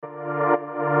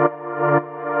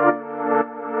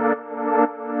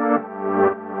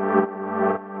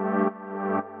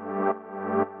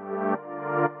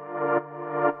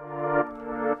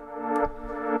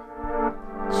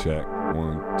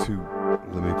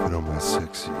it on my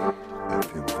sexy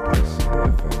FM voice.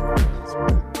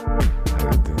 How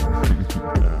you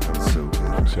doing? That's so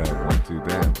good. Check 1 2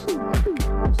 dance.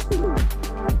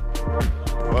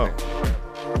 Wow.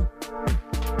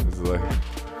 This is like,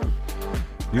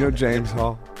 you know James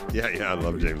Hall? Yeah, I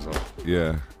love James Hall.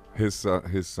 Yeah, his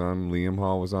son Liam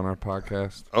Hall was on our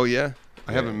podcast. Oh yeah,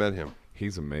 I Yeah. haven't met him.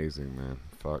 He's amazing, man.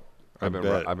 Fuck, I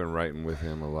bet. I've been writing with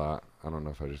him a lot. I don't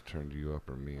know if I just turned you up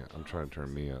or me up. I'm trying to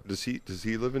turn me up. Does he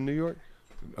live in New York?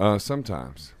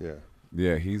 Sometimes. Yeah.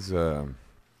 Yeah, he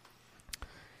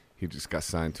just got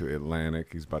signed to Atlantic.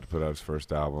 He's about to put out his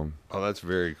first album. Oh, that's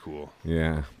very cool.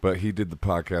 Yeah, but he did the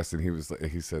podcast and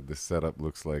he said the setup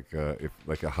looks like a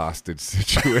hostage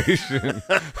situation.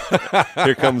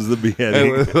 Here comes the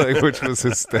beheading. Which was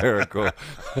hysterical.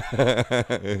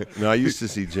 No, I used to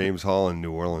see James Hall in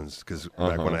New Orleans because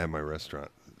back when I had my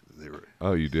restaurant, they were.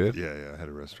 Oh, you did? Yeah, I had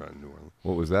a restaurant in New Orleans.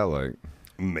 What was that like?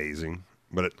 Amazing.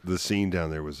 But the scene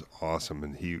down there was awesome,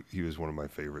 and he was one of my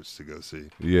favorites to go see.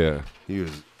 Yeah. He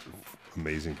was an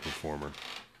amazing performer.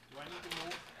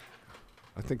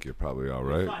 I think you're probably all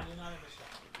right.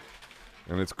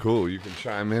 And it's cool. You can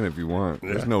chime in if you want.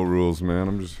 There's no rules, man.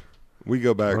 I'm just. We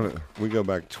go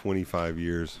back 25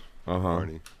 years,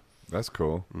 Arnie. That's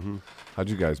cool. Mm-hmm. How'd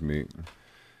you guys meet?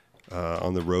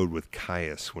 On the road with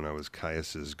Caius when I was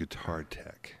Caius's guitar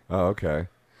tech. Oh, okay.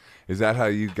 Is that how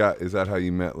you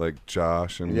met like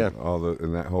Josh and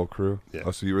and that whole crew? Yeah.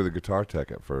 Oh, so you were the guitar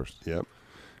tech at first. Yep.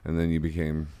 And then you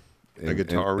became A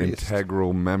guitarist.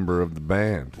 integral member of the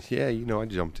band. Yeah, I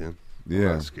jumped in.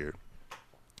 Yeah. I was scared.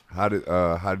 How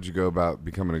did you go about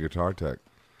becoming a guitar tech?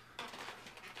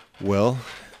 Well,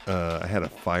 I had a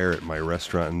fire at my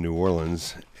restaurant in New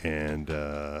Orleans, and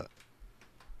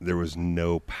there was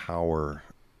no power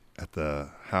at the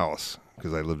house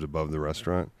because I lived above the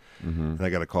restaurant. Mm-hmm. And I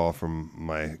got a call from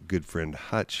my good friend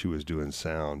Hutch, who was doing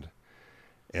sound.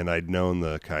 And I'd known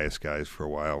the Caius guys for a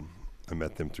while. I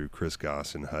met them through Chris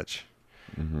Goss and Hutch.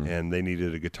 Mm-hmm. And they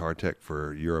needed a guitar tech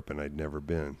for Europe, and I'd never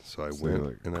been. So I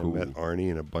went, and cool. I met Arnie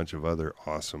and a bunch of other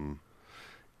awesome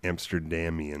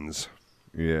Amsterdamians.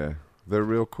 Yeah, they're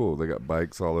real cool. They got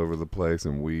bikes all over the place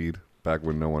and weed. Back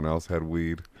when no one else had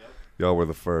weed, y'all were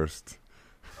the first.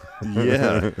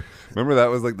 Yeah. Remember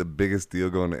that was like the biggest deal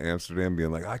going to Amsterdam,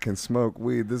 being like, I can smoke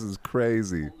weed. This is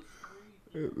crazy.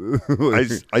 I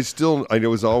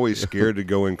was always scared to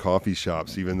go in coffee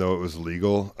shops, even though it was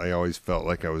legal. I always felt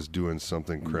like I was doing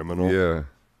something criminal. Yeah.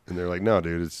 And they're like, no,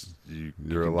 dude,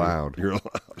 You're allowed. You're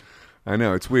allowed. I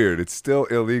know, it's weird. It's still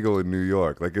illegal in New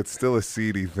York. Like, it's still a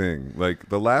seedy thing. Like,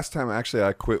 the last time, actually,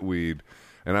 I quit weed,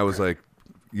 and I was like,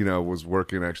 was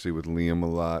working actually with Liam a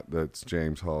lot. That's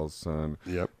James Hall's son.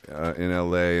 Yep. In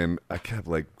L.A., and I kept,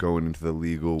 like, going into the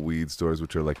legal weed stores,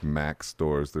 which are, like, Mac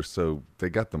stores. They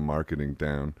got the marketing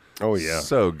down. Oh, yeah.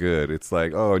 So good. It's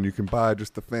like, oh, and you can buy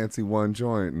just the fancy one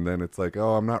joint, and then it's like,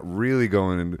 oh, I'm not really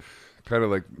going into kind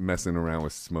of like messing around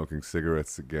with smoking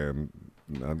cigarettes again.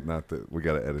 Not that we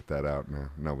got to edit that out now.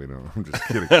 No, we don't. I'm just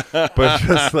kidding. But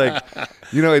just like,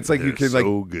 it's like you can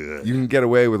so good. You can get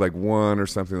away with like one or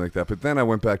something like that. But then I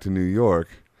went back to New York,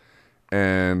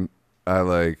 and I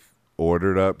like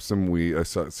ordered up some weed.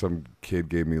 Some kid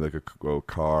gave me like a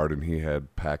card, and he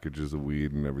had packages of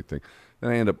weed and everything.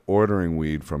 Then I ended up ordering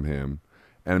weed from him,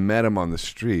 and met him on the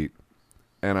street,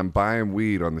 and I'm buying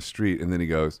weed on the street, and then he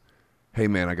goes, hey,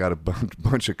 man, I got a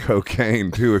bunch of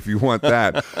cocaine, too, if you want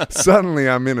that. Suddenly,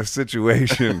 I'm in a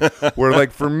situation where,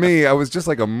 like, for me, I was just,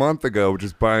 like, a month ago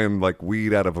just buying, like,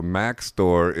 weed out of a Mac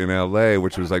store in L.A.,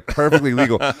 which was, like, perfectly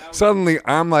legal. Suddenly,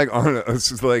 I'm, like,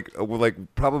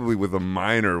 probably with a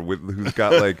minor who's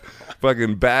got, like,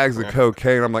 fucking bags of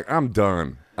cocaine. I'm like, I'm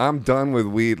done. I'm done with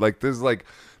weed. Like, there's, like,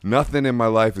 nothing in my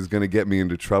life is going to get me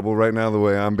into trouble right now the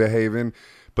way I'm behaving.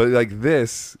 But, like,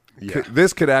 this... Yeah.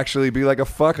 This could actually be like a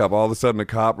fuck up. All of a sudden, a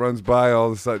cop runs by.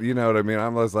 All of a sudden, you know what I mean? I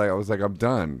was like, I'm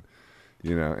done.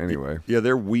 Anyway. Yeah,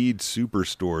 they're weed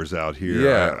superstores out here.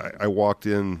 Yeah, I walked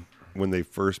in when they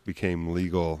first became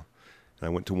legal, and I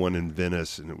went to one in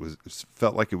Venice, and it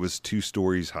felt like it was 2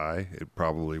 stories high. It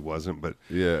probably wasn't, but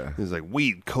yeah, it was like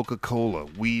weed, Coca-Cola,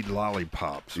 weed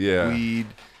lollipops, yeah,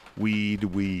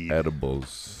 weed,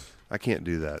 edibles. I can't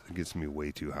do that. It gets me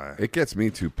way too high. It gets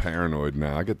me too paranoid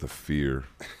now. I get the fear.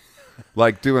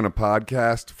 Like doing a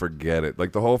podcast, forget it.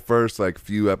 Like the whole first like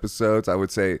few episodes, I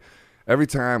would say every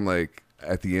time like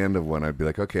at the end of one, I'd be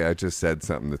like, okay, I just said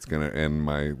something that's going to end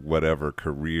my whatever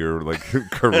career,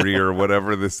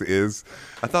 whatever this is.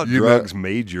 I thought drugs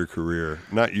made your career,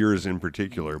 not yours in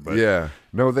particular, but yeah.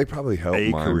 No, they probably helped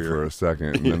mine career. For a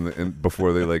second, and then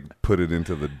before they like put it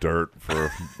into the dirt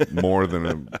for more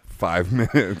than 5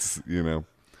 minutes,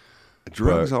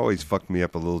 Drugs always fucked me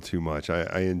up a little too much.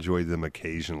 I enjoyed them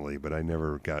occasionally, but I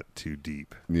never got too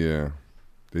deep. Yeah.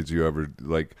 Did you ever,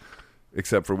 like,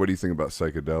 except for what do you think about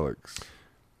psychedelics?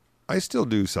 I still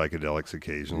do psychedelics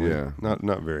occasionally. Yeah.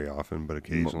 Not very often, but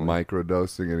occasionally.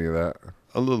 Microdosing, any of that?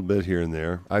 A little bit here and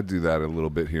there. I do that a little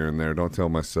bit here and there. Don't tell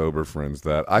my sober friends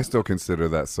that. I still consider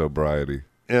that sobriety.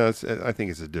 Yeah, I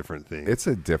think it's a different thing. It's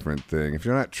a different thing. If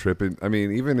you're not tripping, I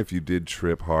mean, even if you did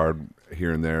trip hard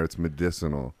here and there, it's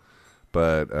medicinal.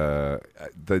 But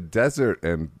the desert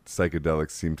and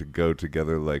psychedelics seem to go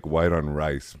together like white on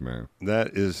rice, man.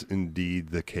 That is indeed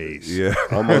the case. Yeah,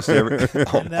 almost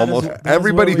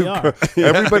everybody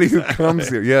who comes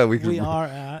here. Yeah,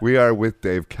 we are with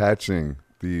Dave catching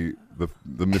the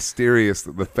mysterious,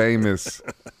 the famous,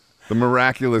 the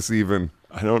miraculous. Even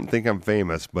I don't think I'm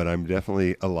famous, but I'm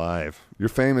definitely alive. You're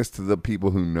famous to the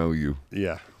people who know you.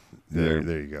 Yeah, there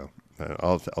you go.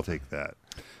 I'll take that.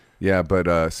 Yeah,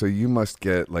 but so you must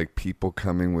get like people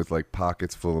coming with like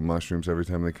pockets full of mushrooms every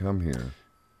time they come here.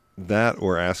 That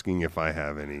or asking if I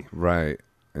have any. Right.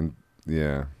 And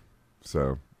yeah.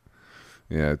 So,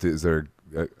 yeah, is there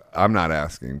I'm not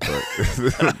asking, but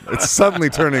it's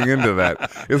suddenly turning into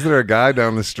that. Is there a guy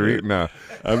down the street? No.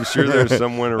 I'm sure there's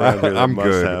someone around here that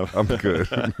must have. I'm good.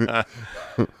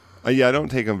 Yeah, I don't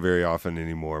take them very often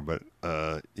anymore, but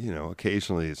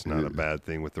occasionally it's not a bad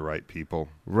thing with the right people.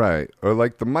 Right. Or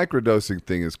like the microdosing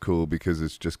thing is cool because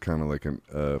it's just kind of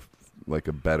like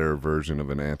a better version of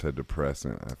an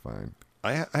antidepressant, I find.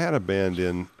 I had a band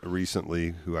in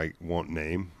recently who I won't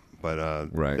name,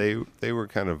 but right. they were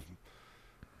kind of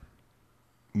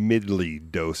midly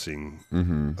dosing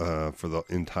for the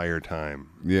entire time.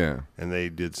 Yeah. And they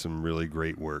did some really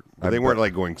great work. They weren't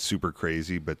like going super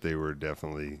crazy, but they were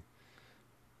definitely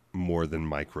more than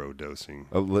micro-dosing.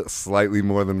 Slightly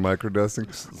more than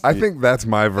microdosing? I think that's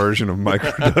my version of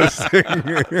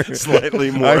microdosing.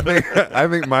 Slightly more. I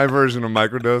think my version of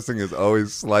microdosing is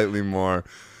always slightly more.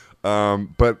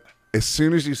 But as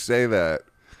soon as you say that,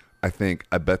 I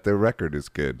bet their record is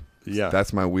good. Yeah.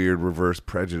 That's my weird reverse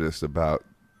prejudice about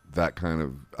that kind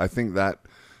of... I think that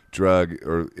drug,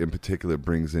 or in particular,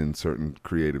 brings in certain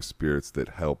creative spirits that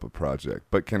help a project,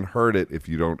 but can hurt it if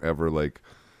you don't ever, like,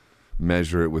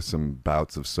 measure it with some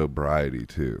bouts of sobriety,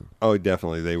 too. Oh,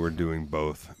 definitely. They were doing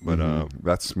both. But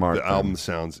that's smart. The album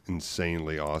sounds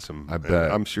insanely awesome. I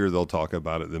bet. I'm sure they'll talk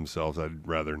about it themselves. I'd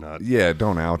rather not. Yeah,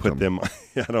 don't out put them.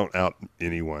 I don't out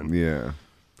anyone. Yeah.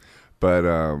 But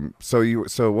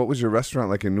so what was your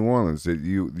restaurant like in New Orleans? Did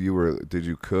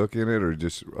you cook in it or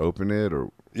just open it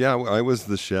or? Yeah, I was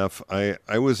the chef. I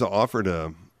was offered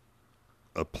a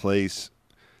place.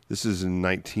 This is in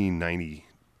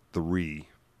 1993,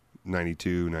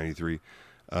 92, 93.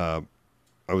 I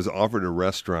was offered a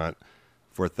restaurant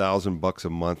for $1,000 a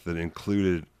month that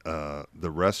included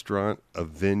the restaurant, a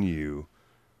venue,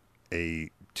 a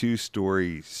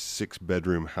 2-story,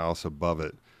 6-bedroom house above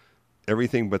it.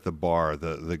 Everything but the bar.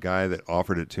 The guy that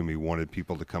offered it to me wanted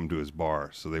people to come to his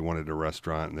bar. So they wanted a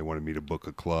restaurant and they wanted me to book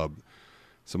a club.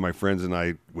 So my friends and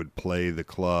I would play the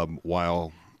club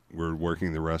while we're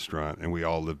working the restaurant, and we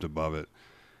all lived above it.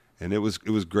 And it was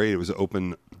great. It was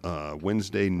open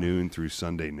Wednesday noon through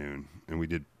Sunday noon. And we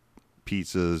did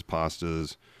pizzas,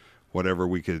 pastas, whatever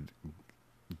we could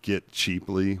get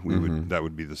cheaply. That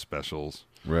would be the specials.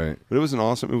 Right. But it was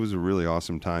a really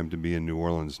awesome time to be in New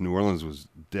Orleans. New Orleans was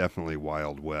definitely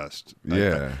Wild West.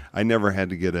 Yeah. I never had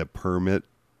to get a permit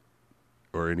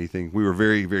or anything. We were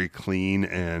very, very clean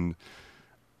and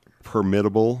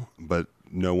permittable, but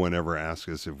no one ever asked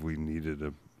us if we needed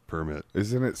a permit.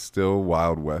 Isn't it still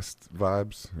Wild West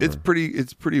vibes? It's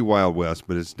pretty Wild West,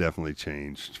 but it's definitely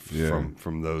changed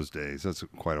from those days. That's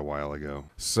quite a while ago.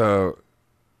 So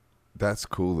that's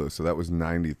cool though. So that was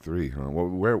 93, huh?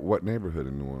 What neighborhood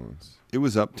in New Orleans? It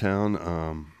was uptown,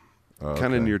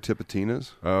 kind of near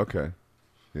Tipitina's. Oh, okay.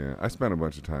 Yeah, I spent a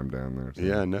bunch of time down there too.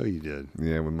 Yeah, I know you did.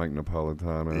 Yeah, with Mike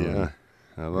Napolitano. Yeah,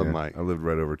 I love Mike. I lived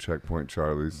right over Checkpoint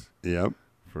Charlie's. Yep.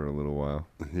 For a little while.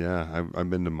 Yeah, I've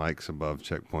been to Mike's above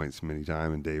Checkpoints many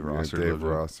times, and Dave Rosser. Dave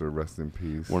Rosser, rest in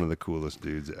peace. One of the coolest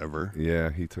dudes ever.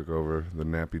 Yeah, he took over the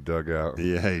Nappy Dugout.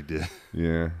 Yeah, he did.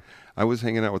 Yeah. I was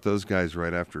hanging out with those guys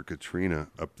right after Katrina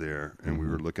up there, and we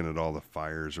were looking at all the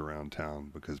fires around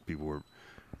town because people were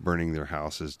burning their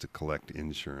houses to collect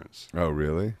insurance. Oh,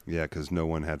 really? Yeah, because no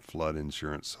one had flood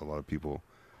insurance. So a lot of people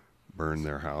burned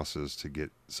their houses to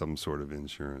get some sort of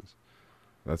insurance.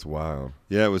 That's wild.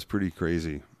 Yeah, it was pretty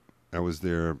crazy. I was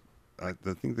there. I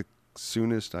think the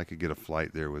soonest I could get a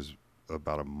flight there was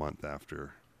about a month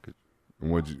after.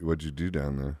 And what'd you do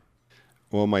down there?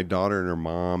 Well, my daughter and her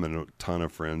mom and a ton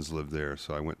of friends lived there,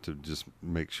 so I went to just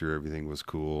make sure everything was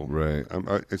cool. Right.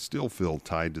 I still feel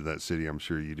tied to that city. I'm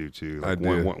sure you do too. I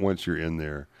do. Once you're in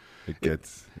there, It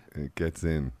gets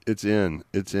in. it's in.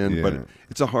 Yeah. But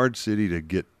it's a hard city to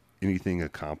get anything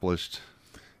accomplished.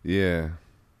 Yeah.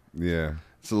 Yeah.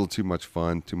 It's a little too much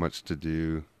fun, too much to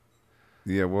do.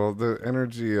 Yeah, well, the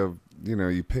energy of,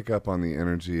 you pick up on the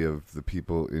energy of the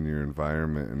people in your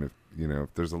environment. And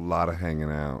if there's a lot of hanging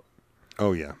out,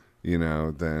 Oh yeah.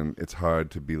 Then it's hard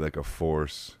to be like a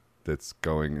force that's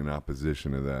going in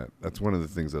opposition to that. That's one of the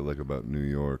things I like about New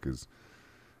York is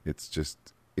it's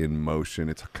just in motion.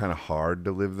 It's kind of hard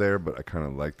to live there, but I kind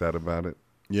of like that about it.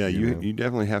 Yeah, You know? you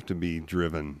definitely have to be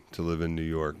driven to live in New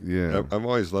York. Yeah. I've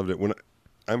always loved it.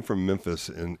 I'm from Memphis,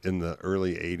 in the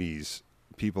early '80s,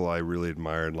 people I really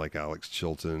admired, like Alex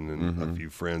Chilton and a few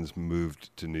friends,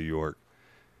 moved to New York,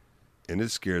 and it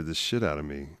scared the shit out of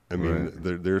me. I mean,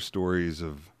 Right. their stories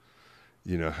of,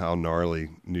 how gnarly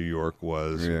New York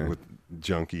was with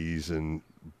junkies and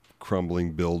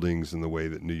crumbling buildings and the way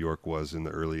that New York was in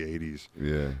the early '80s.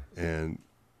 Yeah. And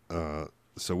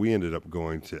so we ended up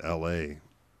going to L.A.,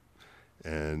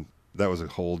 and that was a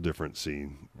whole different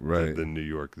scene Right. than New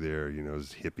York there. It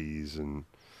was hippies and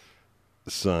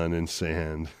sun and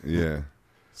sand. Yeah.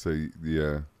 So,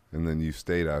 yeah. And then you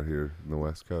stayed out here in the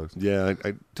West Coast. Yeah,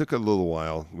 I took a little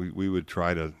while. We would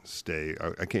try to stay.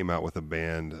 I came out with a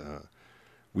band.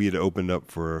 We had opened up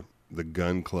for the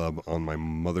Gun Club on my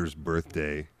mother's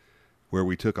birthday, where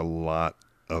we took a lot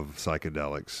of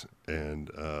psychedelics, and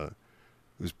it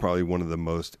was probably one of the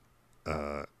most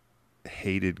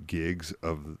hated gigs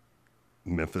of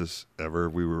Memphis ever.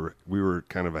 We were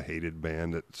kind of a hated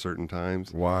band at certain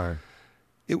times. Why?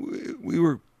 We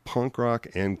were punk rock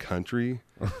and country.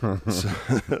 So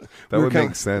That would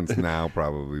make sense now,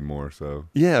 probably more so.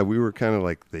 Yeah, we were kind of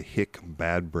like the hick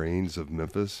bad brains of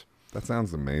Memphis. That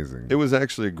sounds amazing. It was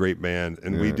actually a great band,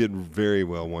 and we Yeah. did very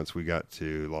well once we got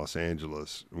to Los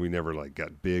Angeles. We never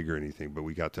got big or anything, but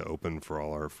we got to open for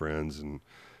all our friends, and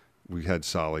we had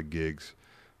solid gigs.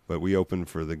 But we opened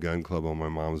for the Gun Club on my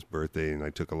mom's birthday, and I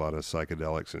took a lot of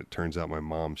psychedelics, and it turns out my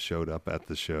mom showed up at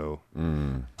the show,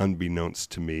 unbeknownst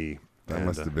to me. That And,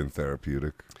 must have been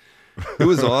therapeutic. It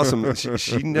was awesome.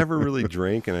 She never really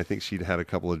drank, and I think she'd had a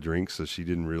couple of drinks, so she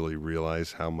didn't really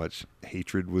realize how much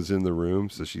hatred was in the room.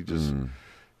 So she just,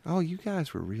 oh, you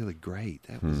guys were really great.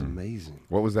 That was amazing.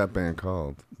 What was that band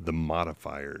called? The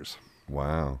Modifiers.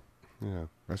 Wow. Yeah.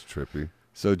 That's trippy.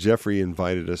 So Jeffrey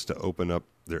invited us to open up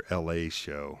their LA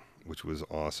show, which was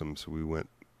awesome. So we went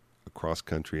across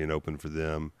country and opened for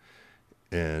them.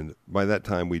 And by that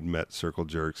time, we'd met Circle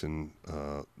Jerks, and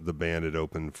the band had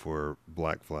opened for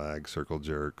Black Flag, Circle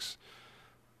Jerks,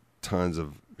 tons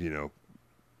of,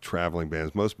 traveling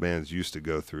bands. Most bands used to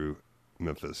go through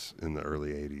Memphis in the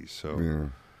early 80s. So Yeah.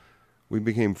 we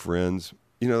became friends.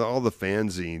 All the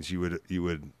fanzines, you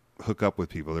would hook up with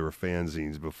people. There were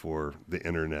fanzines before the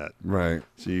internet. Right.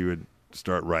 So you would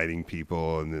start writing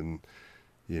people, and then,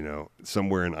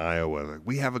 somewhere in Iowa,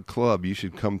 we have a club, you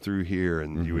should come through here.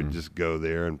 And you would just go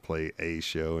there and play a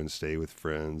show and stay with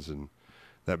friends. And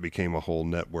that became a whole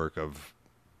network of,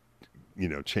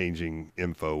 changing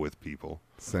info with people.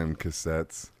 Send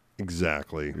cassettes.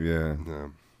 Exactly. Yeah. Yeah.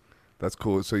 That's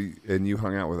cool. So, you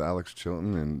hung out with Alex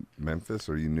Chilton in Memphis,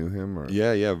 or you knew him? Or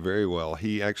Yeah, very well.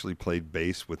 He actually played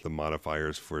bass with the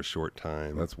Modifiers for a short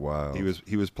time. That's wild.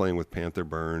 He was playing with Panther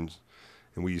Burns,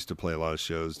 and we used to play a lot of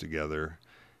shows together.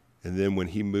 And then when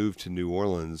he moved to New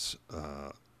Orleans,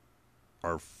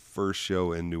 our first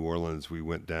show in New Orleans, we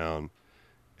went down,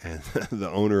 and the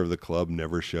owner of the club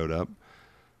never showed up.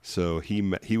 So he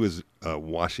was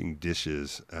washing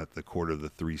dishes at the Quarter of the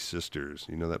Three Sisters.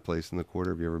 You know that place in the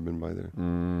Quarter? Have you ever been by there?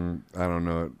 I don't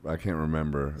know. I can't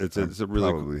remember. It's a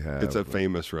really probably have, it's a but-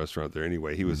 famous restaurant there.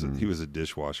 Anyway, he was a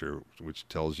dishwasher, which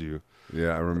tells you. Yeah,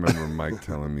 I remember Mike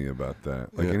telling me about that.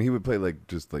 Yeah. And he would play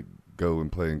go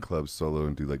and play in clubs solo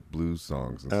and do blues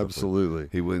songs. And Absolutely.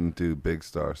 Stuff. He wouldn't do big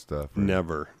star stuff. Or,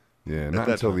 Never. Yeah, At not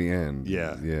that until time. the end.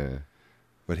 Yeah. Yeah.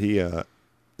 But he,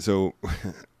 so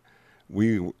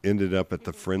we ended up at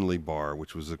the Friendly Bar,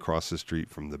 which was across the street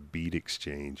from the Beat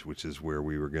Exchange, which is where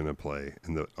we were going to play.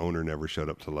 And the owner never showed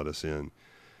up to let us in.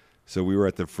 So we were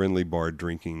at the Friendly Bar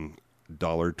drinking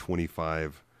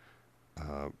 $1.25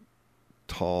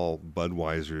 tall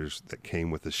Budweisers that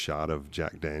came with a shot of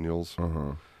Jack Daniels.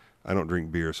 Uh-huh. I don't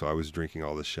drink beer, so I was drinking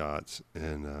all the shots.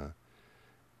 And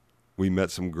we met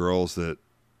some girls that,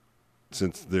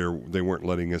 since they weren't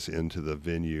letting us into the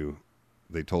venue,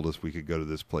 they told us we could go to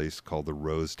this place called the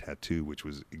Rose Tattoo, which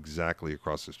was exactly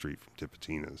across the street from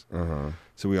Tipitina's.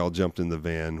 So we all jumped in the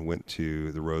van, went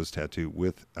to the Rose Tattoo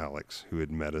with Alex, who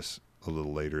had met us a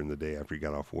little later in the day after he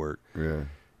got off work. Yeah.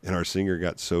 And our singer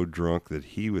got so drunk that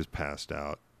he was passed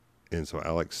out. And so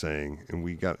Alex sang, and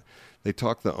they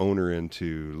talked the owner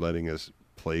into letting us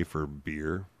play for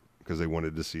beer because they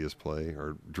wanted to see us play,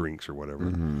 or drinks or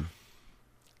whatever.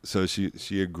 So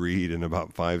she agreed, and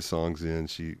about 5 songs in,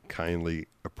 she kindly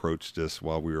approached us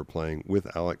while we were playing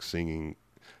with Alex singing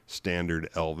standard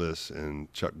Elvis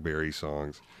and Chuck Berry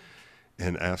songs,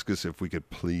 and asked us if we could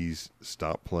please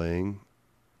stop playing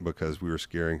because we were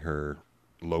scaring her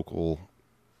local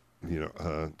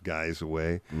guys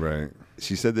away. Right.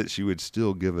 She said that she would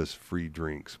still give us free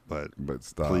drinks, but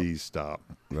stop. Please stop.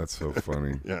 That's so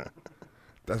funny. Yeah.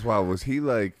 That's why. Was he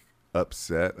like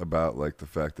upset about like the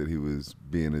fact that he was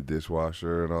being a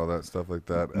dishwasher and all that stuff like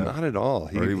that? Not at all.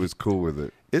 He was cool with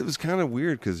it. It was kind of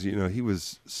weird because he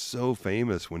was so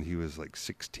famous when he was like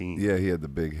 16. Yeah, he had the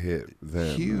big hit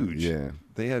then. Huge. Yeah.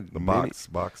 They had the box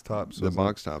tops. The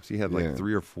box tops. He had like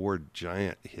 3 or 4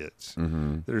 giant hits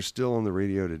that are still on the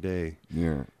radio today.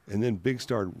 Yeah. And then Big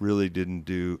Star really didn't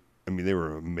do. I mean, they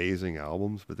were amazing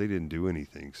albums, but they didn't do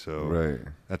anything. So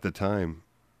at the time,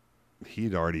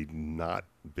 he'd already not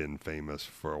been famous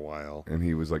for a while, and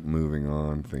he was like moving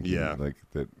on, thinking like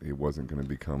that he wasn't going to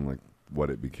become like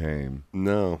what it became.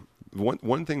 No.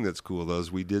 One thing that's cool though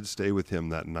is we did stay with him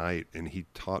that night, and he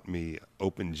taught me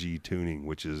open G tuning,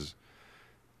 which is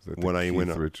when I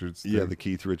went Richards thing? Yeah, the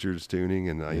Keith Richards tuning,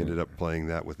 and I ended up playing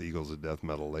that with Eagles of Death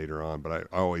Metal later on. But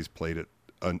I always played it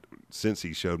since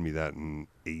he showed me that in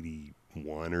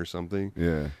 '81 or something.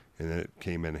 Yeah, and then it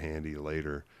came in handy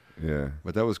later. Yeah,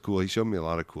 but that was cool. He showed me a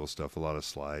lot of cool stuff, a lot of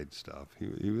slide stuff.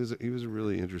 He was a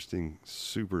really interesting,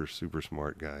 super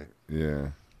smart guy.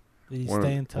 Yeah. Did you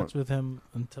stay in touch with him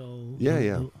until?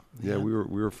 Yeah. We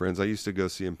were friends. I used to go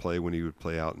see him play when he would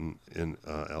play out in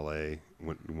L.A.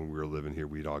 When we were living here.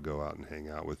 We'd all go out and hang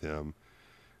out with him.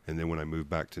 And then when I moved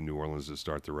back to New Orleans to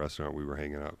start the restaurant, we were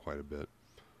hanging out quite a bit.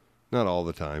 Not all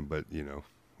the time, but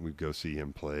we'd go see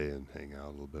him play and hang out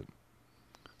a little bit.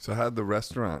 So how'd the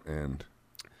restaurant end?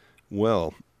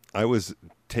 Well, I was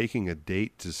taking a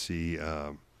date to see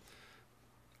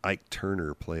Ike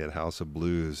Turner play at House of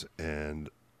Blues, and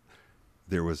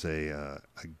there was a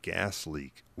gas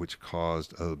leak which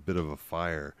caused a bit of a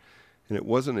fire. And it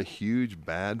wasn't a huge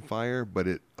bad fire, but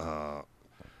it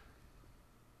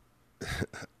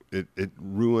it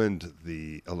ruined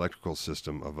the electrical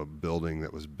system of a building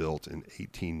that was built in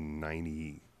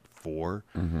 1894.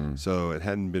 So it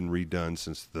hadn't been redone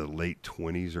since the late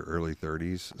 20s or early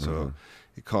 30s. So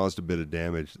it caused a bit of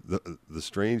damage. The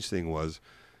strange thing was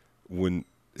when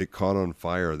it caught on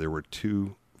fire, there were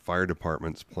 2 fire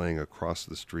departments playing across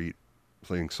the street,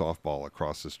 playing softball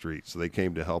across the street. So they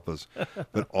came to help us.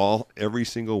 But every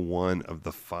single one of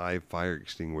the 5 fire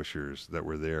extinguishers that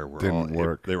were there didn't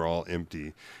work. They were all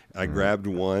empty. I grabbed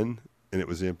one and it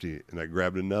was empty, and I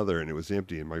grabbed another and it was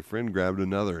empty, and my friend grabbed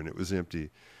another and it was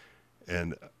empty.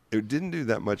 And it didn't do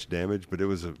that much damage, but it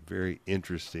was a very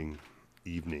interesting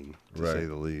evening, to say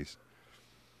the least.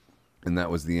 And that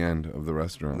was the end of the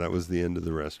restaurant. That was the end of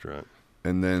the restaurant.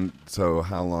 And then, so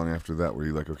how long after that were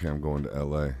you like, okay, I'm going to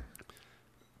L.A.?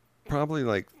 Probably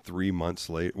like 3 months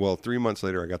later. Well, 3 months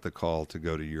later, I got the call to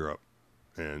go to Europe.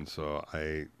 And so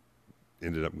I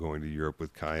ended up going to Europe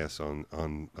with Caius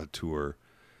on a tour.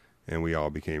 And we all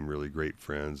became really great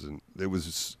friends. And it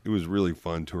was really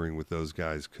fun touring with those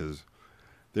guys because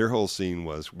their whole scene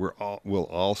was we'll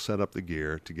all set up the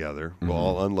gear together. We'll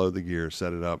all unload the gear,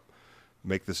 set it up,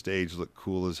 make the stage look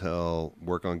cool as hell,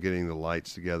 work on getting the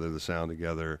lights together, the sound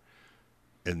together,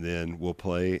 and then we'll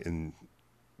play, and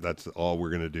that's all we're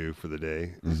going to do for the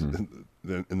day.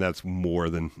 And that's more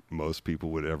than most people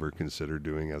would ever consider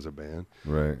doing as a band.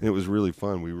 Right. And it was really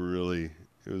fun.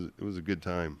 It was a good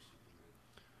time.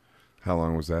 How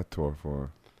long was that tour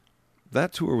for?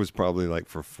 That tour was probably like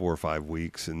for 4 or 5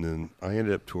 weeks, and then I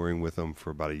ended up touring with them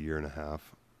for about a year and a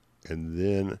half. And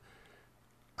then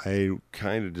I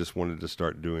kind of just wanted to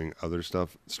start doing other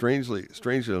stuff. Strangely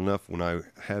enough, when I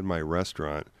had my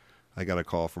restaurant, I got a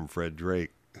call from Fred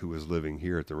Drake, who was living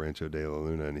here at the Rancho de la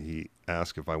Luna, and he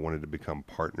asked if I wanted to become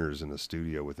partners in a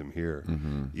studio with him here,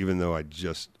 even though I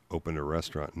just opened a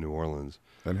restaurant in New Orleans.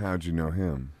 And how'd you know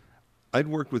him? I'd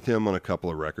worked with him on a couple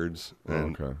of records,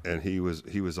 and okay. and he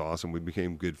was awesome. We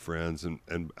became good friends, and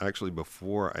actually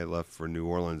before I left for New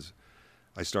Orleans,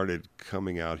 I started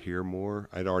coming out here more.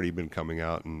 I'd already been coming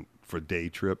out for day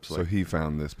trips. So he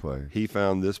found this place. He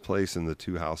found this place and the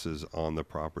 2 houses on the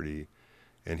property,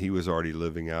 and he was already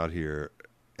living out here.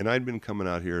 And I'd been coming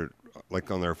out here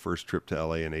like on our first trip to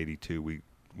LA in '82, we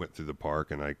went through the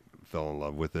park and I fell in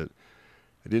love with it.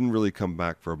 I didn't really come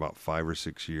back for about 5 or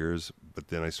 6 years, but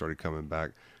then I started coming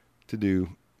back to do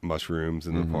mushrooms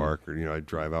in the park, or I'd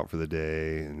drive out for the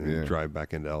day and then drive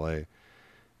back into LA.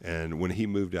 And when he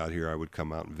moved out here, I would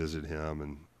come out and visit him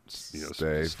and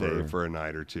stay for a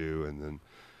night or two, and then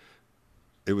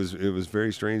it was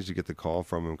very strange to get the call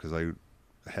from him because I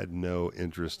had no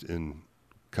interest in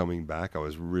coming back. I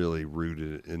was really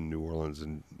rooted in New Orleans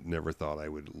and never thought I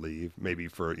would leave, maybe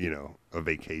for a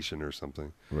vacation or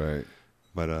something. Right.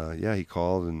 But he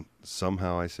called and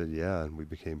somehow I said yeah, and we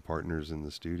became partners in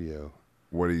the studio.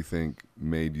 What do you think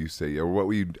made you say, or what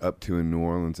were you up to in New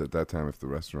Orleans at that time if the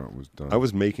restaurant was done? I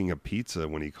was making a pizza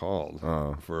when he called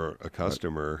for a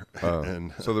customer.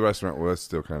 And so the restaurant was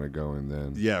still kind of going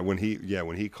then. Yeah, when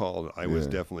he called, I was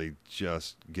definitely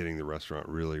just getting the restaurant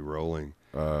really rolling.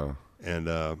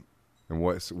 And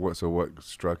what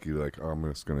struck you like, I'm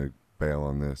just going to bail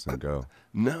on this and go?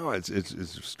 No,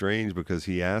 it's strange because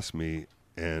he asked me,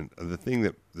 and the thing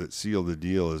that sealed the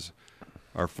deal is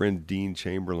our friend Dean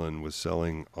Chamberlain was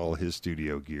selling all his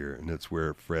studio gear, and that's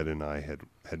where Fred and I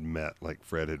had met. Like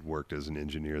Fred had worked as an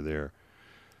engineer there.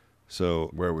 So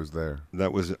where was there?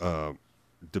 That was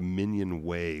Dominion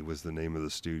Way was the name of the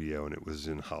studio, and it was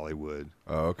in Hollywood.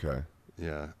 Oh, okay.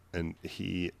 Yeah, and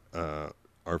he, our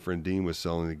friend Dean was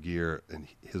selling the gear, and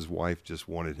his wife just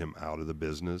wanted him out of the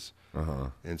business.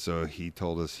 And so he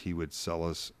told us he would sell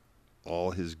us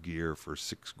all his gear for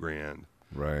 $6,000.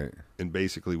 Right. And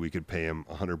basically we could pay him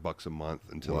 $100 a month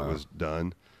until it was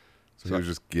done. So he was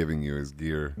just giving you his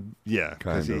gear. Yeah,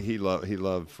 because he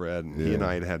loved Fred, and he and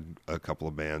I had a couple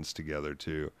of bands together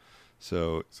too.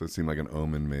 So it seemed like an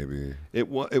omen, maybe. It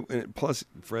was. Plus,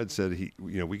 Fred said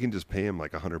we can just pay him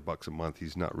like $100 a month.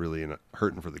 He's not really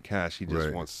hurting for the cash. He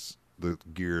just wants the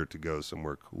gear to go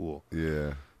somewhere cool.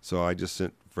 Yeah. So I just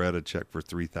sent Fred a check for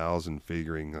 $3,000,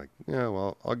 figuring like,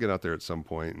 well, I'll get out there at some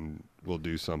point and we'll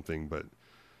do something. But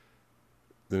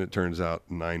then it turns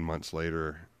out 9 months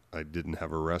later, I didn't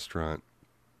have a restaurant,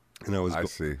 and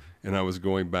I was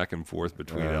going back and forth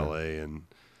between L.A. and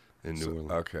New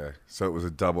Orleans. Okay, so it was a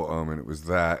double omen. It was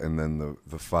that, and then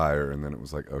the fire, and then it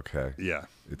was like, okay, yeah,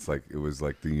 it's like it was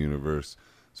like the universe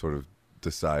sort of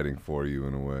deciding for you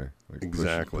in a way, like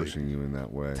exactly pushing you in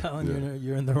that way, telling you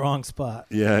you're in the wrong spot.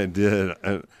 Yeah, it did.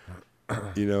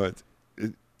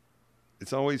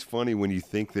 It's always funny when you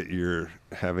think that you're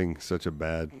having such a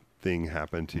bad thing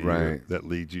happen to you that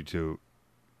leads you to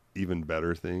even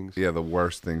better things. Yeah, the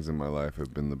worst things in my life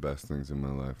have been the best things in my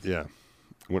life. Yeah.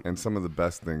 And some of the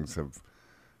best things have,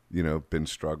 been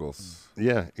struggles.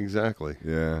 Yeah, exactly.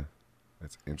 Yeah.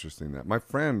 That's interesting. That my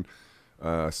friend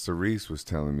Cerise was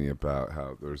telling me about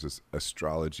how there's this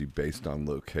astrology based on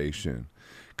location,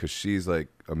 because she's like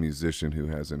a musician who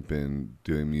hasn't been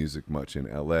doing music much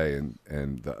in LA,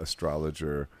 and the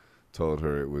astrologer told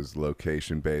her it was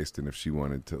location based, and if she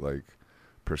wanted to like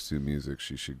pursue music,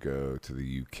 she should go to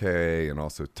the UK, and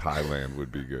also Thailand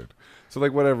would be good. So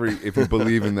like whatever, if you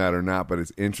believe in that or not, but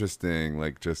it's interesting,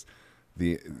 like just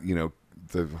the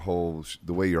the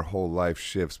way your whole life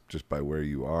shifts just by where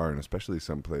you are, and especially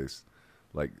someplace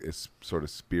like it's sort of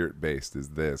spirit based is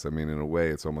this. I mean, in a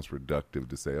way it's almost reductive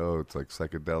to say, oh, it's like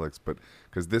psychedelics, but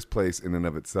because this place in and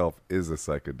of itself is a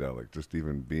psychedelic. Just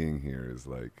even being here is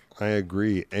like, I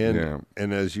agree. And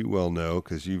as you well know,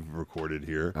 because you've recorded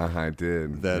here, I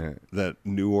did that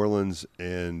New Orleans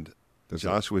and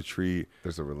Joshua Tree,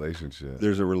 there's a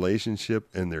relationship,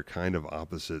 and they're kind of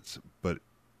opposites, but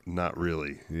not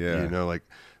really. Yeah, like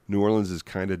New Orleans is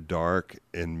kind of dark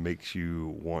and makes you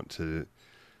want to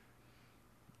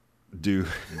do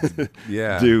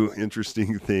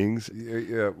interesting things.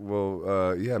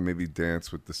 Maybe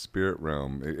dance with the spirit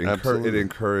realm. It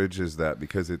encourages that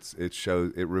because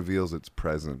it reveals its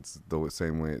presence the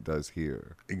same way it does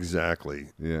here.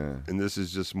 Exactly. Yeah. And this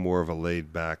is just more of a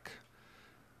laid back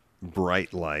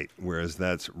bright light, whereas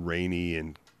that's rainy,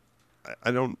 and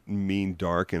I don't mean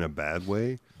dark in a bad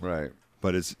way. Right.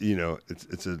 But it's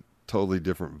it's a totally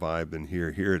different vibe than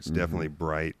here. Here it's definitely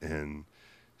bright and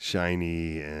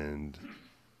shiny and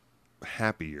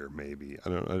happier, maybe. I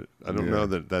don't know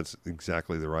that that's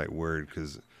exactly the right word,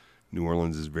 because New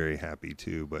Orleans is very happy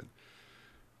too, but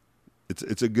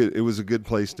it was a good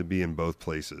place to be in both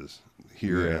places,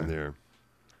 here and there.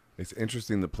 It's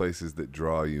interesting the places that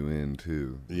draw you in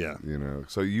too. Yeah.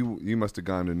 So you must have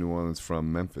gone to New Orleans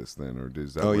from Memphis then, or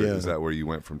is that where you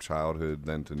went from childhood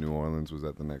then to New Orleans? Was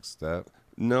that the next step?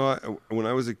 No, when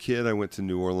I was a kid, I went to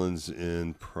New Orleans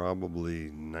in probably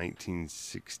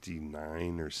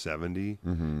 1969 or 70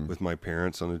 with my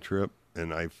parents on a trip,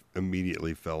 and I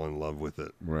immediately fell in love with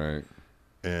it. Right.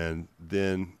 And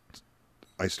then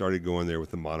I started going there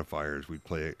with the modifiers. We'd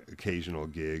play occasional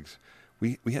gigs.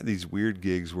 We had these weird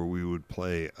gigs where we would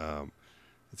play,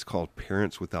 it's called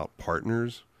Parents Without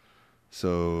Partners.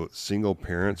 So single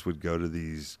parents would go to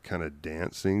these kind of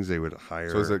dance things. They would hire.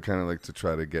 So is it kind of like to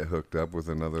try to get hooked up with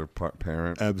another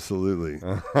parent? Absolutely.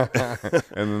 And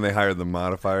then they hired the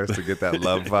modifiers to get that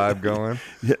love vibe going?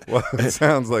 Yeah. Well, it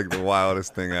sounds like the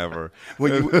wildest thing ever.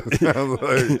 Well, It sounds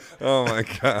like, oh my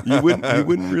God. you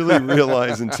wouldn't really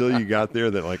realize until you got there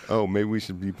that, like, oh, maybe we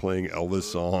should be playing Elvis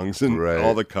songs and Right.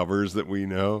 all the covers that we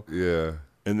know. Yeah.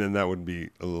 And then that would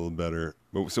be a little better.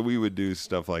 But so we would do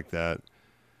stuff like that.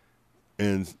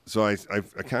 And so I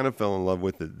kind of fell in love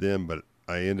with it then, but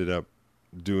I ended up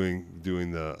doing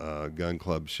the gun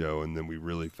club show, and then we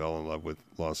really fell in love with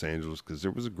Los Angeles because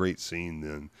there was a great scene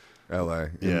then. LA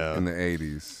Yeah. in the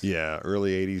 80s. Yeah,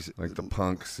 early 80s. Like the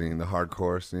punk scene, the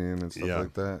hardcore scene and stuff Yeah.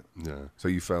 like that. Yeah. So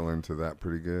you fell into that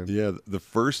pretty good? Yeah, the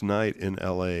first night in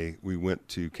LA, we went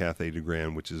to Café de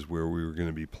Grand, which is where we were going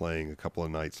to be playing a couple of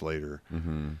nights later.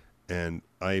 Mm-hmm. And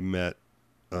I met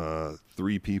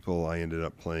 3 people I ended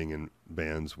up playing in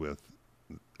bands with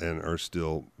and are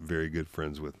still very good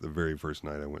friends with the very first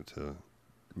night I went to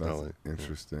That's LA.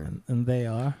 interesting. And they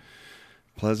are.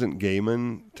 Pleasant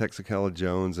Gaiman, Texacala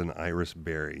Jones, and Iris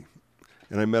Berry.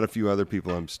 And I met a few other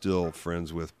people I'm still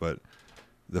friends with, but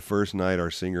the first night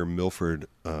our singer Milford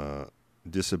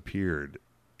disappeared,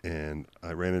 and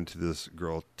I ran into this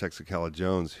girl, Texacala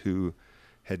Jones, who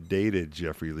had dated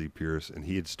Jeffrey Lee Pierce, and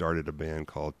he had started a band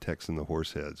called Tex and the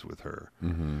Horseheads with her.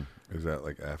 Mm-hmm. Is that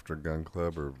like after Gun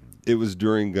Club or? It was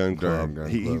during Gun During Club. Gun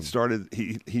He Club.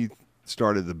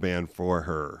 started the band for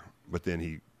her, but then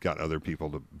he got other people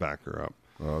to back her up.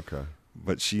 Oh, okay.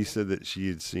 But she said that she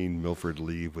had seen Milford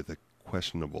leave with a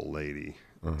questionable lady.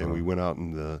 Uh-huh. And we went out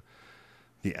in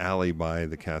the alley by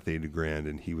the Café de Grand,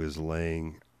 and he was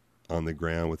laying on the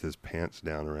ground with his pants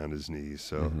down around his knees.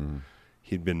 So Mm-hmm.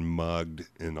 he'd been mugged,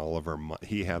 and all of our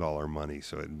he had all our money,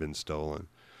 so it had been stolen.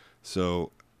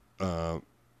 So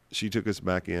she took us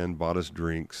back in, bought us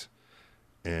drinks,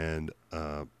 and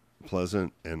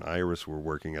Pleasant and Iris were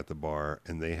working at the bar,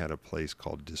 and they had a place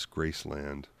called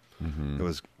Disgraceland. Mm-hmm. It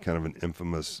was kind of an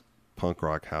infamous punk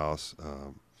rock house.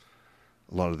 A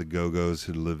lot of the Go-Go's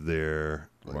had lived there.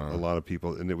 Wow. A lot of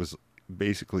people, and it was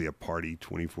basically a party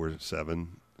 24/7.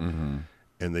 Mm-hmm.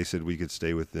 And they said we could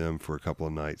stay with them for a couple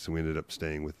of nights, and we ended up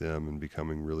staying with them and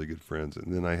becoming really good friends.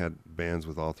 And then I had bands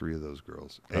with all 3 of those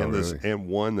girls, Oh, and really? and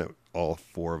one that all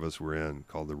 4 of us were in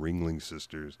called the Ringling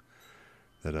Sisters.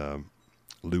 That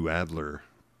Lou Adler.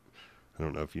 I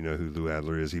don't know if you know who Lou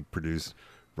Adler is. He produced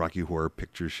Rocky Horror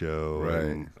Picture Show. Right.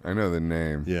 And, I know the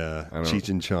name. yeah. I don't- Cheech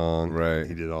and Chong. Right.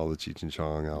 He did all the Cheech and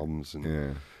Chong albums. And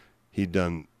Yeah. he'd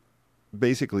done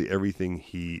basically everything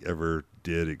he ever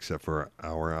did except for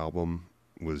our album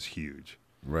was huge.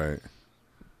 Right.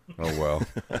 Oh well.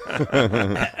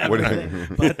 What do you-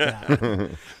 But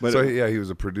that. But so it- yeah, he was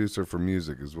a producer for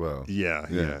music as well.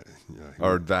 yeah.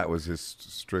 Or that was his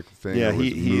strict thing. yeah, or was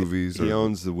he movies. he or,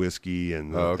 owns the whiskey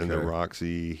and the, Oh, and the okay.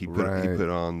 Roxy. He Right. put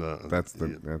on the That's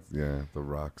the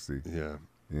Roxy. yeah.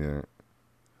 Yeah.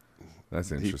 That's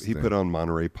He interesting. put on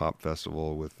Monterey Pop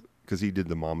Festival because he did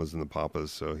the Mamas and the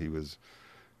Papas, so he was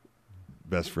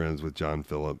best friends with John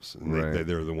Phillips, and Right.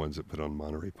 they were the ones that put on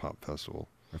Monterey Pop Festival.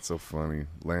 That's so funny.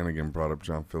 Lanigan brought up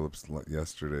John Phillips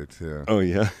yesterday too. Oh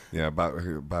yeah, Yeah, about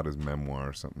his memoir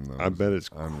or something. Though. I bet it's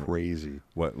unreal. crazy.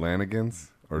 What,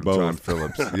 Lanigan's or Both. John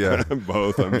Phillips? Yeah,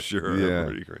 Both, I'm sure. Yeah. They're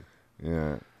pretty great.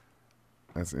 yeah.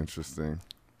 That's interesting.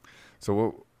 So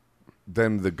what?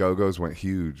 Then the Go-Go's went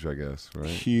huge, I guess, right?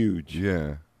 Huge.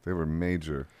 Yeah, they were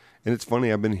major. And it's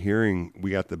funny, I've been hearing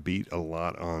We Got the Beat a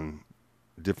lot on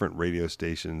different radio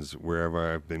stations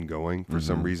wherever I've been going. For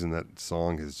some Mhm. reason, that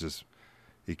song is just,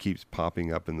 it keeps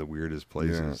popping up in the weirdest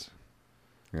places.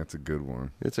 That's a good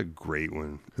one. It's a great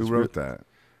one. Who It's wrote that?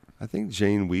 I think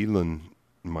Jane Whelan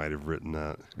might have written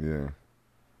that. Yeah.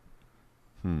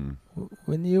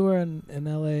 When you were in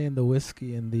LA in the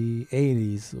whiskey in the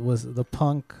 80s, was the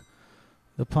punk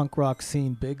rock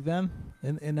scene big then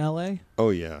in LA? Oh,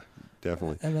 yeah,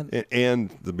 definitely. And then And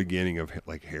the beginning of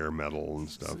like hair metal and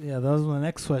stuff. yeah, that was my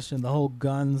next question. The whole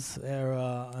Guns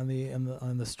era on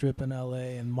the strip in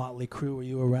LA and Motley Crue. Were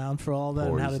you around for all that?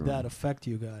 And how did Poison. that affect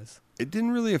you guys? It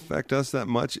didn't really affect us that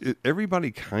much.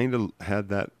 Everybody kind of had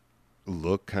that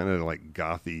look, kind of like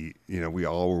gothy. You know, we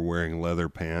all were wearing leather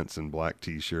pants and black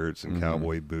T-shirts and Mhm.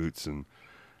 cowboy boots. And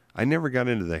I never got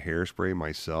into the hairspray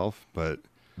myself, but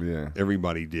Yeah.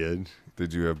 everybody did.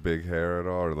 Did you have big hair at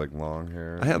all, or like long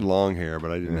hair? I had long hair,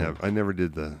 but I didn't Yeah. I never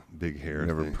did the big hair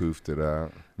Never thing. poofed it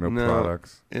out. No No.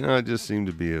 products. You know, it just seemed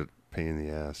to be pain in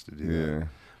the ass to do Yeah. that.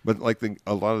 But like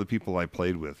a lot of the people I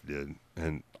played with did,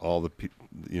 and all the people,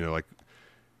 like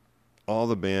all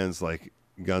the bands like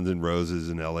Guns N' Roses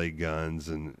and L.A. Guns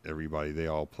and everybody, they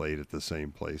all played at the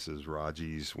same places.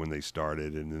 Raji's when they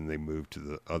started, and then they moved to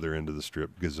the other end of the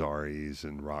strip, Gazzari's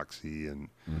and Roxy and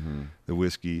the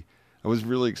Whiskey. I was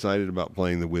really excited about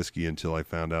playing the Whiskey until I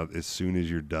found out as soon as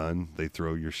you're done, they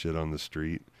throw your shit on the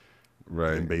street.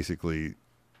 Right. And basically,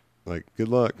 like, good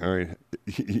luck. All right.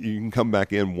 You can come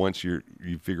back in once you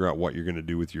figure out what you're going to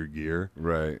do with your gear.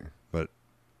 Right. But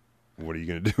what are you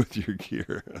going to do with your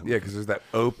gear? Yeah, because there's that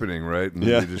opening, right? And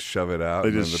Yeah. then they just shove it out They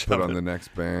and then just they put shove on it. the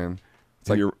next band. It's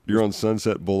like you're on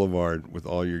Sunset Boulevard with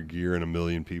all your gear and a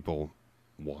million people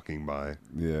walking by.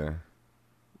 Yeah.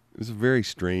 It was a very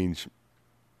strange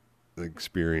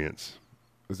experience.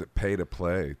 Was it pay to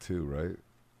play too, right?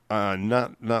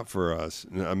 Not for us.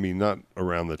 I mean, not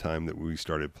around the time that we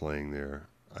started playing there.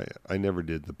 I never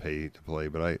did the pay to play,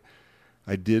 but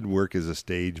I did work as a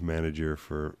stage manager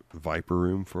for Viper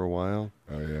Room for a while,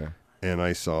 Oh yeah. and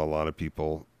I saw a lot of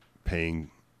people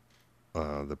paying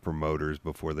the promoters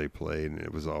before they played, and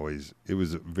it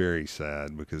was very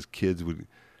sad because kids would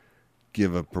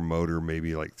give a promoter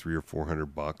maybe like $300 or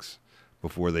 $400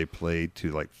 before they played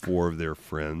to like 4 of their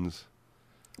friends.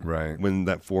 Right. When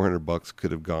that $400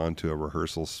 could have gone to a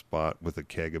rehearsal spot with a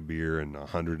keg of beer and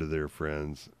 100 of their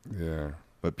friends. Yeah.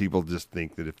 But people just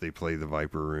think that if they play the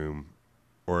Viper Room,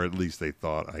 or at least they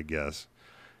thought, I guess,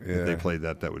 Yeah. if they played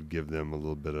that would give them a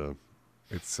little bit of...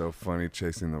 It's so funny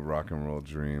chasing the rock and roll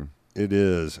dream. It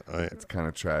is. It's kind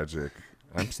of tragic.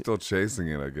 I'm still chasing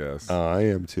it, I guess. I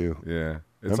am too. Yeah.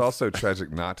 It's also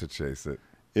tragic not to chase it.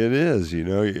 It is,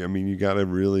 I mean, you got to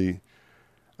really...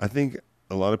 I think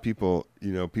a lot of people,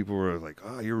 people were like,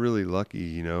 oh, you're really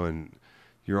lucky, and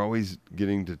you're always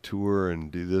getting to tour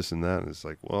and do this and that. And it's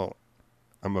like, well,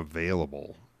 I'm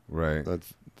available. Right.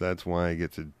 That's why I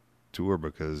get to tour,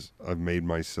 because I've made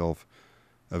myself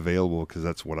available because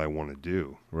that's what I want to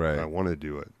do. Right. I want to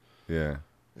do it. Yeah.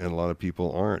 And a lot of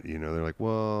people aren't, they're like,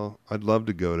 well, I'd love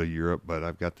to go to Europe, but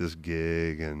I've got this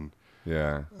gig and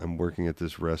Yeah. I'm working at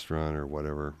this restaurant or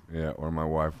whatever. Yeah. Or my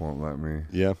wife won't let me.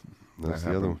 Yeah. That's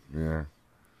That the other one. happened.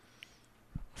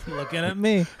 Yeah. Looking at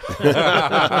me.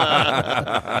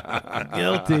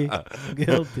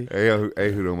 Guilty.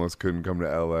 Ehud almost couldn't come to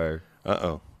L.A.,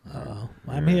 Uh-oh. Oh,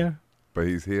 I'm here. but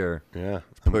he's here. Yeah.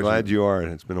 I'm pushing. glad you are.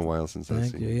 It's been a while since I've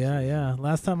Thank seen you. you. Yeah.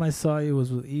 Last time I saw you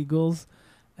was with Eagles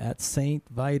at St.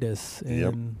 Vitus in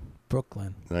Yep.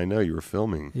 Brooklyn. And I know you were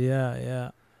filming.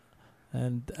 Yeah.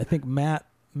 And I think Matt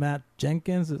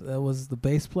Jenkins was the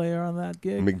bass player on that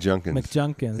gig. McJunkins.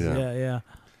 McJunkins. Yeah. Yeah.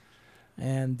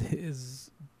 And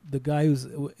the guy who's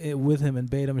with him in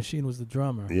Beta Machine was the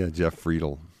drummer. Yeah, Jeff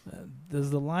Friedel.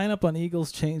 Does the lineup on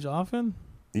Eagles change often?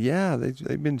 Yeah,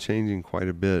 they've been changing quite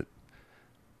a bit.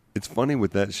 It's funny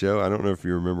with that show. I don't know if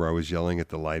you remember, I was yelling at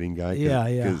the lighting guy. Yeah.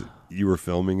 Because you were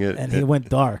filming it. And he went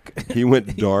dark. He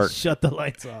went dark. Shut the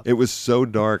lights off. It was so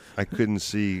dark, I couldn't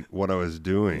see what I was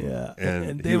doing. Yeah.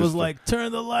 And Dave he was like,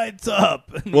 turn the lights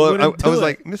up. And he well, wouldn't I was do it.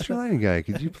 like, Mr. Lighting Guy,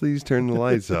 could you please turn the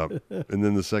lights up? And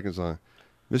then the second song,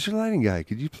 Mr. Lighting Guy,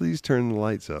 could you please turn the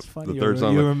lights up? It's funny The third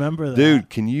song, you like, remember that. dude,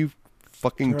 can you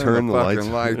fucking turn the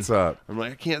fucking lights up. I'm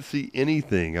like, I can't see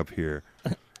anything up here.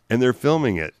 And they're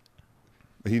filming it.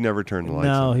 But he never turned the lights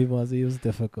No, on. he was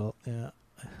difficult. Yeah.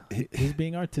 He's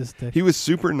being artistic. He was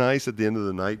super nice at the end of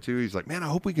the night too. He's like, "Man, I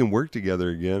hope we can work together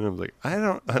again." I was like, "I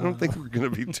don't think we're gonna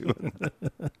be doing that."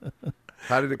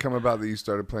 How did it come about that you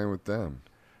started playing with them?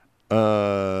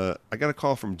 I got a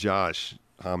call from Josh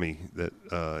Homme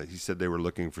that he said they were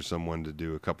looking for someone to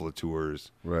do a couple of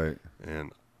tours, Right.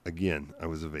 and again, I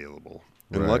was available.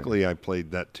 And Right. luckily, I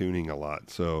played that tuning a lot.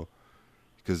 So,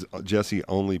 because Jesse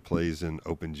only plays in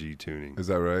open G tuning, Is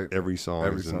that right? every song.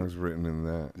 Every is in- song's written in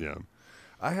that. yeah.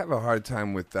 I have a hard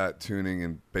time with that tuning,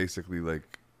 and basically,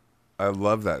 like, I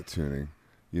love that tuning,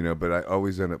 but I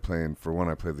always end up playing, for one,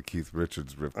 I play the Keith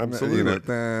Richards riff. Absolutely.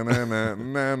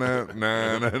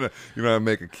 I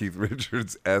make a Keith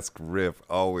Richards-esque riff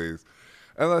always.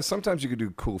 And sometimes you can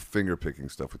do cool finger picking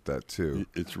stuff with that, too.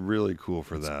 It's really cool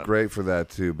for that. Great for that,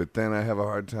 too. But then I have a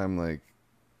hard time, like,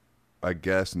 I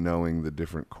guess knowing the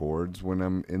different chords when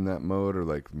I'm in that mode, or,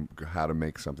 like, how to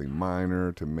make something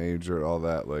minor to major, all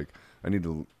that. Like, I need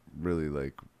to really,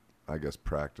 like, I guess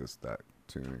practice that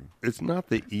tuning. It's not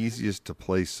the easiest to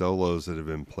play solos that have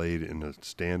been played in a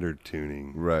standard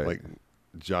tuning. Right. Like,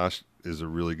 Josh is a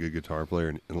really good guitar player,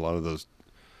 and a lot of those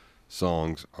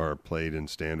songs are played in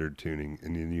standard tuning,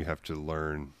 and then you have to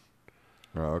learn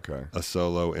Oh, okay. a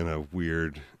solo in a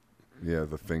weird... Yeah,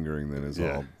 the fingering then is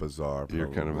Yeah. all bizarre. You're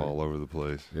kind of probably. all over the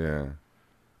place. Yeah.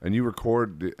 And you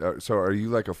record, so are you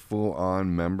like a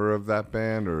full-on member of that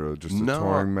band or just a No,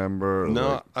 touring member? Or No,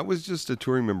 like- I was just a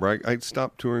touring member. I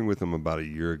stopped touring with them about a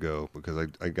year ago because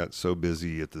I got so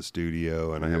busy at the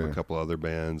studio, and I have a Yeah. couple other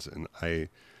bands, and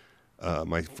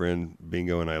my friend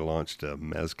Bingo and I launched a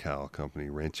mezcal company,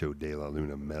 Rancho de la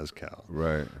Luna Mezcal.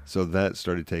 right. So that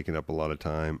started taking up a lot of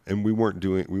time, and we weren't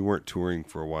touring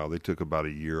for a while. They took about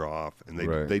a year off, and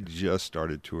Right. they just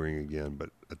started touring again. But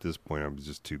at this point, I was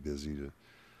just too busy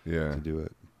Yeah. to do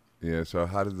it. Yeah. So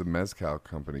how did the Mezcal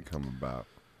company come about?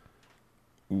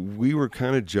 We were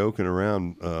kind of joking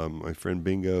around. My friend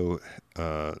Bingo,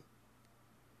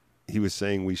 he was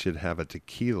saying we should have a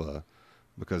tequila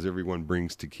because everyone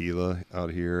brings tequila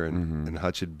out here, and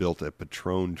Hutch had built a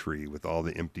Patron tree with all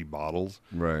the empty bottles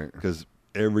Right. because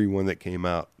everyone that came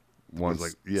out Once was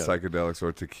like, yeah, psychedelics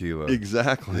or tequila.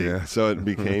 exactly. Yeah. So it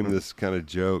became this kind of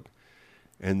joke.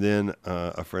 And then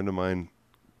a friend of mine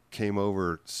came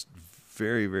over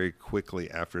very, very quickly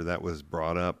after that was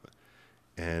brought up.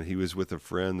 And he was with a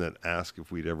friend that asked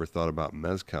if we'd ever thought about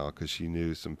mezcal because she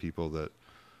knew some people that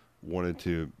wanted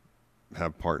to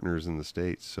have partners in the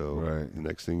States. So Right. the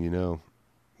next thing you know,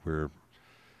 we're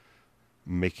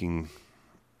making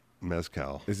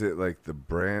mezcal. Is it like the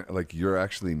brand, like you're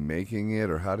actually making it,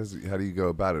 or how do you go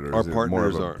about it? Or Our is it more of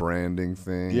partners a are- branding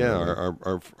thing? Yeah,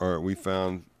 or- we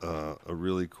found a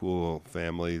really cool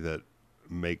family that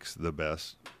makes the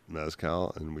best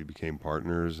mezcal, and we became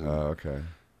partners, and Oh, okay.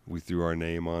 we threw our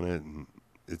name on it, and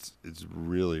it's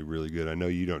really, really good. I know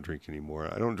you don't drink anymore.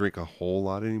 I don't drink a whole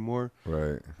lot anymore,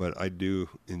 Right. but I do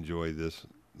enjoy the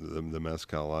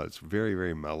mezcal a lot. It's very,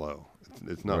 very mellow.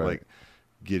 It's not Right. like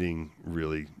getting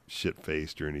really shit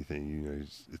faced or anything. You know,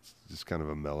 it's just kind of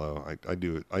a mellow. I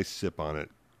do it. I sip on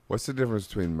it. What's the difference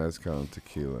between mezcal and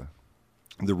tequila?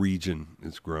 The region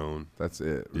is grown. That's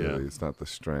it, Yeah. really. It's not the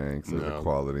strength or the No.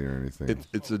 quality or anything.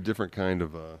 It's a different kind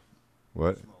of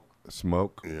What?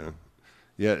 Smoke? yeah.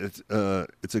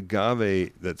 It's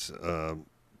agave that's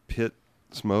pit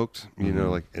smoked. You know,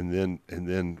 Mhm. like and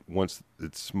then once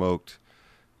it's smoked,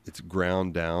 it's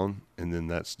ground down, and then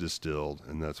that's distilled,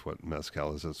 and that's what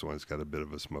mezcal is. That's why it's got a bit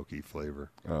of a smoky flavor.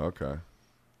 Oh, okay.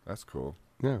 That's cool.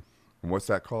 Yeah, And what's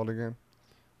that called again?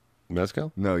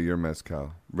 mezcal, No, your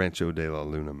mezcal. Rancho de la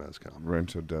Luna mezcal.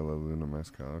 Rancho de la Luna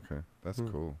mezcal. Okay. That's Hmm.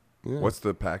 cool. Yeah. What's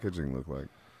the packaging look like?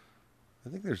 I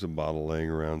think there's a bottle laying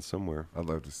around somewhere. I'd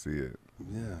love to see it.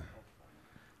 Yeah,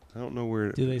 I don't know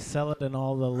where. Do they sell it in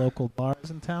all the local bars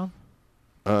in town?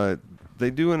 They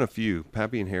do in a few.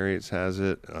 Pappy and Harriet's has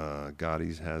it.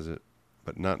 Gotti's has it,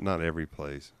 but not every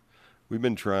place. We've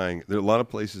been trying. There are a lot of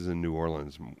places in New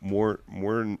Orleans, more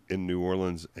in New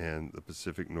Orleans and the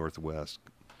Pacific Northwest,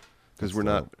 because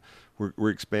That's we're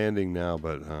expanding now,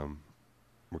 but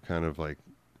we're kind of like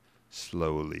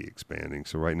slowly expanding.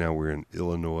 So right now we're in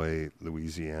Illinois,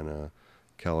 Louisiana,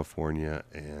 California,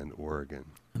 and Oregon.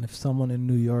 And if someone in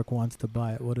New York wants to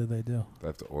buy it, what do they do? I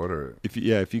have to order it. If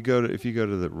you go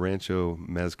to the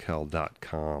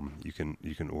ranchomezcal.com,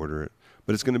 you can order it.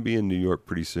 But it's going to be in New York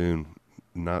pretty soon.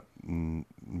 Not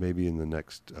maybe in the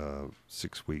next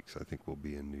 6 weeks. I think we'll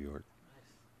be in New York.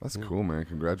 That's Yeah. cool, man.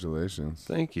 Congratulations.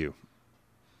 Thank you.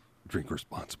 Drink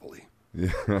responsibly,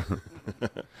 Yeah.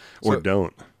 or So-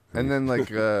 don't. And then, like,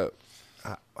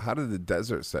 how did the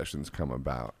desert sessions come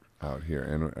about out here?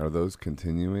 And are those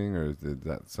continuing, or is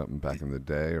that something back in the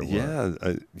day, or what?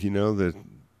 Yeah, you know that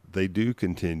they do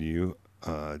continue.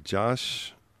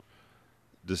 Josh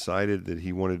decided that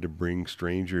he wanted to bring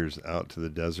strangers out to the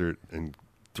desert and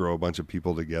throw a bunch of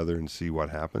people together and see what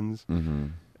happens. Mm-hmm.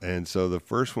 And so the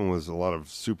first one was a lot of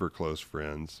super close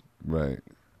friends Right.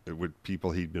 with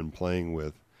people he'd been playing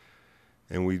with.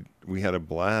 And we had a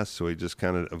blast, so he just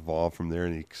kind of evolved from there,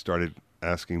 and he started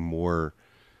asking more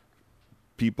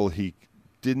people he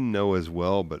didn't know as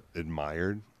well but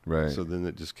admired. Right. So then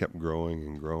it just kept growing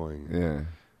and growing. Yeah.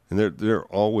 And they're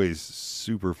always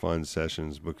super fun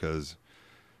sessions because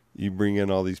you bring in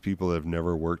all these people that have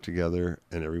never worked together,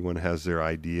 and everyone has their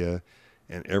idea,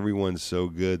 and everyone's so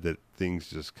good that things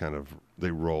just kind of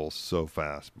they roll so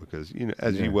fast because, you know,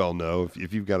 as Yeah. you well know,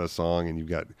 if you've got a song and you've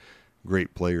got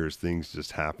great players, things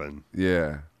just happen.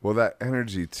 Yeah. Well, that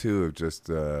energy too of just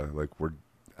like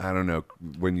I don't know,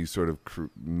 when you sort of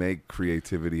make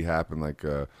creativity happen. Like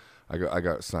I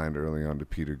got signed early on to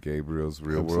Peter Gabriel's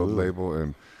Real World Absolutely. label,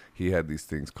 and he had these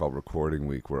things called Recording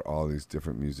Week where all these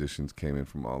different musicians came in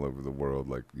from all over the world,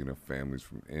 like, you know, families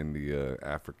from India,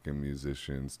 African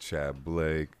musicians, Chad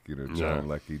Blake, you know, John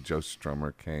Leckie, Joe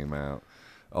Strummer came out,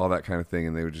 all that kind of thing,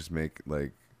 and they would just make,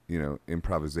 like, you know,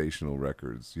 improvisational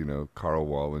records, you know, Carl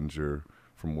Wallinger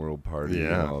from World Party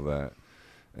Yeah. and all that.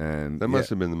 And That must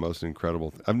have been the most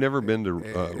incredible. I've never been to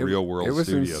Real World It was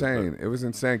Studios. insane. It was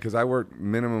insane because I worked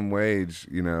minimum wage,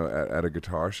 at a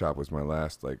guitar shop was my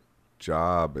last like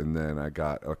job, and then I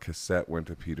got a cassette, went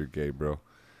to Peter Gabriel,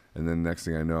 and then next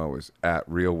thing I know, I was at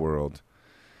Real World,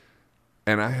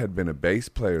 and I had been a bass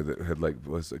player that had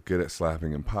was good at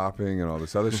slapping and popping and all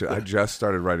this other shit. I just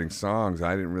started writing songs.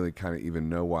 I didn't really kind of even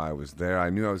know why I was there. I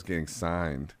knew I was getting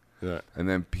signed, and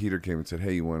then Peter came and said,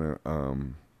 "Hey, you want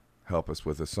to help us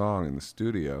with a song in the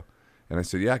studio?" And I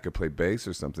said, "Yeah, I could play bass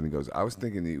or something." He goes, "I was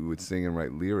thinking that you would sing and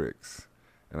write lyrics."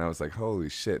 And I was like, holy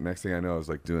shit. Next thing I know, I was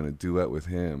like doing a duet with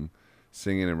him,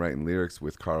 singing and writing lyrics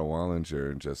with Carl Wallinger,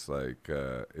 and just like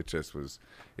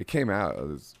it came out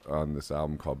on this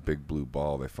album called Big Blue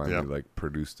Ball. They finally like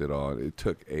produced it all. It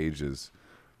took ages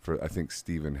for, I think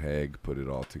Stephen Hague put it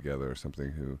all together or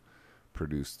something, who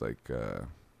produced like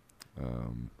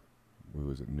what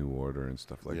was it, New Order and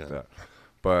stuff like that.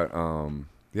 But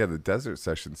the Desert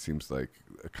Session seems like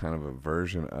a kind of a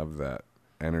version of that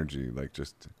energy. Like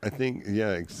just, I think,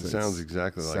 it sounds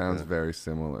exactly like that. Sounds very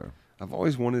similar. I've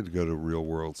always wanted to go to Real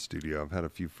World Studio. I've had a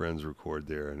few friends record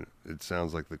there, and it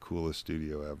sounds like the coolest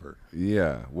studio ever.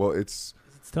 Yeah, well, Is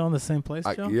it still in the same place,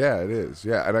 Joe? Yeah, it is.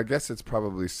 Yeah, and I guess it's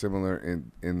probably similar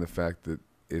in the fact that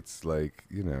it's like,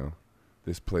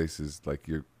 this place is like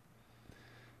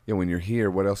when you're here,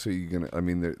 what else are you gonna? I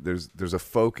mean, there's a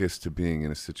focus to being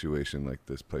in a situation like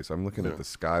this place. I'm looking at the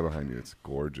sky behind you. It's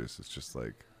gorgeous. It's just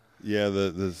like,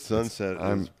 the sunset.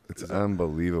 It's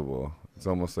unbelievable. It's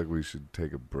almost like we should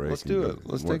take a break. Let's do it.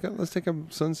 Let's take a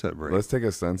sunset break. Let's take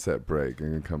a sunset break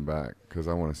and then come back because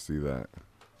I want to see that.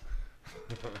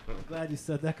 I'm glad you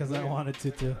said that because I wanted to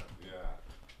too. Yeah.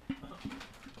 I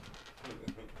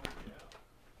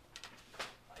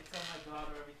tell my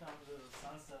daughter every time there's a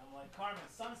sunset, I'm like, Carmen,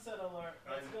 sunset alert.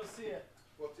 Let's go see it.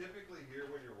 Well, typically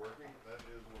here when you're working, that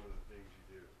is one of the things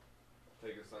you do.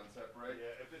 Take a sunset break?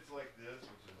 Yeah, if it's like this,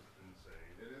 which is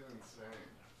insane. It is insane.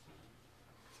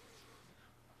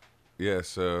 Yeah,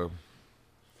 so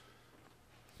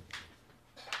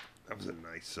That was a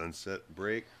nice sunset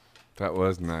break. that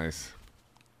was nice.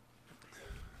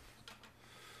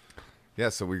 Yeah,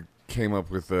 so we came up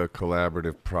with a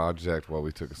collaborative project while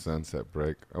we took a sunset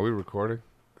break. Are we recording?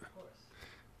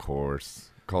 Of course.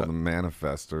 Called the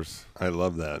Manifestors. I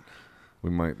love that.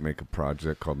 We might make a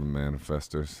project called the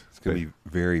Manifestors. It's going to be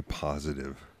very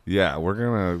positive. Yeah, we're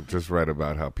going to just write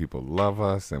about how people love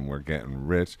us and we're getting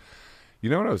rich. You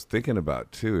know what I was thinking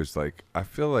about, too, is like, I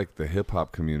feel like the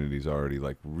hip-hop community's already,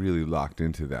 like, really locked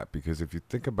into that. Because if you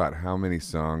think about how many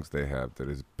songs they have that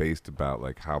is based about,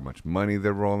 like, how much money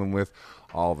they're rolling with,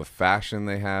 all the fashion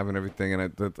they have and everything,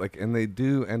 and they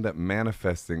do end up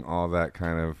manifesting all that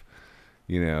kind of,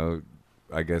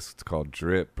 I guess it's called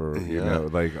drip or,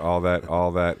 like, all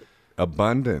that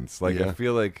abundance. Like, I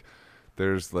feel like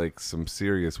there's, like, some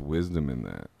serious wisdom in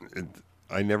that.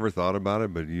 I never thought about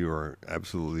it, but you are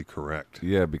absolutely correct.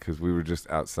 Yeah, because we were just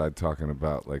outside talking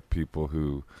about like people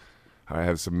who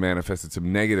have manifested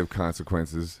some negative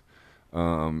consequences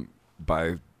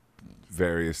by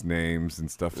various names and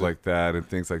stuff like that and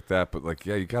things like that. But like,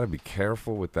 yeah, you got to be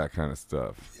careful with that kind of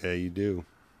stuff. Yeah, you do.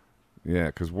 Yeah,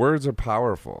 because words are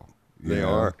powerful. They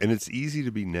are, and it's easy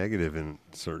to be negative in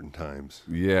certain times.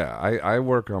 Yeah, I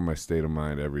work on my state of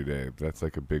mind every day. That's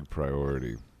like a big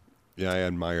priority. Yeah, I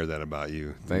admire that about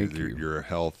you. Thank you. Your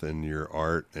health and your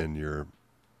art and your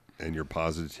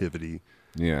positivity.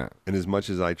 Yeah. And as much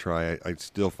as I try, I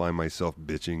still find myself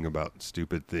bitching about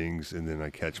stupid things, and then I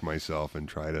catch myself and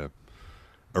try to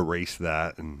erase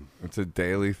that. And it's a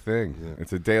daily thing. Yeah.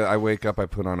 It's a daily. I wake up, I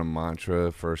put on a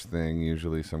mantra first thing,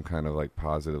 usually some kind of like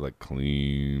positive, like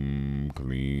clean,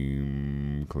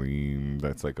 clean, clean.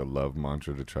 That's like a love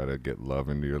mantra to try to get love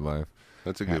into your life.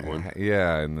 That's a good one.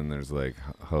 Yeah, and then there's like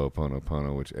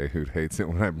Ho'oponopono, which Ehud hates it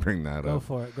when I bring that up. Go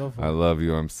for it. I love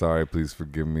you. I'm sorry. Please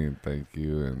forgive me and thank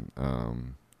you.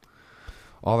 And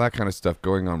all that kind of stuff,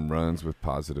 going on runs with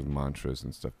positive mantras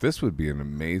and stuff. This would be an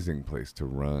amazing place to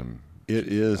run. It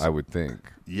is. I would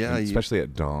think. Yeah. Especially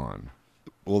at dawn.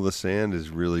 Well, the sand is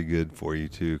really good for you,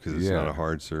 too, because it's not a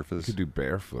hard surface. You could do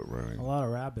barefoot running. A lot of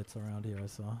rabbits around here, I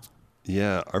saw.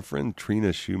 Yeah, our friend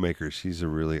Trina Shoemaker, she's a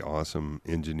really awesome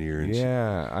engineer. And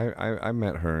I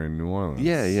met her in New Orleans.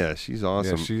 Yeah, she's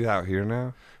awesome. Yeah, she's out here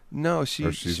now? No,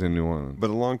 she's in New Orleans.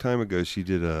 But a long time ago, she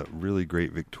did a really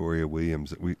great Victoria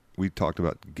Williams. We talked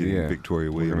about getting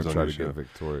Victoria Williams on the show. Get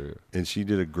Victoria. And she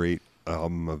did a great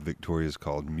album of Victoria's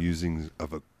called Musings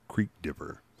of a Creek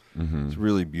Dipper. Mm-hmm. It's a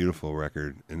really beautiful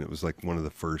record, and it was like one of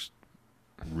the first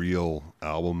real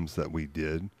albums that we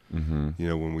did, mm-hmm.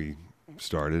 when we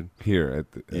started here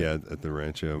at the at the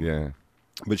Rancho. Yeah.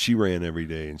 But she ran every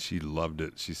day and she loved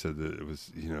it. She said that it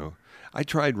was, I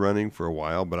tried running for a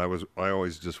while, but I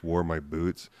always just wore my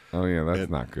boots. Oh yeah, that's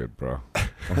not good, bro.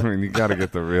 I mean, you got to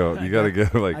get the real. You got to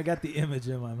get like. I got the image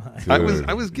in my mind.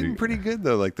 I was getting pretty good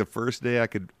though. Like the first day I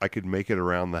could make it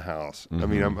around the house. I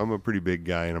mean, I'm a pretty big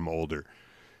guy and I'm older.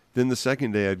 Then the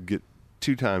second day I'd get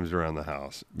 2 times around the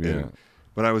house. Yeah.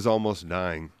 But I was almost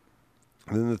dying.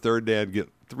 And then the third day I'd get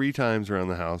 3 times around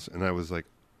the house and I was like,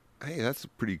 hey, that's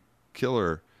pretty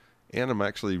killer. And I'm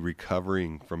actually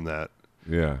recovering from that.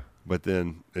 Yeah. But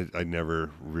then I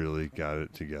never really got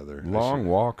it together. Long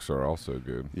walks are also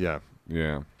good. Yeah.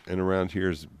 Yeah. And around here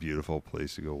is a beautiful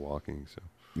place to go walking. So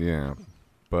Yeah.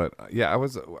 But yeah, I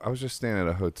was just staying at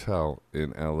a hotel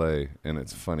in LA, and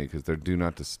it's funny because their do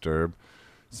not disturb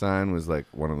sign was like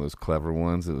one of those clever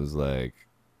ones. It was like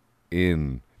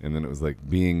in, and then it was like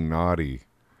being naughty,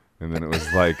 and then it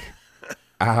was like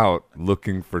out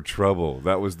looking for trouble.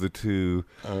 That was the two,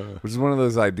 which is one of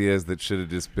those ideas that should have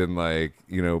just been like,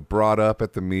 brought up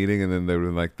at the meeting, and then they were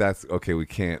like, that's okay, we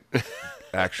can't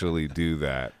actually do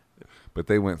that. But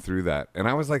they went through that, and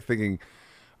I was like thinking,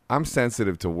 I'm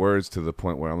sensitive to words to the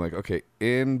point where I'm like, okay,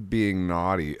 in being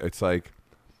naughty, it's like,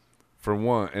 for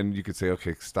one, and you could say,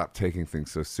 okay, stop taking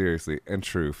things so seriously, and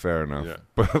true, fair enough.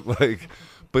 Yeah.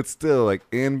 But still, like,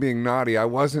 in being naughty, I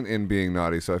wasn't in being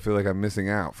naughty, so I feel like I'm missing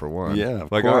out, for one. Yeah,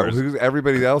 of like, course.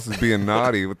 Everybody else is being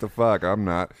naughty. What the fuck? I'm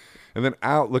not. And then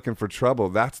out looking for trouble.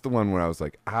 That's the one where I was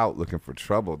like, out looking for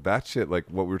trouble. That shit, like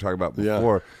what we were talking about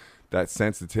before, that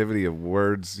sensitivity of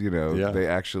words, they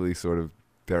actually sort of,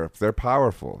 they're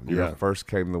powerful. First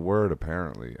came the word,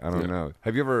 apparently. I don't know.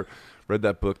 Have you ever read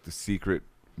that book, The Secret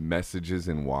Messages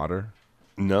in Water?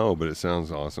 No, but it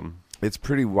sounds awesome. It's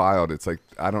pretty wild. It's like,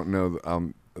 I don't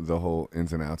know the whole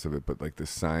ins and outs of it, but like the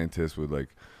scientist would like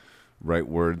write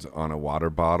words on a water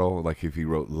bottle. Like if he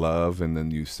wrote love and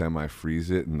then you semi-freeze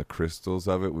it, and the crystals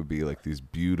of it would be like these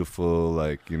beautiful,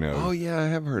 like, Oh yeah, I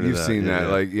have heard of that. You've seen that,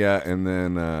 like, yeah. And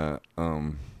then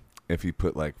if you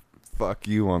put like fuck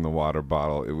you on the water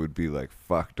bottle, it would be like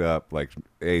fucked up, like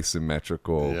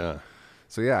asymmetrical. Yeah.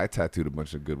 So yeah, I tattooed a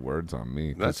bunch of good words on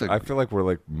me. I feel like we're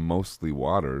like mostly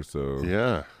water, so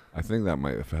yeah, I think that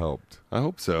might have helped. I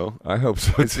hope so. I hope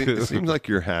so too. It seems like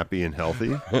you're happy and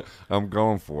healthy. I'm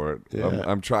going for it. Yeah.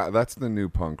 I'm trying. That's the new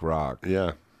punk rock.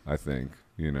 Yeah, I think.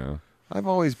 I've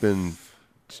always been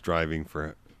striving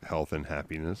for health and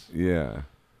happiness. Yeah.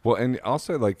 Well, and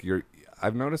also like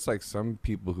I've noticed like some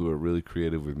people who are really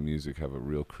creative with music have a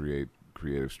real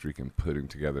creative streak in putting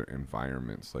together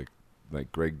environments. Like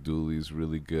Greg Dooley's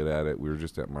really good at it. We were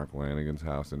just at Mark Lanigan's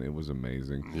house, and it was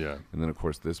amazing. Yeah. And then of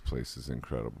course this place is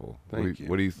incredible. Thank you.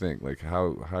 What do you think? Like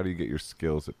how do you get your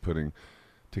skills at putting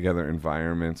together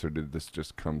environments, or did this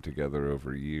just come together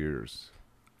over years?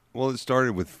 Well, it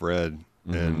started with Fred,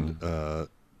 and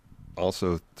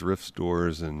also thrift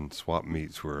stores and swap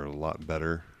meets were a lot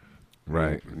better.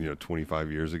 Right.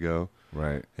 25 years ago.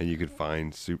 Right. And you could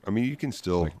find you can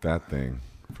still like that thing,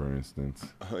 for instance.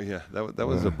 Oh yeah, that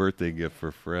was a birthday gift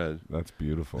for Fred. That's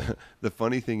beautiful. The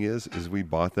funny thing is we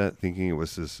bought that thinking it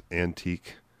was this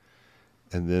antique,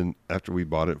 and then after we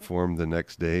bought it for him the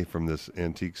next day from this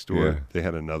antique store, they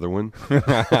had another one.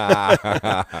 That's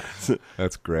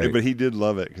great. But he did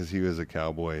love it because he was a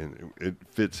cowboy, and it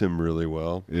fits him really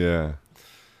well. Yeah.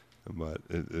 But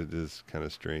it is kind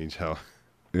of strange how.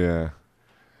 Yeah.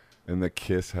 And the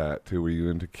Kiss hat too. Were you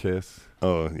into Kiss?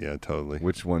 Oh yeah, totally.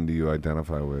 Which one do you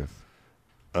identify with?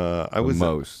 I was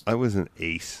an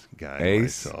Ace guy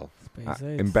Ace? myself.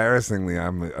 Embarrassingly,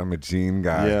 I'm a Gene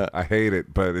guy. Yeah. I hate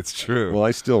it, but it's true. Well,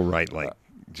 I still write like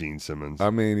Gene Simmons. I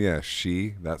mean, yeah,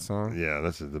 that song. Yeah,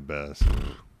 this is the best.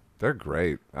 They're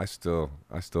great. I still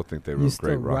think they wrote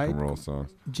great rock and roll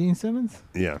songs. Gene Simmons?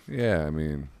 Yeah. Yeah, I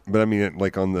mean. But I mean,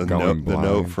 like on the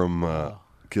note from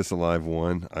Kiss Alive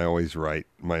 1, I always write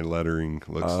my lettering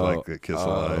looks like the Kiss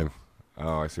Alive.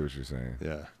 Oh, I see what you're saying.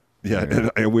 Yeah. Yeah,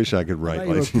 and I wish I could write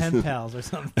like Pen Pals or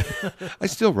something. I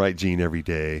still write Gene every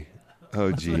day.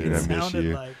 Oh, Gene, I miss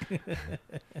you. Like.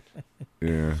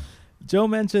 Yeah. Joe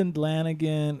mentioned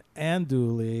Lanigan and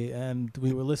Dooley, and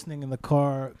we were listening in the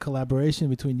car, collaboration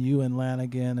between you and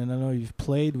Lanigan, and I know you've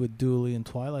played with Dooley and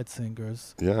Twilight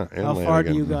Singers. Yeah, and How Lanigan. far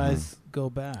do you guys go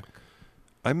back?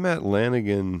 I met Greg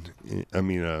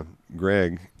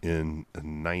in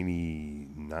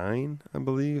 '99, I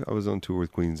believe. I was on tour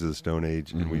with Queens of the Stone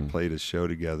Age, and we played a show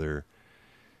together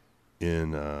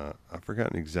in, I've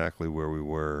forgotten exactly where we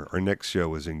were. Our next show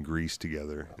was in Greece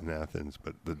together in Athens,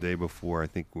 but the day before, I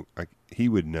think he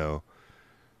would know.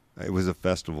 It was a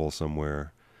festival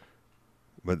somewhere.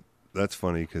 But that's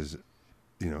funny because,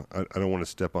 I don't want to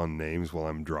step on names while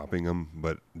I'm dropping them,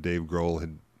 but Dave Grohl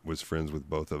had was friends with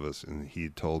both of us, and he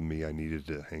told me I needed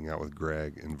to hang out with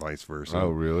Greg and vice versa. Oh,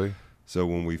 really? So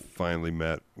when we finally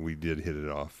met, we did hit it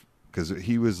off because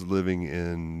he was living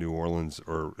in New Orleans,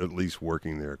 or at least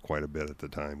working there quite a bit at the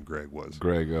time. Greg was.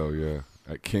 Greg, oh yeah,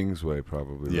 at Kingsway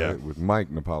probably. Yeah. Right? With Mike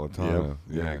Napolitano.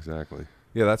 Yeah, exactly.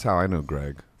 Yeah, that's how I know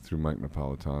Greg, through Mike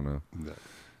Napolitano.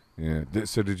 Yeah.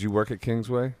 So did you work at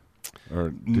Kingsway, or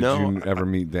did No, you ever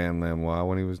meet Dan Lanois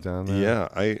when he was down there?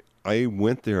 Yeah, I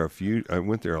went there I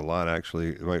went there a lot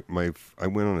actually. I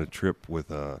went on a trip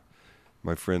with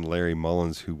my friend Larry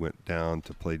Mullins, who went down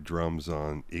to play drums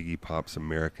on Iggy Pop's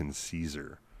American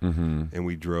Caesar. Mm-hmm. And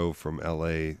we drove from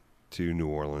L.A. to New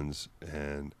Orleans,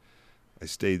 and I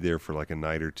stayed there for like a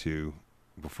night or two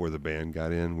before the band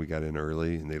got in. We got in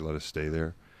early, and they let us stay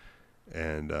there.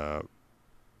 And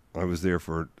I was there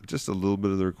for just a little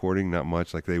bit of the recording, not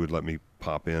much. Like they would let me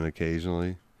pop in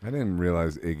occasionally. I didn't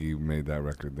realize Iggy made that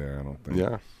record there. I don't think.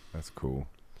 Yeah. That's cool.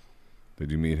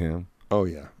 Did you meet him? Oh,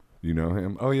 yeah. You know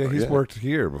him? Oh yeah, he's Yeah. worked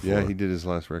here before. Yeah, he did his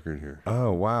last record here.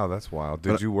 Oh wow, that's wild.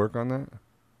 Did But- you work on that?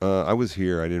 I was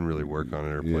here. I didn't really work on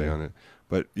it or play Yeah. on it.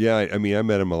 But yeah, I mean, I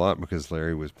met him a lot because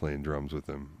Larry was playing drums with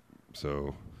him.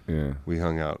 So Yeah. we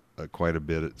hung out quite a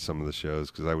bit at some of the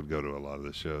shows because I would go to a lot of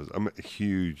the shows. I'm a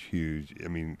huge, I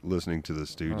mean, listening to the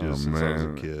Stooges since I was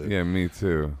a kid. Yeah, me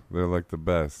too. They're like the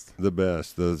best. The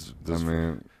best. Those I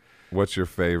mean, what's your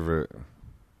favorite?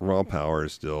 Raw Power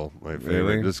is still my favorite.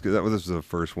 Really? Just 'cause this was the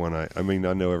first one. I mean,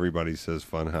 I know everybody says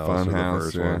Funhouse or the Funhouse,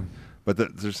 first yeah. one. But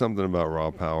there's something about Raw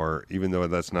Power, even though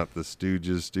that's not the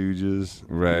Stooges.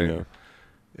 Right. You know,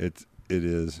 it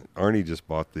is. Arnie just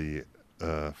bought the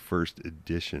first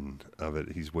edition of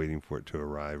it. He's waiting for it to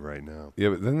arrive right now. Yeah,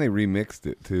 but then they remixed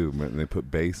it too. And they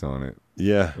put bass on it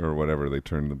Yeah. or whatever. They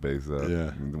turned the bass up. Yeah.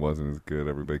 It wasn't as good.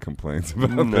 Everybody complains about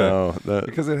that. No,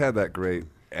 Because it had that great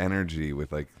energy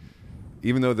with like,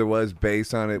 even though there was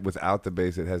bass on it, without the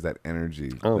bass, it has that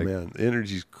energy. oh Like, man, the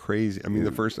energy's crazy. I mean,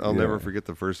 I'll Yeah. never forget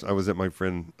the first. I was at my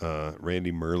friend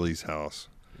Randy Murley's house,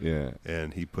 Yeah,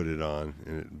 and he put it on,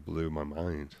 and it blew my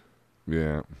mind.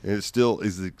 yeah. And it still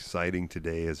is exciting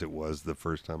today as it was the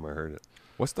first time I heard it.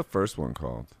 What's the first one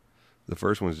called? The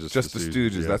first one's just Just the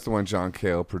Stooges. Yeah. That's the one John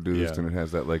Cale produced, Yeah. and it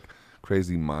has that like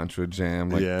crazy mantra jam.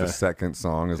 Like Yeah. the second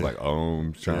song is like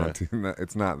Om Shanti.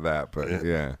 It's not that, but Yeah.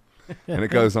 yeah. And it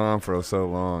goes on for so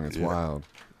long. It's Yeah. wild.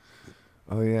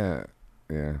 Oh yeah,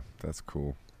 yeah. That's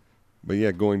cool. But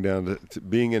yeah, going down to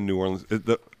being in New Orleans,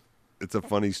 it's a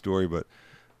funny story. But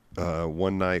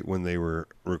one night when they were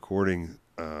recording,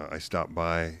 I stopped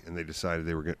by and they decided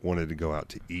they wanted to go out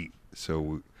to eat.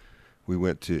 So we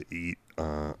went to eat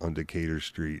on Decatur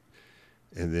Street,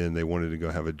 and then they wanted to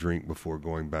go have a drink before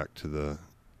going back to the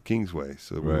Kingsway.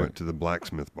 So we Right. went to the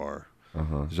Blacksmith Bar,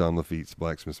 Uh-huh. Jean Lafitte's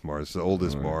Blacksmith Bar. It's the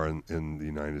oldest Right. bar in the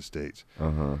United States.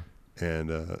 Uh-huh.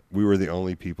 And we were the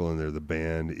only people in there. The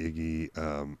band, Iggy,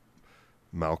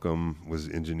 Malcolm was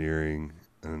engineering,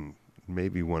 and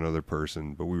maybe one other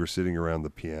person. But we were sitting around the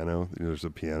piano. There's a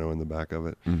piano in the back of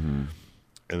it. Mm-hmm.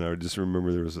 And I just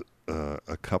remember there was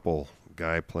a couple,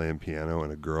 guy playing piano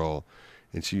and a girl.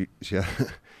 And she had,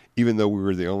 even though we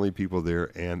were the only people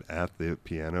there and at the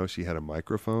piano, she had a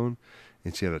microphone.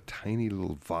 And she had a tiny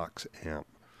little Vox amp.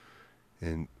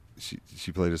 And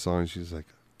she played a song, and she was like,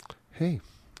 "Hey,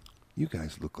 you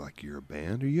guys look like you're a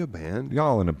band. Are you a band?"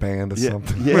 Y'all in a band or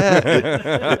something?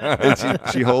 Yeah.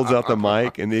 And she holds out the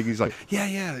mic, and Iggy's like,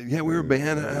 yeah, we're a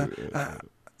band.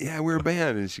 Yeah, we're a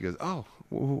band. And she goes, "Oh,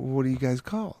 what are you guys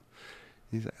called?"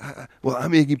 He's like, "Well,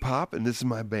 I'm Iggy Pop, and this is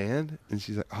my band." And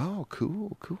she's like, "Oh,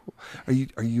 cool. Are you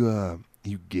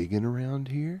gigging around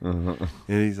here?" Uh-huh.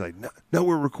 And he's like, "No,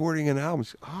 we're recording an album."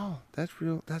 She's like, "Oh, that's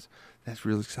real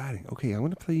exciting. Okay, I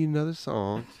want to play you another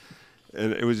song."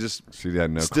 And it was just She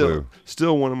had no clue.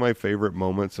 still one of my favorite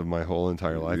moments of my whole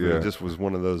entire life. Yeah. It just was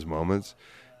one of those moments.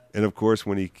 And of course,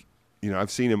 when he, I've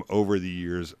seen him over the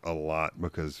years a lot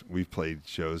because we've played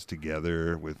shows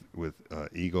together with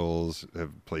Eagles,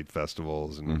 have played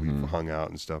festivals, and we've hung out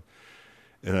and stuff.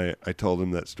 And I told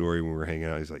him that story when we were hanging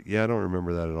out. He's like, "Yeah, I don't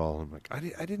remember that at all." I'm like, I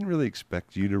didn't really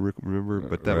expect you to remember,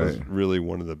 but that was Right. really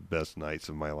one of the best nights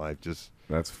of my life. Just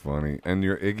That's funny. And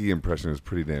your Iggy impression is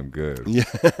pretty damn good. yeah,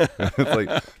 It's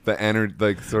like the energy,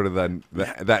 like sort of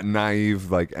that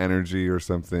naive like energy or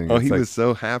something. oh, It's he like, was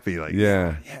so happy. Like,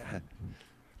 yeah. yeah.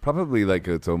 Probably like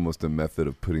it's almost a method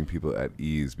of putting people at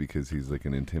ease because he's like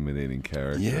an intimidating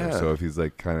character. Yeah. So if he's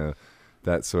like kind of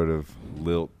that sort of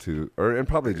lilt to, and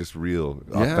probably just real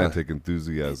Yeah. authentic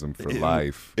enthusiasm for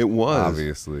life. It was.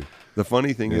 obviously. The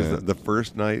funny thing is Yeah. that the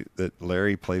first night that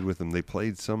Larry played with him, they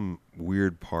played some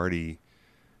weird party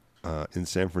in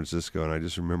San Francisco, and I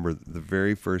just remember the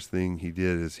very first thing he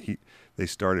did is they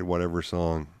started whatever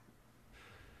song,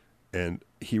 and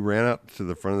he ran out to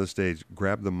the front of the stage,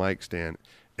 grabbed the mic stand,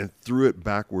 and threw it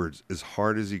backwards as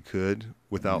hard as he could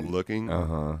without looking.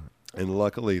 And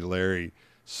luckily, Larry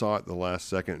saw it the last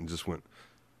second and just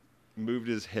moved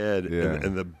his head,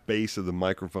 and the base of the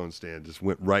microphone stand just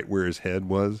went right where his head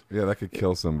was. Yeah, that could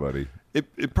kill somebody.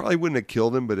 It probably wouldn't have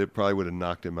killed him, but it probably would have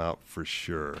knocked him out for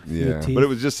sure. Yeah. But it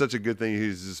was just such a good thing. He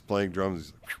was just playing drums.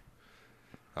 He's like,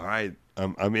 all right,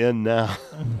 I'm in now.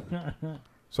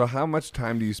 So how much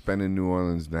time do you spend in New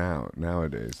Orleans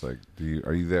nowadays? Like,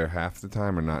 are you there half the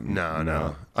time or not?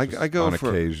 No. I go on for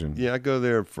occasion. Yeah, I go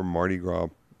there for Mardi Gras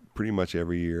pretty much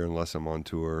every year unless I'm on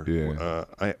tour. Yeah.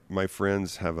 My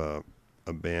friends have a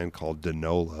band called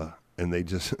Denola, and they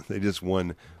just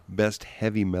won best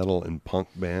heavy metal and punk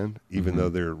band, even though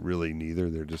they're really neither.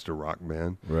 They're just a rock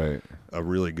band, Right. a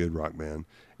really good rock band,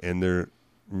 and they're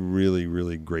really,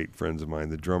 really great friends of mine.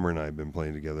 The drummer and I have been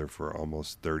playing together for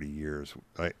almost 30 years.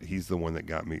 He's the one that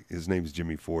got me. His name's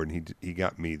Jimmy Ford, and he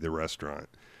got me the restaurant.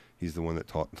 He's the one that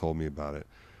told me about it.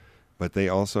 But they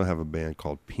also have a band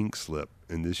called Pink Slip,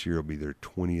 and this year will be their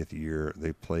 20th year.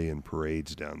 They play in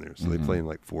parades down there. So they play in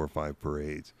like 4 or 5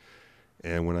 parades.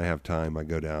 And when I have time, I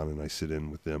go down and I sit in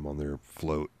with them on their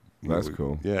float. That's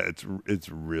cool. Yeah, it's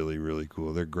really, really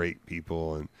cool. They're great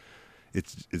people, and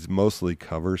it's mostly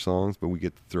cover songs, but we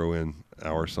get to throw in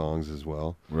our songs as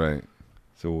well. Right.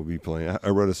 So we'll be playing. I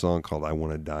wrote a song called "I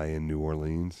Want to Die in New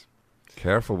Orleans."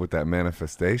 Careful with that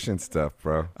manifestation stuff,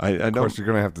 bro. Of course, you're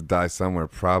gonna have to die somewhere,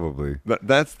 probably. But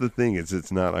that's the thing.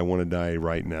 It's not I want to die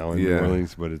right now in New Yeah.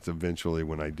 Orleans, but it's eventually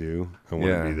when I do. I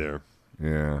want to be there.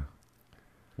 Yeah.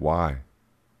 Why?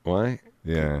 Why?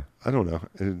 Yeah. I don't know.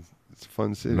 It's a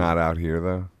fun city. Not out here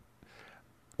though.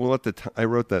 Well, at the time, I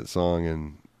wrote that song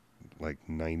in like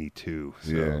 '92.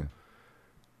 So Yeah.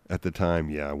 at the time,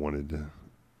 yeah, I wanted to.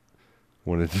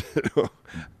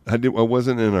 I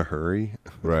wasn't in a hurry,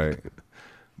 Right.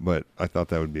 but I thought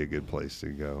that would be a good place to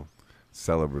go.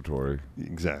 Celebratory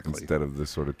Exactly. instead of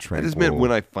this sort of I tranquil. just meant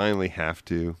when I finally have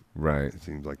to. Right. It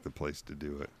seems like the place to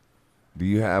do it. Do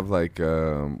you have like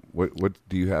what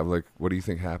do you have like what do you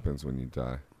think happens when you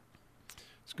die?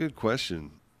 It's a good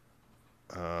question.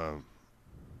 I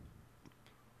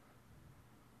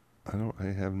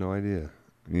have no idea.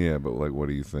 Yeah, but like what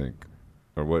do you think?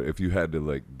 Or what if you had to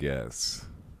like guess?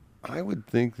 I would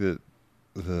think that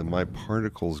my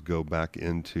particles go back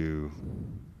into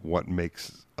what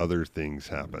makes other things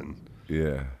happen.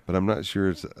 Yeah. But I'm not sure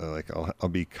it's like I'll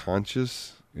be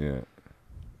conscious, Yeah.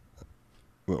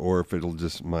 or if it'll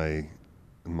just my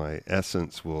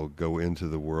essence will go into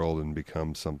the world and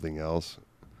become something else.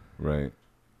 Right.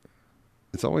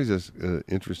 It's always an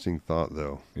interesting thought,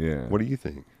 though. Yeah. What do you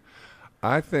think?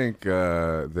 I think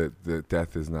that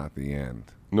death is not the end.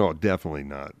 No, definitely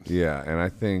not. Yeah, and I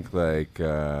think like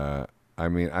I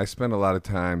mean, I spend a lot of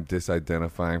time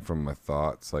disidentifying from my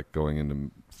thoughts, like going into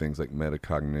things like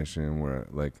metacognition, where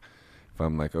like if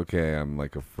I'm like, okay, I'm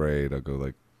like afraid, I'll go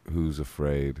like, who's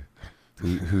afraid?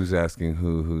 Who's asking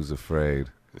who's afraid?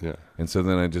 Yeah. And so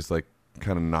then I just like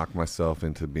kind of knock myself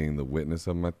into being the witness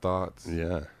of my thoughts.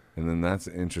 Yeah. And then that's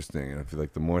interesting. And I feel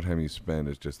like the more time you spend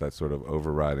is just that sort of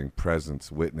overriding presence,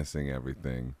 witnessing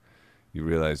everything, you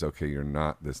realize, okay, you're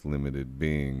not this limited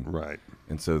being. Right.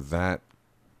 And so that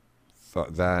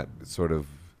sort of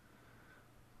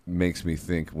makes me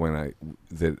think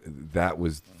that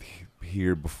was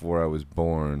here before I was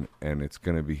born, and it's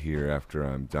going to be here after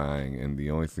I'm dying. And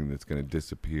the only thing that's going to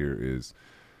disappear is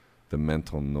the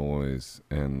mental noise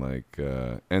and like,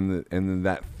 and then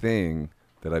that thing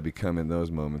that I become in those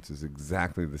moments is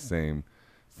exactly the same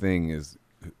thing as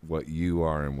what you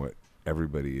are and what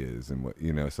everybody is, and what,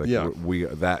 you know, it's like we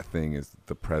that thing is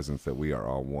the presence that we are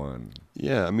all one.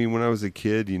 Yeah, I mean, when I was a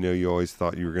kid, you know, you always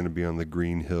thought you were going to be on the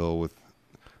green hill with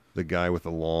the guy with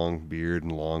the long beard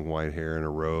and long white hair and a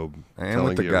robe. I am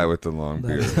with the guy with the long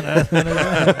beard.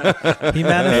 He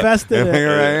manifested and it. here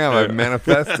I am. I've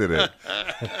manifested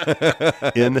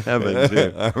it in heaven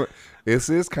too. This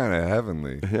is kind of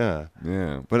heavenly. Yeah,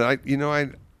 yeah. But I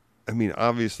mean,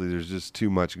 obviously, there's just too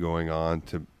much going on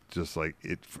to just like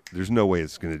it. There's no way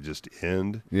it's going to just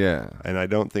end. Yeah. And I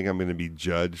don't think I'm going to be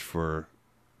judged for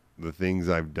the things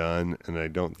I've done, and I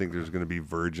don't think there's going to be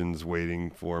virgins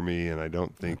waiting for me, and I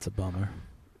don't think That's a bummer.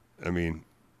 I mean,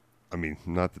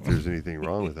 not that there's anything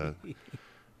wrong with that,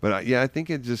 but I think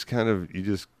it just kind of, you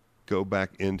just go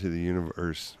back into the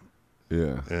universe.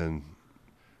 Yeah. And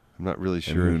I'm not really And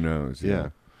sure. who knows? Yeah.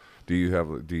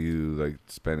 Do you like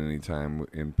spend any time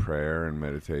in prayer and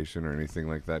meditation or anything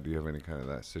like that? Do you have any kind of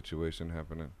that situation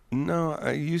happening? No,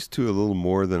 I used to a little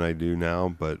more than I do now,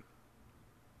 but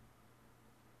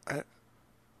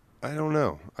I don't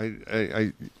know.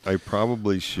 I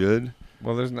probably should.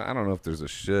 Well, I don't know if there's a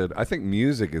should. I think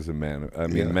music is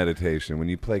meditation. When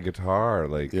you play guitar,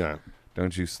 like, Yeah.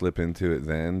 don't you slip into it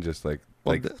then? Just like,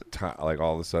 Well, like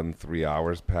all of a sudden 3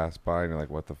 hours pass by and you're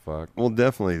like, what the fuck? Well,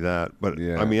 definitely that. But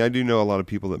Yeah. I mean, I do know a lot of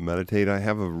people that meditate. I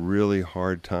have a really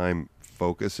hard time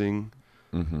focusing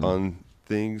Mm-hmm. on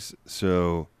things.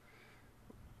 So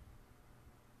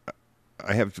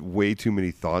I have way too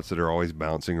many thoughts that are always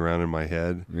bouncing around in my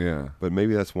head. Yeah. But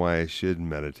maybe that's why I should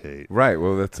meditate. Right.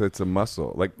 Well, it's a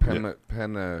muscle. Like Pema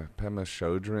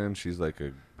Chodron, she's like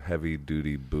a heavy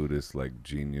duty Buddhist like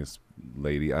genius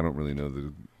lady. I don't really know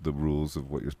the rules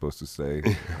of what you're supposed to say,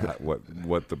 what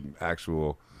the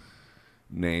actual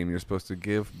name you're supposed to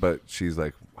give, but she's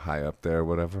like high up there,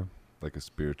 whatever, like a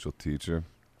spiritual teacher,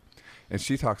 and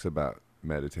she talks about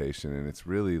meditation, and it's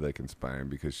really like inspiring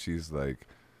because she's like,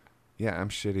 yeah, I'm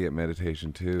shitty at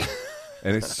meditation too.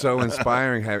 And it's so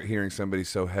inspiring hearing somebody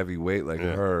so heavyweight like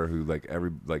her, who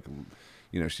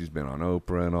she's been on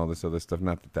Oprah and all this other stuff.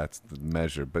 Not that that's the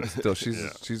measure, but still,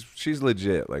 she's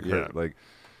legit. Like her, like,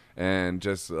 and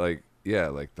just like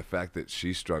like the fact that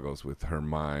she struggles with her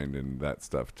mind and that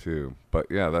stuff too. But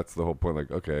yeah, that's the whole point.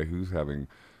 Like, okay, who's having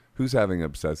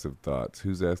obsessive thoughts?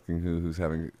 Who's asking who's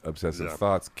having obsessive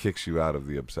thoughts? Kicks you out of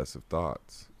the obsessive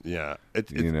thoughts. Yeah,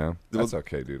 That's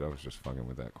okay, dude. I was just fucking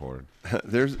with that chord.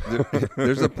 There's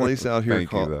a place out here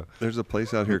Thank you, though. There's a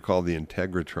place out here called the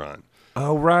Integratron.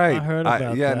 Oh right, I heard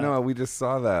about that. No, we just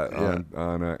saw that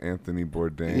on Anthony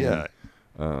Bourdain. Yeah,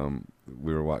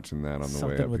 we were watching that on the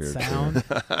Something way up with here. sound.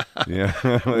 Too. Yeah,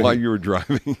 while you were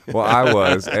driving. well, I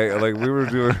was like we were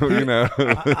doing,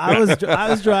 I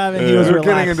was driving. He was we were relaxed.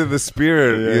 getting into the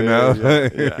spirit,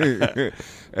 Yeah.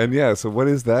 And so what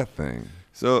is that thing?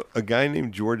 So a guy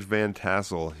named George Van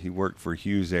Tassel, he worked for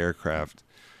Hughes Aircraft,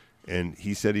 and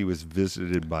he said he was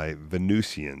visited by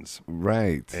Venusians,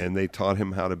 Right, and they taught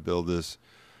him how to build this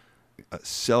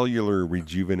cellular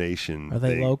rejuvenation. Are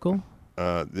they thing. local?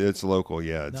 It's local,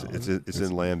 yeah. It's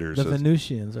in Landers. The so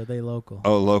Venusians, are they local?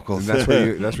 oh, local. and that's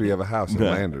where you have a house in No,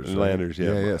 Landers. Right? Landers,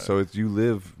 yeah. yeah. So you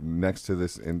live next to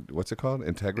this. What's it called?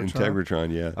 Integratron.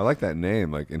 Integratron, yeah. I like that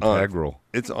name, like integral.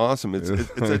 It's awesome. It's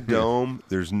a dome.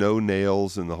 There's no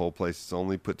nails in the whole place. It's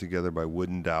only put together by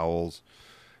wooden dowels.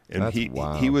 And That's he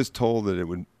wild. was told that it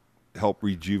would help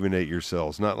rejuvenate your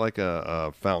cells, not like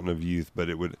a fountain of youth, but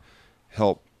it would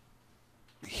help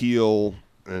heal.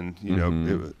 And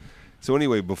so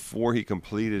anyway, before he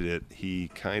completed it, he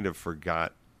kind of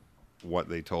forgot what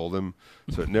they told him,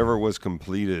 so it never was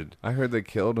completed. I heard they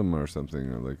killed him or something,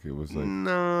 or like it was like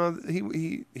No,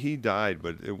 he died,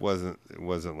 but it wasn't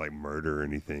like murder or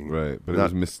anything. right, but it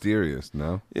was mysterious.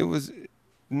 No, It was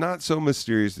not so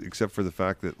mysterious, except for the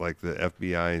fact that like the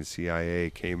FBI and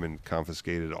CIA came and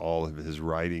confiscated all of his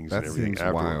writings that and everything. seems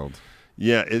after. wild.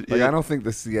 Yeah, I don't think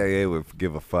the CIA would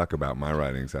give a fuck about my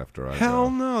writings after I Hell go.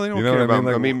 no, they don't You know care what I about.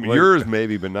 mean? I mean, Like- yours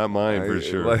maybe, but not mine for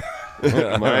sure. Like,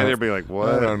 Mine, they'd be like, "What?"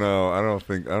 I don't know. I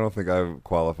don't think I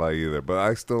qualify either. But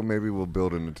I still maybe will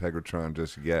build an Integratron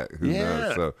just yet. Who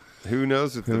knows? So Who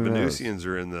knows if the Who knows? Venusians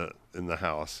are in the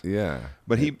house? yeah.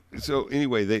 But so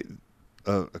anyway, they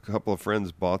a couple of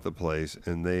friends bought the place,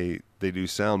 and they do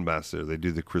sound baths there. They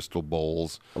do the crystal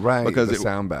bowls, Right, Because the it,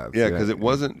 sound baths. Yeah, because it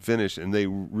wasn't finished, and they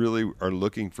really are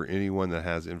looking for anyone that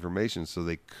has information, so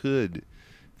they could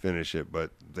finish it,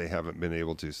 but they haven't been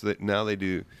able to. So now they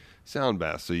do sound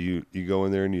baths. So you go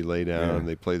in there and you lay down, Yeah. and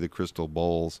they play the crystal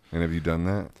bowls. And have you done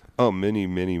that? Oh, many,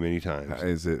 many, many times.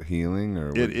 Is it healing or?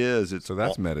 It is. It's So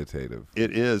that's meditative.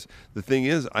 It is. The thing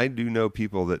is, I do know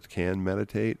people that can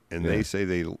meditate, and Yeah. they say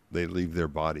they leave their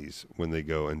bodies when they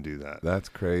go and do that. That's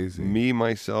crazy. Me,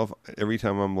 myself, every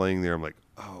time I'm laying there, I'm like,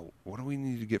 oh, what do we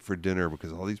need to get for dinner?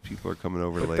 Because all these people are coming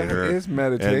over But later. that is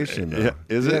meditation. And- though. yeah,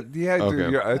 is it? Yeah,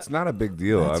 dude, Okay. it's not a big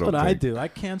deal. That's I don't what I think. do. I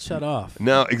can't shut off.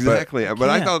 No, exactly. But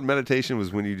I can't. thought meditation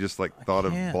was when you just like thought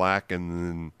of can't. black and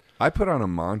then I put on a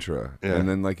mantra, Yeah. and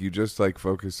then like you just like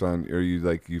focus on, or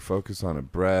you focus on a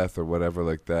breath or whatever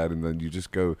like that, and then you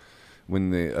just go.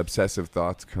 When the obsessive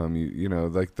thoughts come, you know,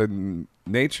 like the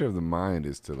nature of the mind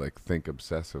is to like think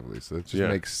obsessively. So it just Yeah.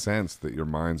 makes sense that your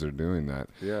minds are doing that.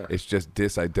 Yeah. It's just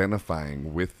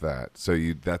disidentifying with that. So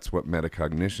that's what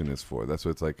metacognition is for. That's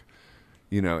what it's like,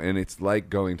 you know, and it's like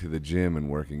going to the gym and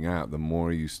working out. The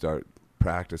more you start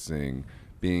practicing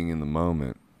being in the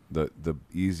moment, the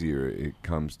easier it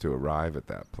comes to arrive at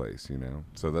that place, you know.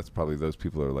 So that's probably those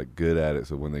people are like good at it.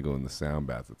 So when they go in the sound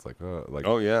bath, it's like, oh, like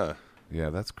oh yeah. Yeah,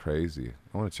 that's crazy.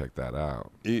 I want to check that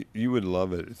out. You would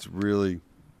love it. It's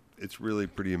really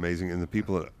pretty amazing, and the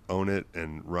people that own it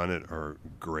and run it are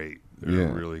great. They're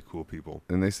Yeah. really cool people.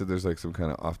 And they said there's like some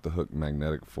kind of off the hook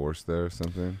magnetic force there or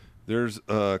something. There's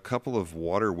a couple of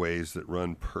waterways that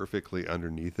run perfectly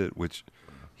underneath it, which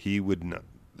he would not,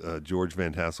 George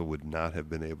Van Tassel would not have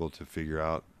been able to figure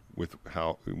out with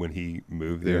how when he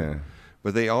moved there. Yeah.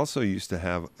 But they also used to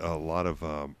have a lot of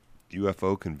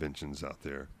UFO conventions out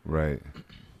there. Right.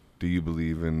 Do you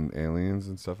believe in aliens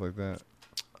and stuff like that?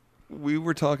 We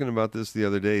were talking about this the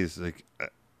other day. It's like,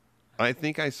 I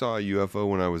think I saw a UFO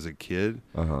when I was a kid,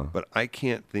 Uh-huh. but I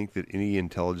can't think that any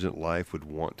intelligent life would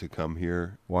want to come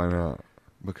here Why not?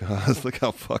 because look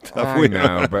how fucked up I we know,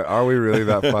 are. but are we really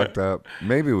that fucked up?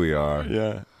 Maybe we are.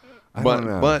 Yeah. I don't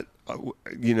know. But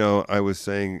I was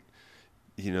saying,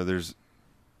 there's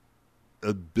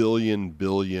a billion,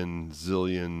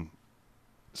 zillion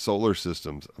solar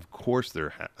systems. Of course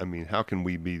there. How can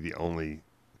we be the only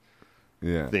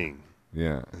Yeah. thing?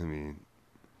 Yeah. I mean,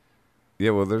 Yeah,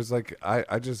 well, there's like,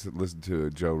 I just listened to a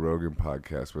Joe Rogan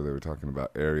podcast where they were talking about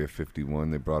Area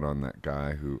 51. They brought on that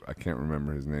guy who, I can't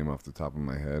remember his name off the top of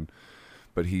my head,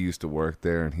 but he used to work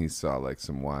there and he saw like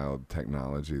some wild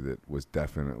technology that was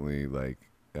definitely like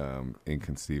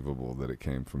inconceivable that it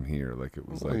came from here. Like it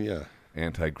was like yeah.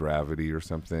 anti-gravity or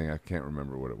something. I can't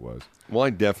remember what it was. Well,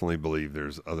 I definitely believe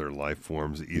there's other life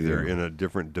forms, either Yeah. in a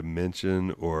different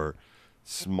dimension or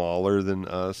smaller than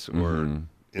us or Mhm.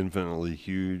 infinitely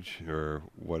huge or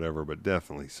whatever, but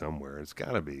definitely somewhere. It's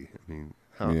got to be. I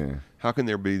mean, how can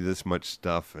there be this much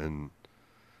stuff? And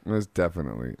It's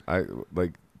definitely.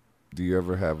 Do you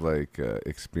ever have like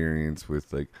experience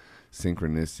with like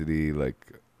synchronicity,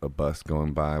 like a bus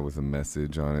going by with a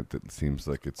message on it that seems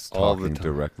like it's All the talking time.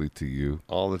 directly to you?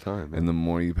 all the time. And the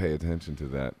more you pay attention to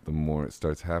that, the more it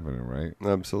starts happening, right?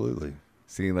 Absolutely.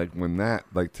 See, like when that,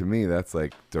 like to me, that's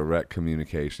like direct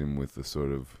communication with the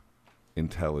sort of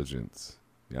intelligence.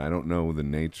 Yeah, I don't know the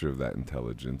nature of that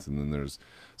intelligence. And then there's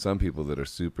some people that are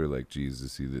super like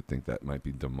Jesus-y that think that might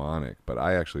be demonic, but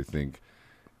I actually think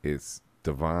it's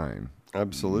divine.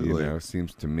 Absolutely. It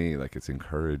seems to me like it's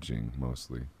encouraging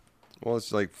mostly. Well,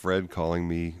 it's like Fred calling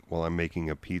me while I'm making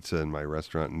a pizza in my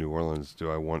restaurant in New Orleans.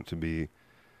 Do I want to be?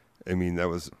 I mean, that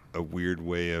was a weird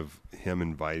way of him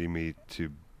inviting me to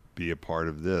be a part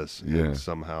of this. Yeah. And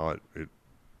somehow it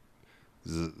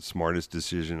was the smartest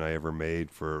decision I ever made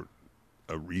for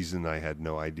a reason I had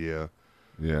no idea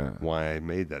Yeah. why I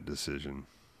made that decision.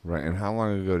 Right. And how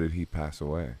long ago did he pass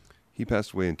away? He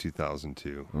passed away in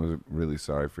 2002. I was really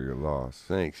sorry for your loss.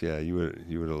 Thanks. Yeah, you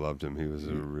would have loved him. He was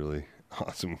a really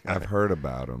awesome guy. I've heard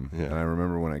about him. Yeah. And I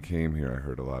remember when I came here, I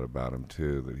heard a lot about him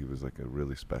too, that he was like a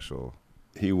really special,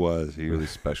 He was. really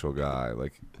special guy.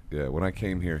 Like, yeah, when I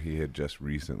came here, he had just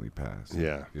recently passed.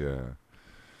 Yeah. Yeah.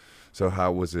 So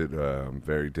how was it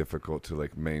very difficult to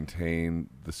like maintain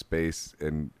the space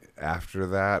and after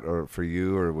that, or for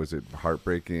you, or was it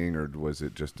heartbreaking, or was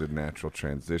it just a natural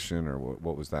transition, or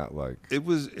what was that like? It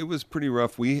was pretty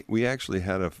rough. We actually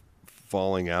had a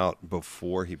falling out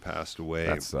before he passed away.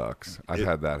 That sucks. I've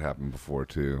had that happen before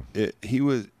too.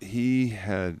 He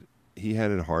had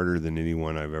it harder than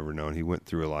anyone I've ever known. He went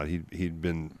through a lot. He'd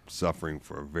been suffering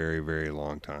for a very, very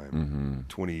long time, Mm-hmm.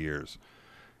 20 years,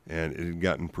 and it had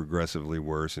gotten progressively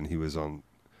worse. And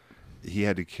he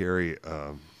had to carry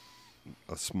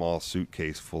a small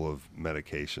suitcase full of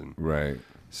medication. Right.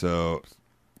 So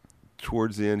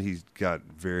towards the end, he got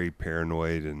very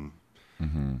paranoid and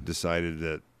Mm-hmm. decided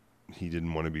that he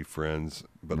didn't want to be friends.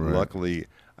 But Right. luckily,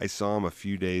 I saw him a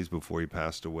few days before he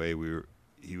passed away.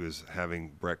 He was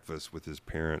having breakfast with his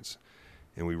parents,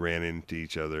 and we ran into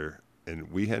each other,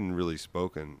 and we hadn't really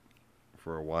spoken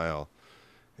for a while,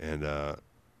 and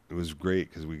it was great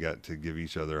because we got to give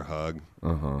each other a hug.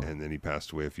 Uh-huh. And then he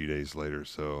passed away a few days later.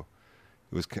 So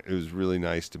it was really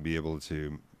nice to be able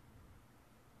to,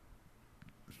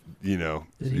 Did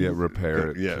he- Yeah,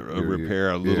 repair it.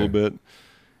 repair a little yeah. bit.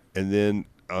 And then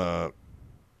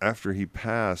after he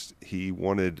passed, he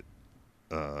wanted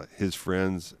his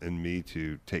friends and me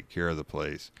to take care of the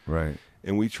place. Right.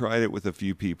 And we tried it with a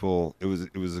few people. It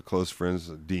was a close friend's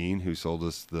Dean who sold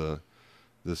us the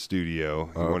studio.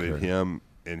 He wanted Okay. him,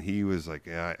 and he was like,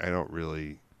 "Yeah, I don't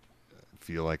really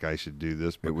feel like I should do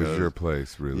this." It was because- your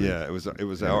place, really. Yeah, it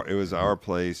was our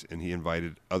place, and he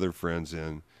invited other friends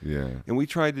in, Yeah. and we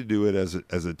tried to do it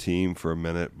as a team for a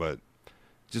minute, but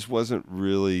just wasn't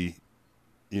really,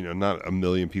 not a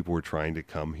million people were trying to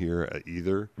come here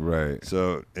either. Right.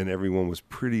 So, and everyone was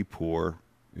pretty poor.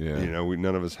 Yeah.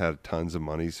 None of us had tons of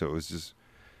money, so it was just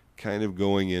kind of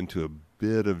going into a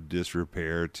bit of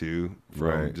disrepair too from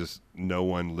Right. just no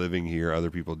one living here, other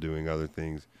people doing other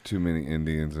things. Too many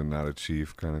Indians and not a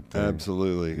chief kind of thing.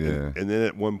 Absolutely. Yeah. And then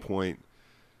at one point,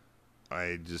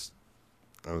 I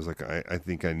was like, I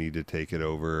think I need to take it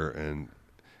over. And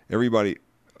everybody,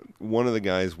 one of the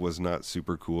guys was not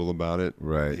super cool about it.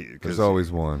 Right. He- 'cause There's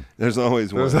always one. There's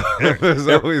always one. There's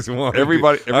always one.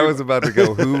 Everybody- I was about to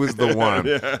go, who was the one?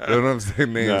 Yeah. I don't know if I'm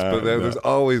saying names, No, but there's no.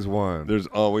 always one. There's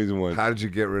always one. How did you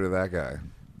get rid of that guy?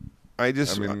 I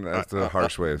just, I mean, that's a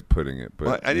harsh way of putting it, but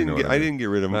well, I you know didn't get. what I didn't get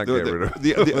rid of him. Not get rid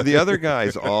of The other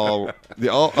guys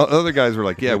other guys were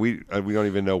like, yeah, we don't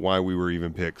even know why we were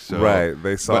even picked. So right.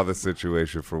 They saw but- the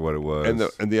situation for what it was.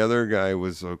 And the other guy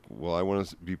was like, well, I want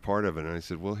to be part of it. And I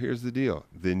said, well, here's the deal.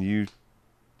 Then you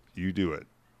do it.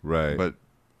 right. But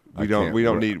I we don't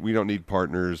can't- we don't need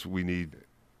partners. We need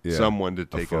Yeah, someone to a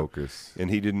take up. focus.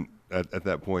 And he didn't. At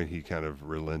that point, he kind of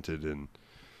relented and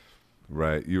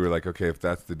Right. You were like, okay, if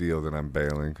that's the deal, then I'm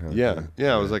bailing. Kind of yeah, thing.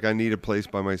 yeah. I was like, I need a place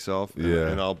by myself.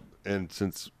 Yeah. And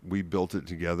since we built it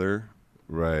together,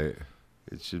 right.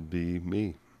 it should be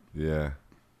me. Yeah.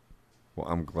 Well,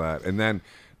 I'm glad. And then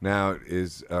now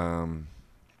is,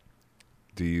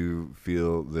 do you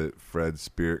feel that Fred's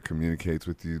spirit communicates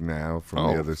with you now from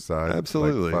Oh, the other side?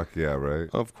 absolutely. Like, fuck yeah, right?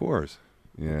 Of course,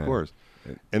 Yeah. of course.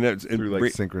 And that's Through like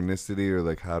synchronicity, or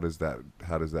like how does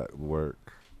that work?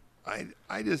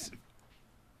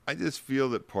 I just feel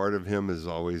that part of him is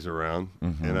always around,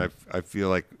 Mhm. and I feel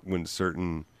like when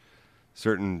certain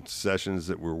sessions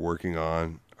that we're working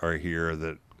on are here,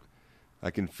 that I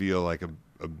can feel like a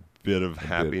bit of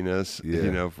happiness, yeah.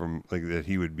 you know, from like that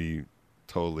he would be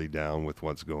totally down with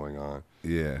what's going on.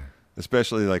 Yeah.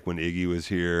 Especially like when Iggy was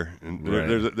here, and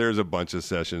Right. there's a bunch of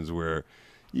sessions where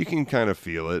you can kind of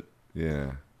feel it.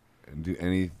 Yeah. And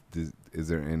is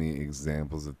there any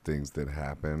examples of things that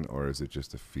happen, or is it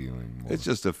just a feeling? More? It's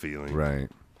just a feeling, right.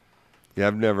 Yeah,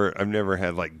 I've never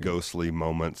had like ghostly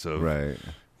moments of Right.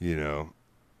 you know,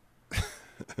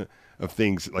 of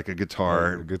things like a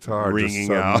guitar, A guitar ringing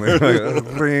just out. suddenly,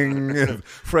 like, ring.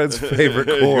 Fred's favorite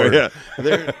chord.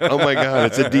 Yeah, oh my God,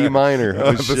 it's a D minor.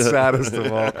 Oh, The shit. saddest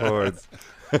of all chords.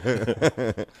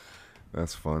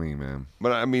 That's funny, man.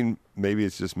 But I mean, maybe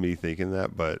it's just me thinking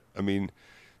that. But I mean,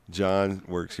 John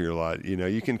works here a lot. You know,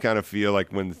 you can kind of feel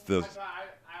like when the I've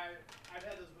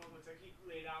had those moments. I keep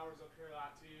late hours up here a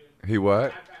lot too. He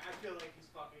what? I feel like he's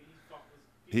fucking.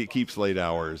 he keeps late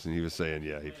hours, and he was saying,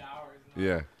 yeah, Late hours. And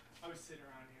Yeah. I would sit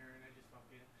around here and I just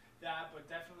fucking that, but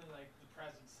definitely like the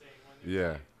presence thing when there's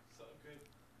Yeah. like, so good,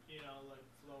 you know, like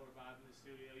flow or vibe in the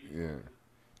studio. You Yeah.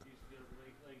 you feel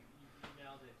like you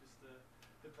nailed it. Just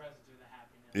the presence or the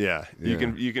happiness. yeah.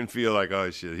 Yeah. You can feel like,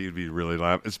 oh shit, he'd be really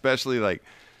loud. Especially like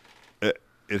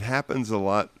it happens a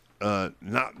lot,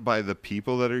 not by the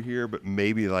people that are here, but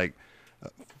maybe like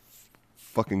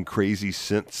fucking crazy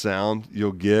synth sound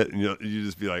you'll get, and you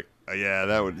just be like, oh,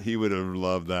 yeah, he would have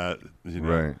loved that, you know?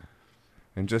 Right.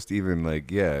 And just even like,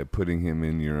 yeah, putting him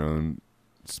in your own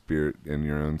spirit and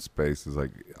your own space is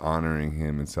like honoring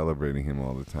him and celebrating him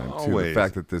all the time too. The Always.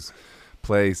 fact that this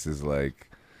place is like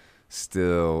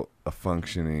still a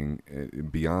functioning,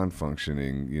 beyond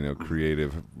functioning, you know,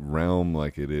 creative realm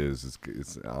like it is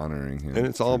it's honoring him. And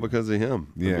it's all too. because of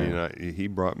him. Yeah. I mean, he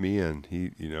brought me in.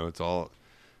 It's all.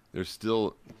 There's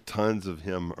still tons of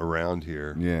him around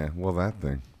here. Yeah, well, that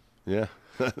thing. Yeah.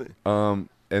 And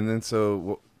then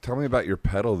tell me about your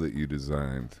pedal that you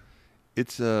designed.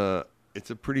 It's a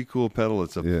pretty cool pedal.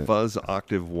 It's a Yeah. fuzz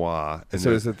octave wah. And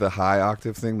So is it the high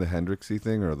octave thing, the Hendrixy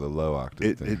thing, or the low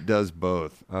octave thing? it does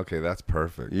both. Okay, that's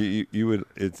perfect. You would.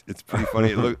 It's pretty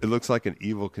funny. It looks like an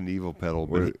Evil Knievel pedal,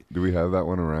 but Do we have that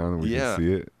one around and we Yeah. can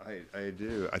see it? I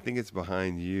do. I think it's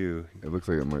behind you. It looks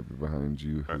like it might be behind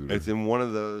you. Hooter. It's in one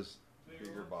of those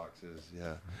bigger boxes.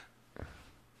 Yeah.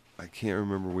 I can't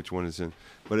remember which one it's in,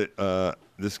 but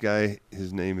this guy,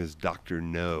 his name is Dr.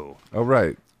 No. Oh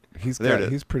right, he's There it is.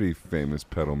 he's pretty famous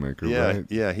pedal maker, Yeah, right?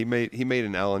 yeah. He made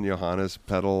an Alan Johannes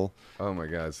pedal. Oh my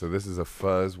god, so this is a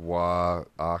fuzz wah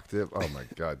octave. Oh my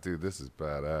god, dude, this is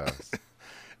badass.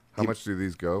 How much do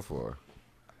these go for?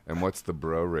 And what's the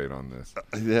bro rate on this?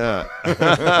 Yeah.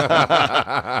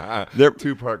 They're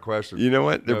Two-part question. You know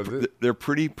what? No, They're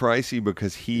pretty pricey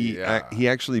because he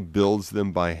actually builds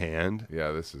them by hand.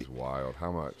 Yeah, this is wild.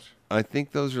 How much? I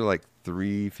think those are like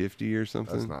 $350 or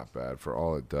something. That's not bad for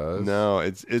all it does. No,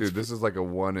 it's Dude, this is like a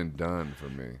one and done for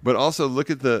me. But also look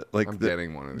at the I'm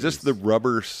getting one of these. just the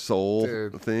rubber sole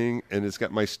Dude. thing, and it's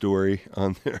got my story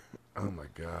on there. Oh my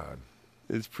god.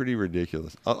 It's pretty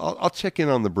ridiculous. I'll check in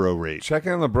on the bro rate. Check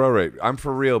in on the bro rate. I'm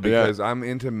for real because I'm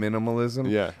into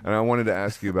minimalism. Yeah. And I wanted to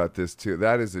ask you about this too.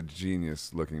 That is a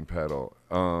genius looking pedal.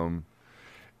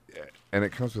 And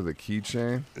it comes with a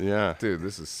keychain. Yeah. Dude,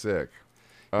 this is sick.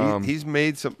 He's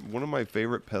made one of my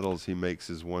favorite pedals he makes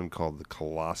is one called the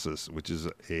Colossus, which is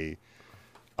a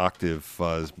octave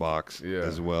fuzz box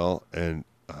as well. And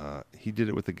he did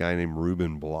it with a guy named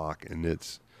Ruben Block, and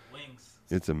it's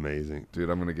amazing. Dude,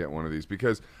 I'm going to get one of these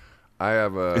because I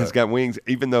have a... It's got wings,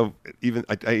 even though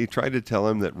I tried to tell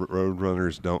him that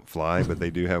Roadrunners don't fly, but they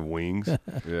do have wings.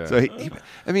 Yeah. So,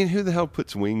 I mean, who the hell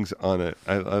puts wings on it?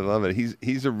 I love it.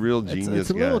 He's a real genius It's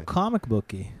a guy. little comic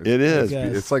booky. It is.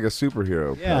 Yes. It's like a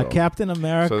superhero Yeah, pedal. Captain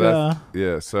America.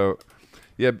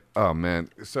 Oh man,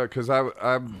 so because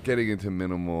I'm getting into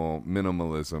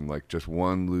minimalism, like just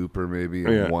one looper maybe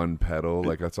and one pedal,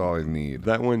 like that's all I need.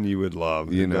 That one you would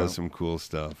love. You It know. does some cool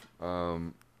stuff.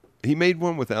 He made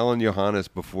one with Alan Johannes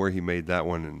before he made that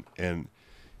one, and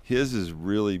his is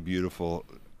really beautiful.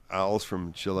 Al's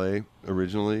from Chile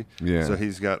originally, so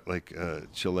he's got like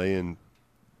Chilean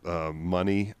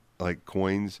money, like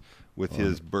coins with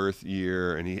his birth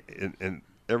year, and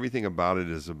everything about it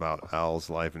is about Al's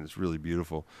life, and it's really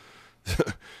beautiful.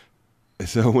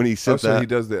 So when he said he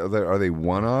does are they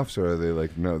one-offs or are they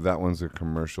like, no, that one's a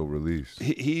commercial release?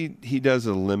 he does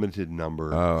a limited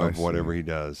number of whatever he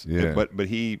does. Yeah. But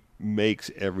he makes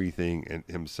everything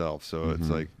himself. So it's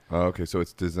like, Oh, okay, so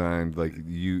it's designed like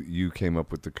you came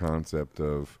up with the concept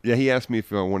of... yeah, he asked me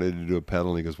if I wanted to do a pedal,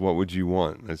 and he goes, what would you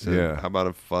want? And I said, how about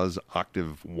a fuzz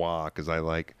octave wah, because I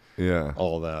like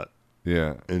all that.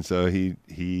 Yeah. And so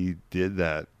he did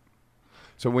that.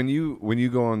 So when you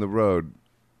go on the road,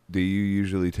 do you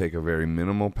usually take a very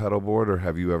minimal pedal board, or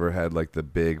have you ever had like the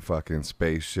big fucking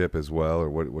spaceship as well, or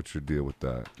what's your deal with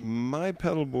that? My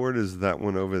pedal board is that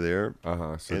one over there.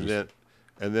 So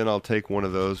and then I'll take one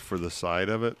of those for the side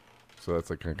of it. So that's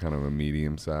like a kind of a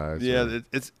medium size. Yeah,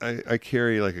 I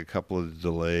carry like a couple of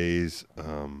delays.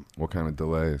 What kind of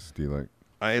delays do you like?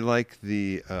 I like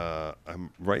the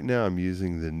right now I'm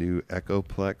using the new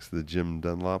Echoplex, the Jim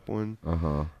Dunlop one.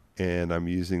 And I'm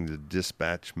using the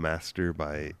Dispatch Master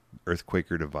by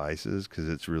Earthquaker Devices because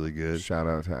it's really good. Shout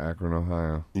out to Akron,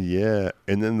 Ohio. Yeah,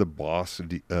 and then the Boss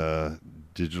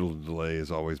digital delay is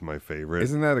always my favorite.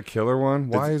 Isn't that a killer one?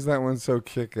 Why is that one so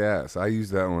kick-ass? I use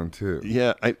that one too.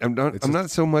 Yeah, I'm not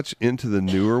so much into the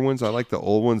newer ones. I like the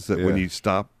old ones that when you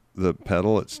stop the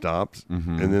pedal, it stops.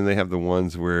 And then they have the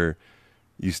ones where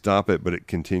you stop it, but it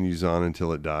continues on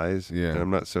until it dies. Yeah. And I'm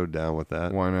not so down with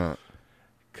that. Why not?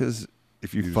 Because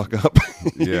if you fuck up,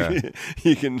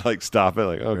 you can like stop it.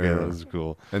 Like, okay, that was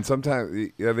cool. And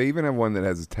sometimes, they even have one that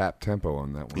has a tap tempo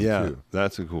on that one too.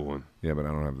 That's a cool one. Yeah, but I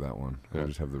don't have that one. I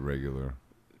just have the regular,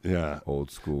 old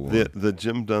school one. The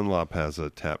Jim Dunlop has a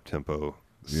tap tempo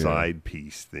side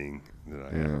piece thing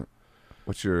that I have.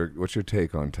 What's your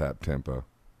take on tap tempo?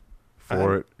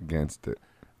 For it, against it?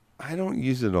 I don't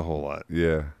use it a whole lot.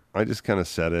 Yeah. I just kind of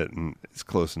set it, and it's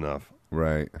close enough.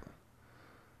 Right.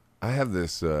 I have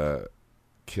this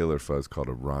killer fuzz called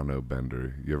a Rano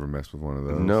Bender. You ever mess with one of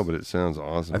those? No, but it sounds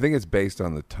awesome. I think it's based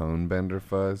on the Tone Bender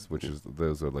fuzz, which is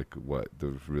those are like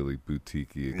those really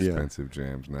boutiquey, expensive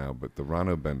jams now. But the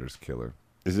Rano Bender's killer.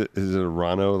 Is it a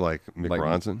Rano like Mick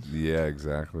Ronson? Yeah,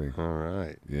 exactly. All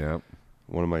right. Yep.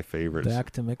 One of my favorites.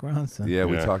 Back to Mick Ronson. Yeah,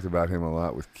 we talked about him a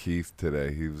lot with Keith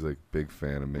today. He was like big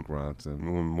fan of Mick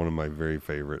Ronson. One of my very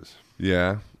favorites.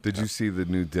 Yeah. Did you see the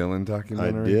new Dylan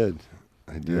documentary?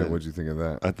 I did. Yeah, what'd you think of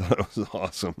that? I thought it was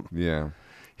awesome. Yeah.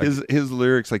 His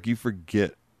lyrics, like you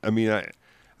forget. I mean,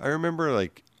 I remember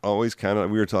like always kind of,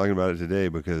 we were talking about it today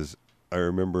because I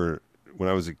remember when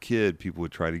I was a kid, people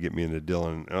would try to get me into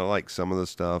Dylan. And I like some of the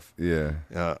stuff. Yeah.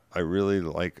 I really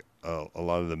like a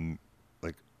lot of the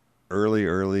like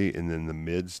early and then the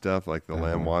mid stuff, like the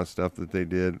Lanois stuff that they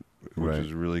did, which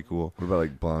is really cool. What about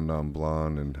like Blonde on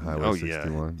Blonde and Highway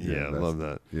 61? Yeah, I love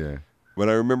that. Yeah. But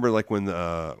I remember like when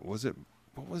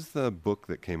what was the book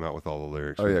that came out with all the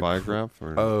lyrics? Biograph?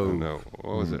 Or no.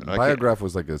 What was it? Biograph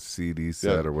was like a CD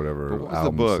set or whatever. What was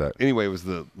album the book? set. Anyway, it was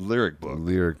the lyric book.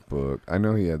 Lyric book. I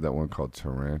know he had that one called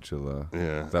Tarantula.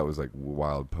 Yeah. That was like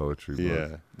wild poetry book.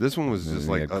 Yeah. This one was just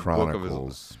like a Chronicles, book of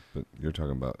his. but you're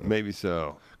talking about... Maybe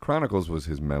so. Chronicles was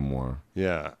his memoir.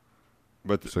 Yeah.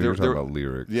 But so you're talking about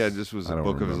lyrics. Yeah, this was a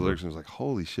book of his lyrics. And I was like,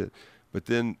 holy shit. But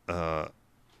then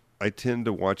I tend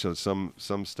to watch some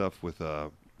stuff with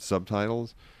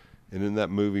subtitles. And in that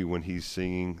movie, when he's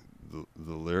singing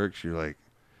the lyrics, you're like,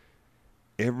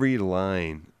 every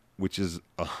line, which is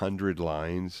 100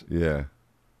 lines,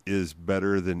 is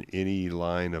better than any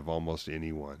line of almost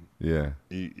anyone. Yeah,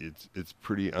 it's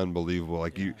pretty unbelievable.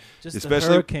 Like you, just especially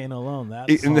the Hurricane alone. That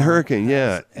in the Hurricane,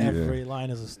 every line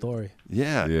is a story.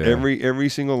 Yeah, every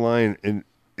single line, and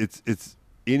it's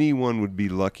anyone would be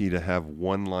lucky to have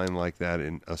one line like that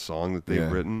in a song that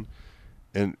they've written.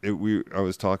 And I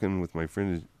was talking with my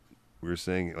friend. We were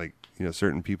saying, like,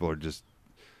 certain people are just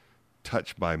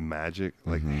touched by magic,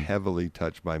 like heavily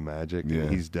touched by magic. Yeah.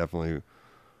 And he's definitely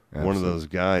one of those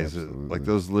guys. Like,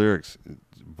 those lyrics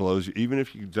blows you. Even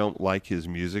if you don't like his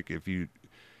music, if you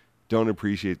don't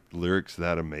appreciate lyrics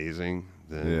that amazing,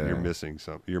 then you're missing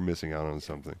something. You're missing out on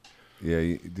something.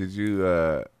 Yeah. Did you?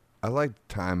 I liked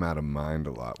 "Time Out of Mind"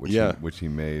 a lot, which he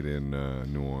made in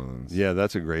New Orleans. Yeah,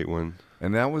 that's a great one.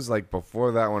 And that was like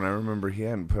before that one. I remember he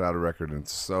hadn't put out a record in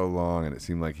so long, and it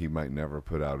seemed like he might never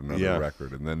put out another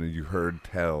record. And then you heard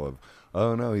tell of,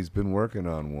 oh no, he's been working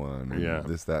on one, and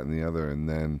this, that, and the other. And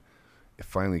then it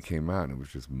finally came out, and it was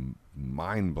just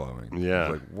mind blowing. Yeah,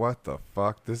 it was like, what the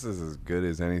fuck? This is as good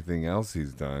as anything else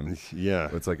he's done. Yeah,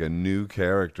 it's like a new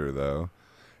character though.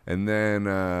 And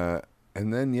then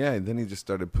he just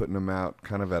started putting them out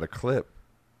kind of at a clip.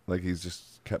 Like he's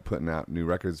just kept putting out new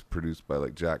records produced by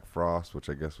like Jack Frost, which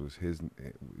I guess was his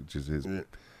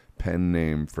pen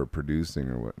name for producing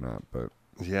or whatnot. But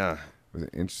yeah,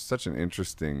 it was such an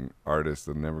interesting artist.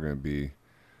 There's never going to be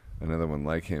another one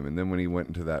like him. And then when he went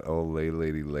into that old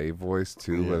lady lay voice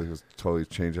too, where he was totally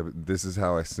changed up. This is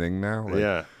how I sing now.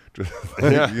 Like, just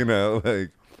like,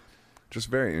 just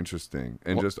very interesting,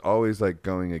 and just always like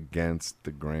going against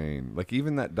the grain. Like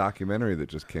even that documentary that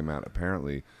just came out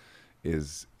apparently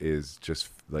is just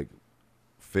like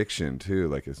fiction too.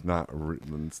 Like it's not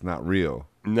real.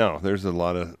 No, there's a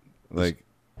lot of like.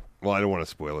 Well, I don't want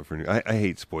to spoil it for you. I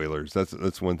hate spoilers.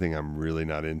 That's one thing I'm really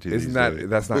not into.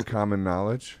 That's not common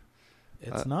knowledge?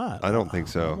 It's not. I don't think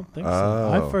so. I don't think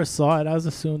so. I first saw it. I was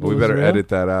assumed. Well, we better edit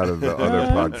that out of the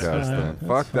other podcast. Then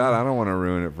fuck fine. that. I don't want to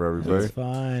ruin it for everybody. It's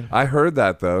fine. I heard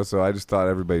that though, so I just thought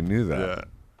everybody knew that. Yeah.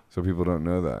 So people don't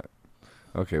know that.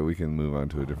 Okay, we can move on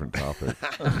to a different topic.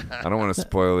 I don't want to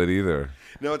spoil it either.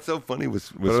 No, it's so funny with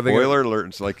spoiler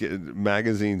alerts. Like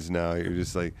magazines now, you're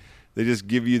just like, they just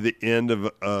give you the end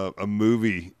of a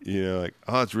movie. Like,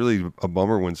 oh, it's really a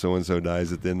bummer when so and so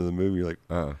dies at the end of the movie. You're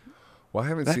like, well, I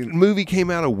haven't that seen. movie came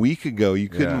out a week ago. You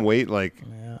couldn't wait. Like,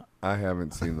 I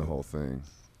haven't seen the whole thing.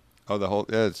 Oh, the whole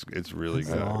it's really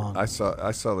good. I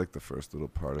saw like the first little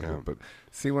part of it, but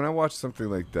see, when I watch something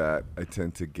like that, I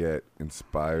tend to get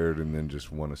inspired and then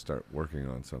just want to start working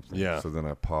on something. Yeah. So then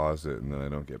I pause it and then I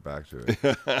don't get back to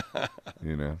it.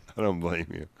 I don't blame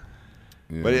you.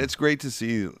 Yeah. But it's great to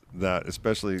see that,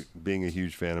 especially being a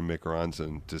huge fan of Mick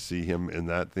Ronson, to see him in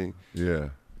that thing. Yeah.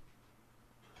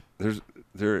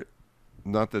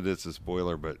 Not that it's a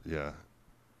spoiler, but yeah.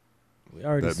 We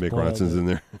already that Mick Ronson's in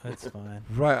there. That's fine.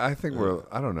 Right. I think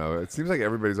I don't know. It seems like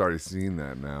everybody's already seen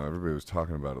that now. Everybody was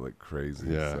talking about it like crazy.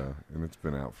 Yeah. And it's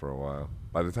been out for a while.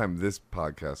 By the time this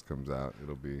podcast comes out,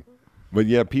 it'll be But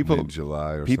yeah, people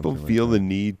July or people something feel like the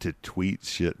need to tweet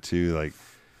shit too, like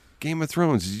Game of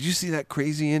Thrones. Did you see that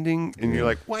crazy ending? And you're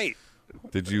like, wait.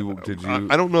 Did you?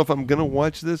 I don't know if I'm gonna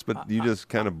watch this, but you just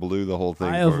kind of blew the whole thing.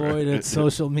 I avoided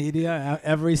social media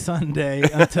every Sunday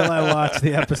until I watched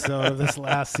the episode of this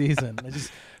last season. I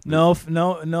just no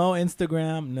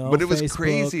Instagram, no. But it was Facebook,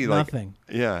 crazy. Nothing.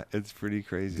 Like, yeah, it's pretty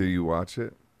crazy. Do you watch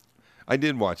it? I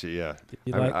did watch it. Yeah.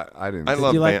 I didn't.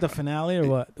 Did you like the finale or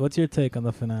what? What's your take on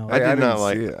the finale? I did not see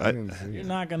like it. I didn't see You're it.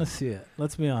 not gonna see it.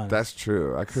 Let's be honest. That's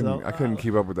true. I couldn't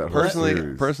keep up with that whole Personally,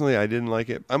 series. I didn't like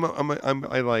it.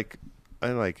 I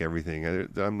like everything.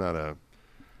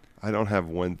 I don't have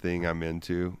one thing I'm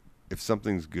into. If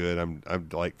something's good, I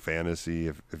like fantasy.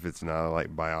 If it's not, I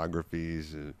like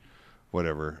biographies,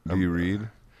 whatever. Do you read?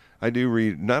 I do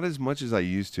read, not as much as I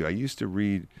used to. I used to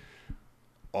read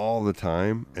all the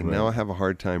time, and now I have a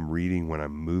hard time reading when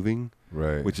I'm moving.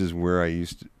 Right. Which is where I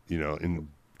used to, in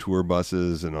tour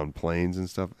buses and on planes and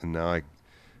stuff. And now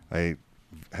I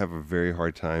have a very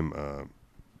hard time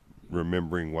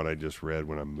remembering what I just read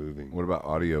when I'm moving. What about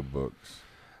audiobooks?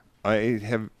 I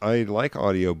like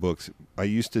audiobooks. I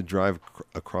used to drive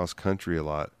across country a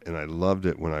lot, and I loved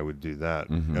it when I would do that.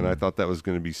 Mm-hmm. And I thought that was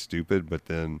going to be stupid, but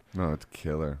then No, it's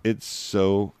killer. it's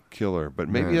so killer. But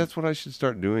maybe that's what I should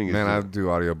start doing. Man, I do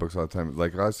audiobooks all the time.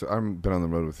 Like I've been on the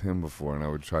road with him before, and I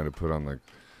would try to put on like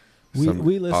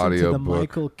we listened to the book.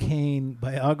 Michael Caine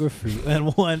biography and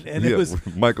it was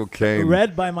Michael Caine.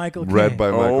 read by Michael Caine. Read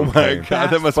by Michael Oh my Caine. God,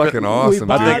 that must fucking be awesome.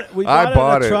 We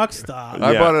bought it at a truck stop.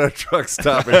 I Yeah. bought it at a truck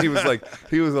stop, and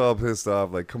he was all pissed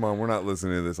off. Like, come on, we're not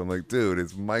listening to this. I'm like, dude,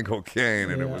 it's Michael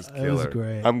Caine, and it was killer. It was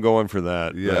great. I'm going for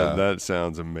that. Yeah. That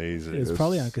sounds amazing. It was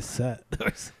probably on cassette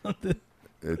or something.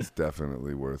 It's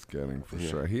definitely worth getting for Yeah.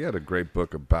 sure. He had a great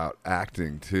book about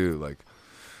acting too. Like,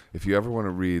 if you ever want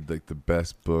to read like the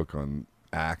best book on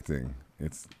acting,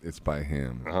 it's by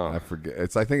him. I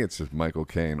forget. I think it's just Michael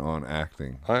Caine on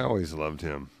acting. I always loved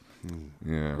him.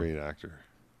 Yeah, Great actor.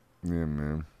 Yeah,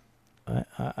 man.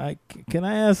 Can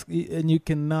I ask, and you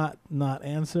cannot not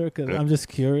answer because I'm just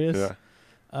curious.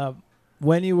 Yeah.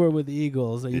 When you were with the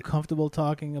Eagles, are you Yeah. comfortable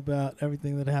talking about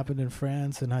everything that happened in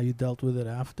France and how you dealt with it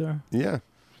after? Yeah.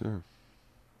 Sure.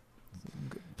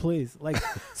 Please,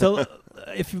 so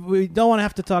if we don't want to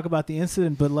have to talk about the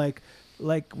incident, but like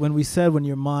when we said when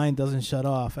your mind doesn't shut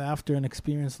off after an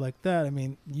experience like that, I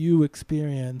mean, you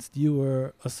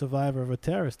were a survivor of a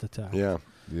terrorist attack. Yeah.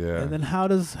 Yeah. And then how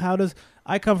does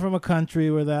I come from a country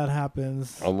where that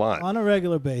happens A lot. on a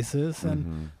regular basis, and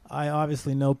Mhm. I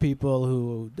obviously know people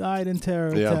who died in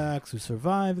terror Yeah. attacks, who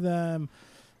survived them,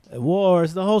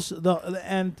 wars,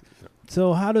 and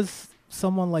so how does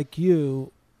someone like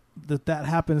you that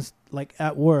happens like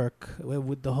at work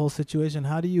with the whole situation?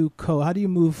 How do you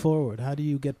move forward? How do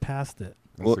you get past it?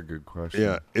 That's Well, a good question.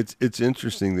 Yeah, it's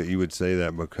interesting that you would say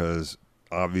that because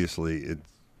obviously it's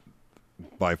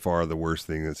by far the worst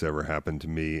thing that's ever happened to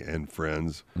me and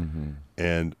friends, Mm-hmm.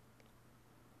 and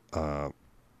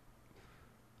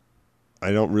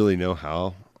I don't really know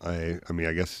how. I mean,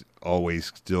 I guess always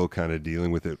still kind of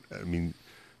dealing with it. I mean,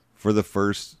 for the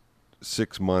first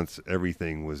 6 months,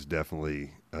 everything was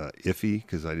definitely iffy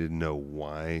because I didn't know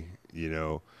why,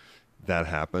 that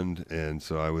happened, and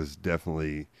so I was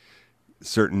definitely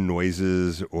certain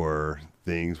noises or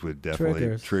things would definitely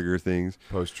Triggers. trigger things.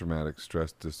 Post-traumatic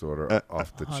stress disorder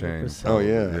off the chain. 100%. Oh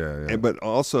yeah, Yeah. And, but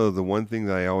also the one thing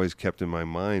that I always kept in my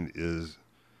mind is,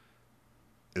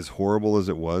 as horrible as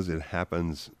it was, it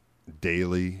happens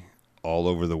daily all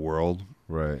over the world.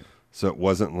 Right. So it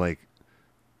wasn't like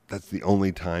that's the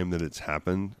only time that it's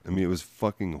happened. I mean, it was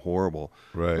fucking horrible.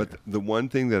 Right. But the one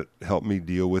thing that helped me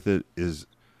deal with it is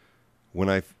when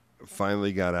I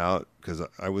finally got out, because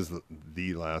I was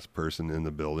the last person in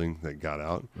the building that got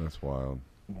out. That's wild.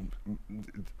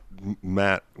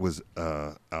 Matt was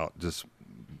out just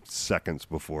seconds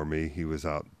before me. He was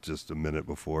out just a minute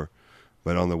before.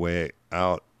 But on the way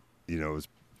out, it was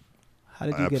How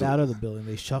did you get out of the building?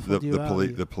 They shuffled you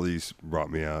out? the police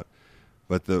brought me out.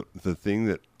 But the thing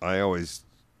that I always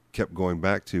kept going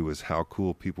back to was how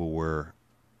cool people were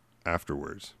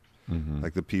afterwards. Mm-hmm.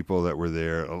 Like the people that were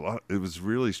there, it was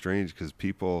really strange because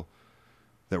people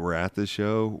that were at the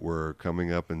show were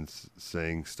coming up and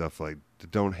saying stuff like,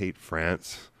 "Don't hate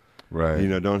France," Right.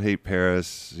 Don't hate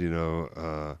Paris,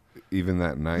 Even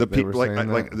that night, the they people were saying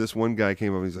like that? this one guy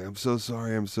came up and he's like, I'm so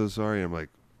sorry. I'm like,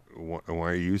 why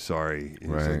are you sorry?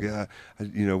 And he's like, Right.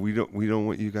 yeah, we don't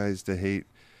want you guys to hate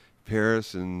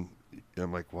Paris. And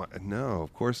I'm like, what? No,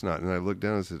 of course not. And I looked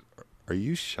down and said, are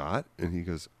you shot? And he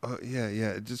goes, oh yeah.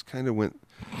 It just kind of went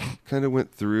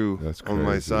through That's on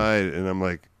my crazy. side. And I'm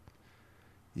like,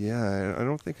 yeah, I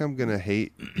don't think I'm going to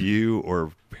hate you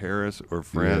or Paris or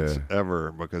France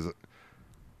ever, because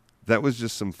that was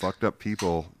just some fucked up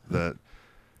people that,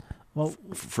 Well,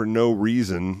 for no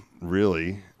reason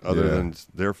really, other Yeah. than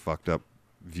their fucked up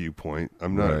viewpoint.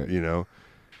 I'm not, Right.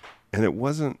 and it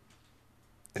wasn't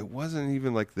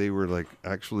even like they were like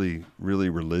actually really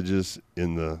religious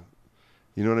in the,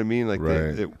 you know what I mean? Like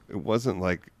Right. it wasn't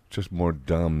like, Just more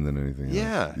dumb than anything else.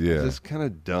 yeah, Yeah. just kind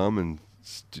of dumb and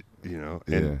and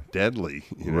Yeah. deadly,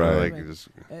 Right. like just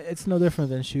it's no different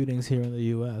than shootings here in the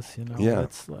U.S. Yeah.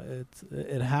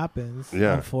 It happens,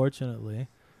 Yeah. unfortunately.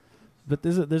 But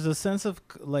there's a sense of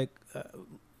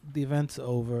the event's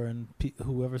over and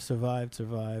whoever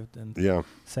survived, and yeah,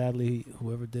 sadly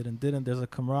whoever didn't. There's a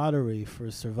camaraderie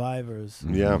for survivors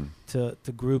Yeah. Mhm.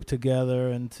 to group together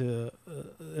and to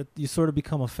you sort of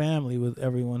become a family with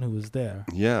everyone who was there.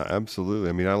 yeah, absolutely.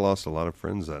 I mean, I lost a lot of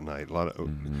friends that night. A lot of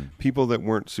Mhm. people that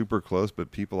weren't super close,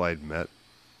 but people I'd met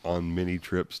on many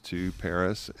trips to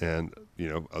Paris, and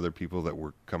other people that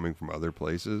were coming from other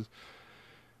places.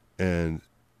 And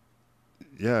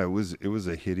yeah, it was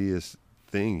a hideous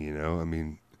thing, I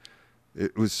mean,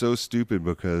 it was so stupid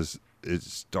because it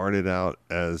started out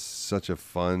as such a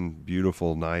fun,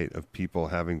 beautiful night of people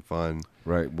having fun.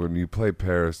 Right. When you play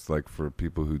Paris, like for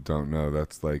people who don't know,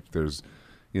 that's like there's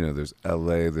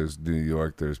L.A., there's New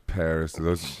York, there's Paris,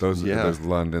 those Yeah. there's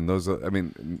London. Those are, I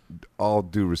mean, all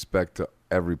due respect to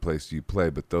every place you play,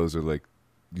 but those are like,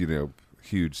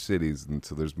 huge cities, and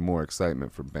so there's more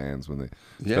excitement for bands when they,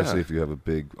 especially if you have a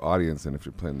big audience, and if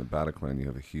you're playing the Bataclan, you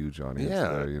have a huge audience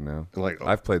Yeah. there. Like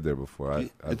I've played there before.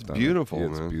 I've it's done beautiful, it. Yeah,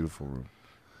 it's man. a beautiful room.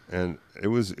 And it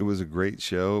was a great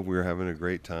show. We were having a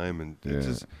great time, and Yeah.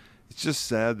 it's just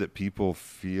sad that people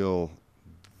feel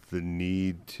the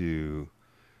need to.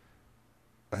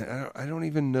 I don't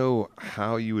even know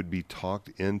how you would be talked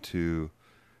into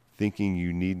thinking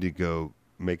you need to go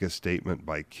make a statement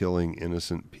by killing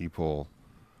innocent people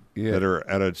Yeah. that are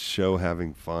at a show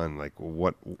having fun. Like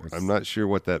what? I'm not sure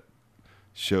what that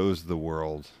shows the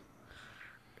world.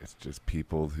 It's just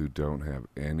people who don't have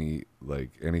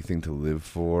anything to live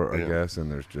for, I Yeah. guess,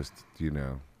 and there's just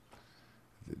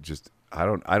just I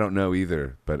don't know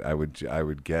either, but I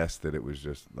would guess that it was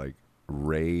just like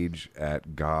rage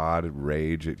at God,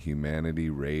 rage at humanity,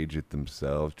 rage at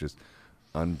themselves, just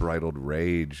unbridled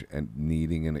rage and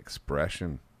needing an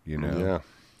expression. Yeah.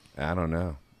 I don't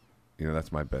know.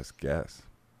 That's my best guess.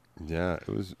 Yeah, it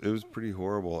was pretty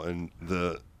horrible, and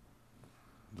the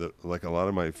like a lot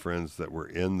of my friends that were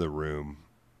in the room,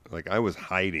 like I was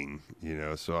hiding,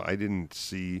 so I didn't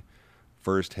see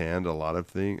firsthand a lot of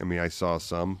things. I mean, I saw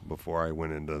some before I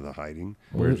went into the hiding.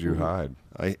 Where'd you hide?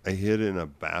 I hid in a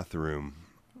bathroom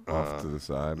Off to the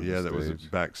side. Of yeah, the that was stage?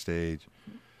 backstage.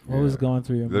 What was going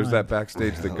through your There's mind? that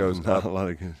backstage that goes Not up, a lot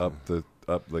of good.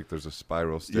 up like there's a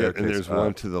spiral Yeah, staircase. and there's up.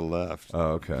 one to the left.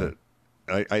 Oh, okay.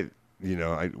 That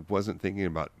I wasn't thinking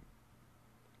about.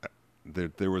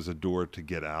 There was a door to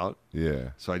get out,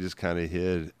 Yeah. so I just kind of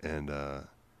hid, and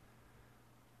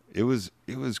it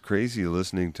was crazy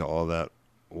listening to all that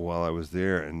while I was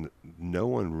there, and no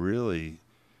one really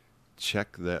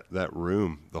checked that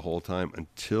room the whole time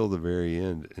until the very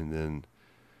end, and then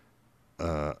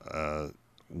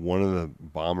one of the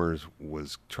bombers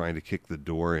was trying to kick the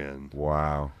door in,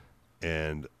 Wow.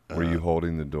 and Were you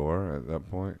holding the door at that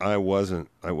point? I wasn't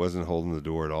holding the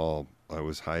door at all. I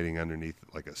was hiding underneath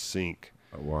like a sink.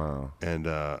 Wow. And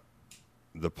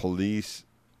the police,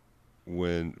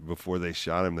 before they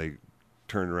shot him, they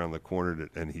turned around the corner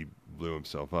and he blew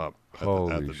himself up at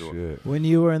Holy the door. shit. When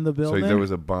you were in the So building? there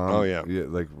was a bomb. Oh, yeah.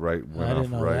 like right went I off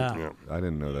didn't know right. that. Yeah. I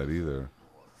didn't know that either.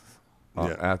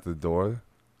 Yeah. At the door.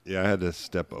 Yeah, I had to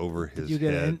step over his you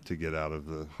get head in? to get out of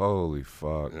the. Holy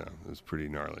fuck. Yeah, it was pretty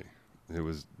gnarly. It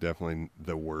was definitely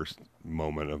the worst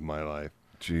moment of my life.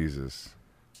 Jesus.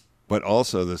 But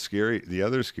also the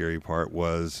other scary part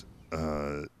was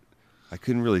I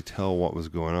couldn't really tell what was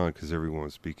going on because everyone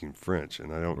was speaking French,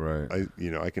 and I don't. Right.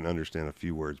 I can understand a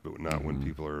few words, but not when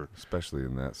people are. Especially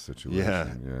in that situation.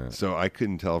 Yeah. Yeah. So I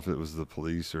couldn't tell if it was the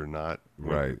police or not.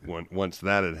 Right. Once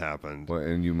that had happened. Well,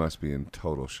 and you must be in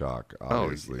total shock,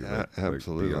 obviously. yeah, like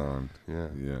absolutely. beyond. Yeah.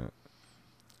 Yeah.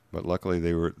 But luckily,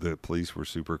 the police were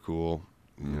super cool.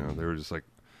 They were just like,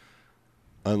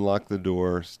 unlock the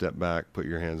door, step back, put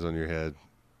your hands on your head.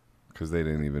 Because they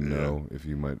didn't even Yeah. know if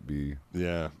you might be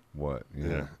Yeah. what.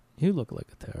 Yeah. You look like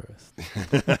a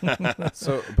terrorist.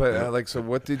 So, but so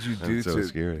what did you do That's so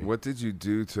scary. What did you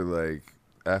do to like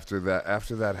after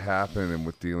that happened, and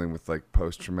with dealing with like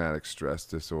post traumatic stress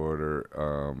disorder?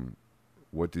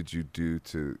 What did you do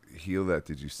to heal that?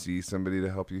 Did you see somebody to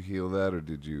help you heal that, or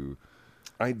did you?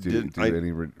 I Do did.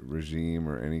 any regime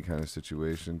or any kind of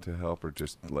situation to help, or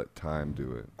just let time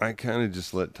do it? I kind of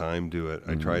just let time do it.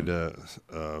 I tried to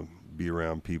be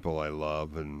around people I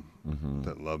love and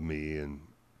that love me, and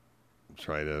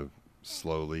try to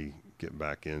slowly get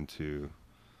back into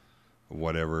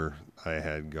whatever I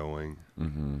had going.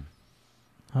 Mm-hmm.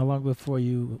 How long before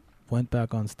you went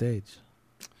back on stage?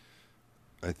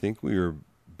 I think we were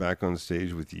back on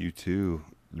stage with you two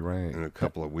Right. in a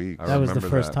couple of weeks. I That was the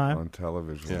remember first that time? on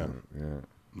television.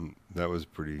 Yeah. That was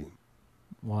pretty.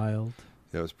 Wild.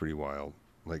 That was pretty wild.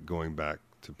 Like going back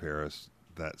to Paris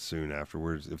that soon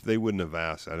afterwards. If they wouldn't have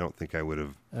asked, I don't think I would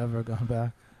have. Ever gone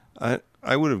back?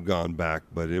 I would have gone back,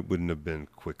 but it wouldn't have been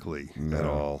quickly at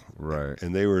No, all. right.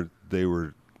 And they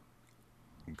were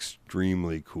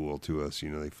extremely cool to us.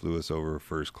 They flew us over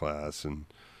first class and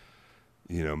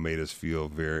made us feel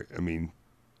very. I mean,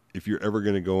 if you're ever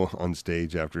going to go on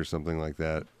stage after something like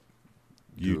that,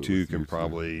 you Do it two with can you two,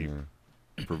 probably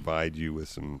yeah. provide you with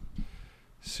some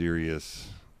serious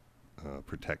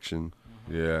protection.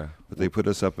 Yeah. But they put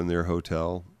us up in their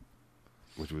hotel,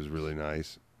 which was really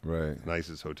nice. Right.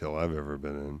 Nicest hotel I've ever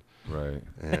been in. Right.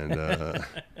 And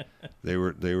they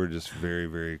were just very,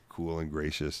 very cool and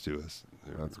gracious to us.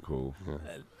 That's cool. Yeah.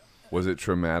 Was it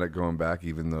traumatic going back,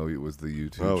 even though it was the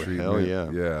YouTube treatment? Hell yeah.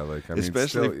 Yeah, like I mean,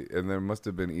 Especially- still, and there must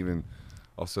have been even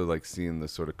also like seeing the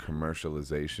sort of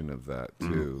commercialization of that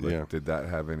too. Like, yeah. did that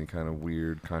have any kind of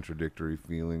weird, contradictory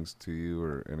feelings to you,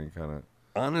 or any kind of?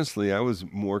 Honestly, I was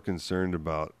more concerned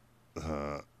about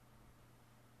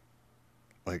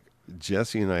like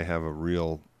Jesse and I have a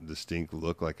real distinct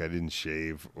look. Like I didn't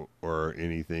shave or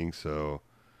anything, so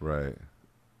Right.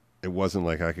 it wasn't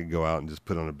like I could go out and just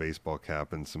put on a baseball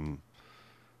cap and some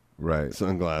Right.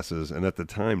 sunglasses. And at the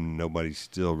time, nobody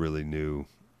still really knew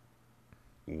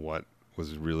what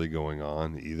was really going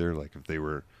on either. Like if they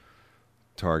were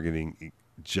targeting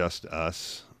just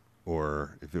us,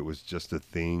 or if it was just a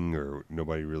thing, or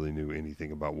nobody really knew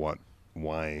anything about what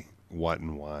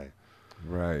and why.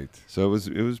 Right. So it was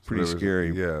pretty So there was-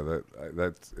 scary. Yeah,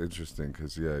 that's interesting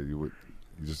because you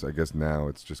just I guess now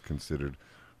it's just considered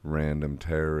random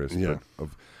terrorist. Yeah. But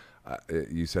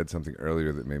you said something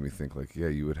earlier that made me think like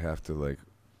you would have to like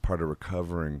part of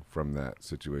recovering from that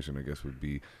situation I guess would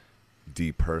be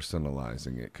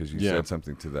depersonalizing it because you Yeah. said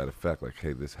something to that effect like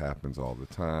hey this happens all the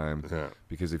time Yeah.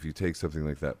 because if you take something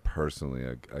like that personally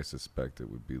I suspect it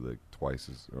would be like twice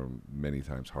as or many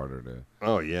times harder to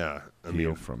Oh yeah. I heal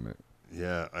mean, from it.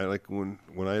 yeah. I like when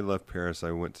I left Paris,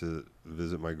 I went to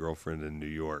visit my girlfriend in New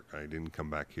York. I didn't come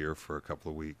back here for a couple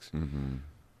of weeks, Mm-hmm.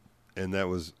 and that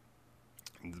was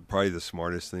probably the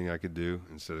smartest thing I could do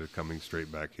instead of coming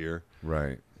straight back here,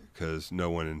 Right. because no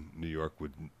one in New York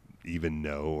would even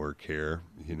know or care.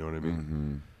 You know what I mean?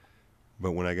 Mm-hmm.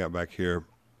 But when I got back here,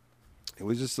 it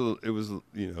was just it was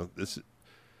this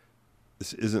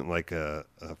isn't like a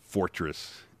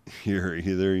fortress here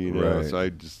either, Right. So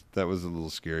that was a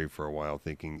little scary for a while,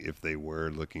 thinking if they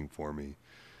were looking for me,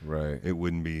 Right. it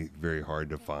wouldn't be very hard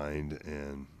to find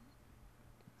and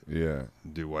Yeah.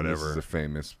 do This whatever. is a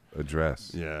famous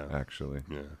address. Yeah. Actually.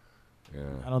 Yeah. I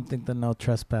Yeah. don't think the no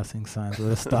trespassing signs would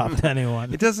have stopped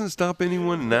anyone. It doesn't stop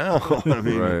anyone now. I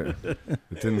mean, Right. It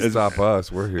didn't It's- stop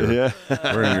us. We're here. yeah.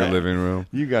 We're in your living room.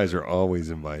 You guys are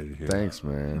always invited here. Thanks,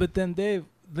 man. But then Dave,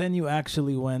 then you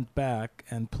actually went back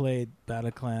and played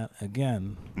Bataclan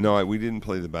again. No, we didn't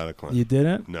play the Bataclan. You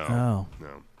didn't? No. Oh.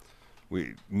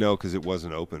 No, because it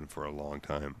wasn't open for a long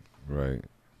time. Right.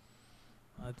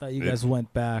 I thought you guys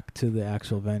went back to the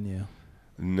actual venue.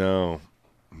 No,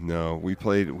 we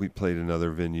played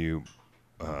another venue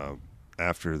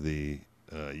after the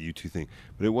U2 thing,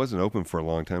 but it wasn't open for a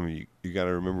long time. You got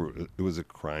to remember, it was a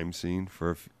crime scene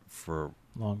for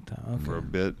Long time. Okay. a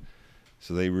bit,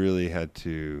 so they really had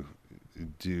to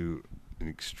do an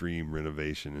extreme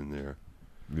renovation in there.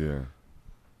 Yeah.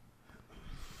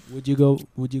 Would you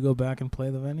go back and play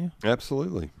the venue?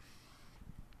 Absolutely.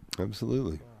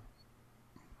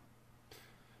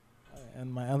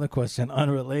 And my other question,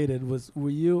 unrelated, was were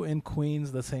you in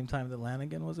Queens the same time that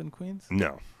Lanigan was in Queens?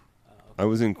 No, I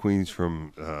was in Queens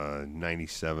from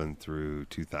 '97 through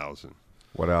 2000.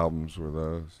 What albums were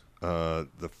those?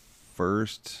 The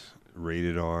first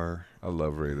Rated R. I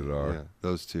love Rated R. Yeah,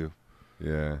 those two.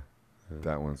 Yeah.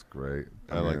 That one's great.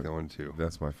 I like that one too.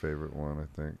 That's my favorite one,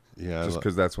 I think. Yeah, Just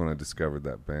because that's when I discovered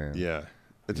that band. yeah,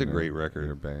 it's You a know, great Their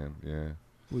record. band, yeah.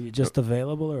 Were you just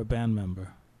available or a band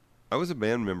member? I was a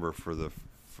band member for the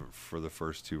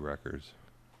first two records.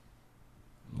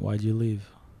 Why'd you leave?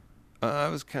 I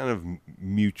was kind of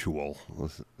mutual.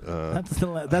 That's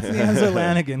the answer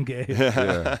Lanigan gave.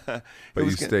 Yeah. It But you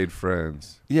was ki- stayed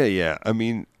friends. Yeah. I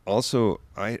mean, also,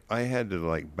 I had to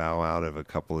like bow out of a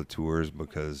couple of tours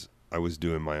because I was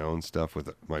doing my own stuff with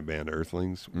my band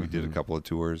Earthlings. We did a Mhm. couple of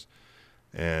tours,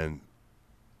 and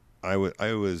I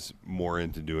was more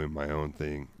into doing my own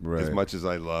thing. As Right. much as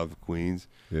I love Queens,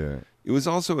 Yeah. it was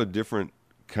also a different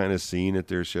kind of scene at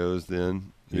their shows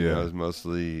then. You know, Yeah. it was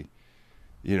mostly,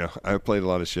 I played a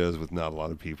lot of shows with not a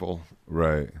lot of people,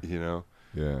 Right. Yeah.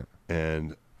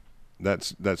 and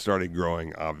that started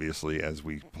growing obviously as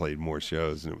we played more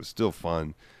shows, and it was still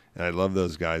fun. And I love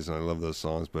those guys and I love those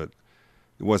songs, but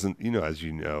it wasn't, as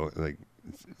you know, like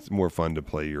it's more fun to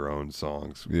play your own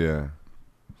songs. Yeah.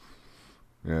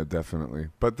 Yeah, definitely.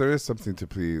 But there is something to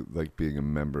be like being a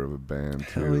member of a band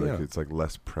too. Hell Like yeah. it's like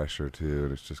less pressure too,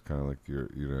 and it's just kind of like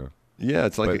you're. Yeah,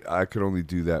 it's like But I could only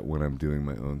do that when I'm doing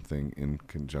my own thing in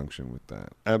conjunction with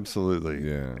that. absolutely.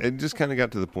 Yeah. It just kind of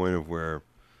got to the point of where,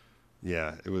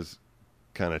 it was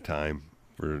kind of time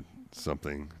for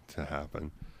something to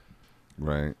happen.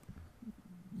 Right.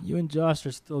 You and Josh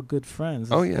are still good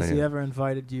friends. Oh, yeah, Has he yeah. ever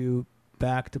invited you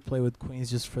back to play with Queens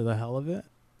just for the hell of it?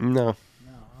 No,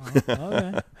 No.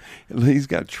 Okay. he's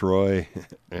got Troy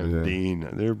and Yeah. Dean.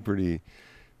 They're pretty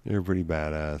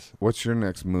badass. What's your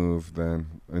next move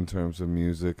then in terms of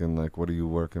music and like what are you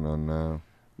working on now?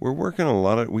 We're working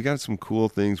on we got some cool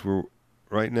things. We're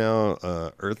right now,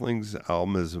 Earthlings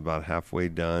album is about halfway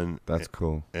done. That's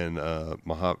cool. And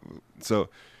so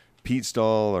Pete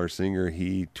Stahl, our singer,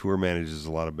 he tour manages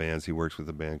a lot of bands. He works with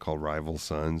a band called Rival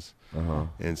Sons. Uh-huh.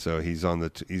 And so he's on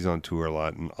tour a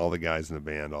lot, and all the guys in the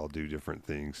band all do different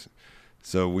things.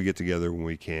 So we get together when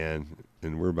we can,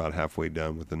 and we're about halfway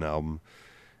done with an album.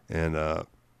 And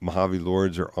Mojave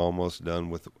Lords are almost done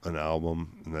with an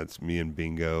album, and that's me and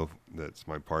Bingo. That's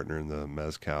my partner in the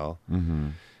Mezcal. Mm-hmm.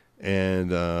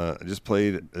 And I just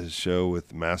played a show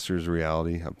with Masters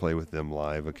Reality. I play with them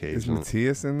live Is occasionally.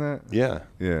 Matthias in that? Yeah,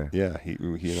 Yeah. yeah. He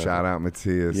and I- Shout out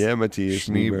Matthias. Yeah, Matthias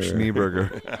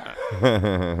Schneeberger.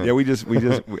 Schneeberger. Yeah,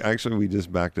 we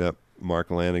just backed up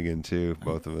Mark Lanigan too,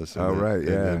 both of us. Oh, right,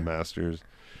 yeah. And Masters.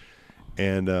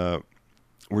 And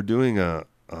we're doing a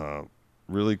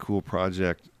really cool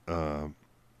project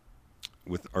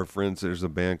with our friends. There's a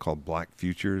band called Black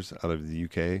Futures out of the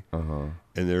UK,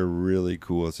 and they're really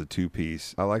cool. It's a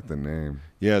 2-piece. I like the name.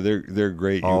 Yeah, they're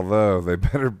great. Although they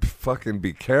better fucking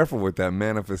be careful with that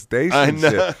manifestation I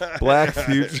know. shit. Black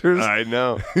Futures. I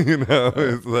know. You know,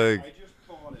 it's like,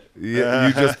 yeah,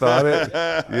 you just thought it.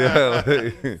 Yeah.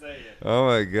 Like, oh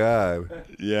my god.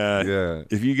 Yeah. Yeah.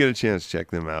 If you get a chance,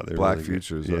 check them out. They're Black really good.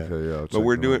 Futures. Yeah. Okay, yeah. I'll But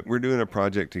check them out. we're doing a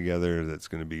project together that's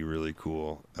going to be really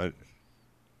cool. I'm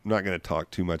not going to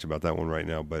talk too much about that one right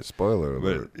now, but Spoiler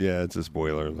alert. yeah, it's a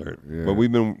spoiler alert. Yeah. But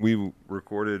we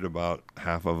recorded about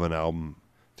half of an album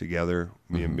together,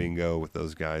 me and Bingo, with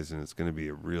those guys, and it's going to be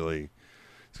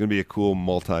a cool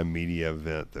multimedia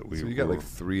event that we. So you got like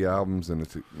 3 albums in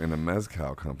a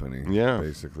mezcal company. Yeah.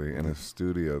 Basically, in a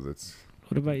studio that's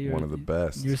What about your one of the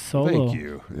best. your solo? Thank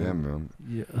you. Yeah, man.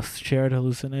 Shared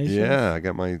Hallucinations. Yeah, I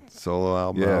got my solo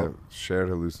album. Yeah, out. Shared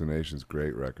Hallucinations,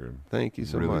 great record. Thank you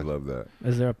so really much. love that.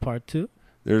 Is there a part 2?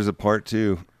 There's a part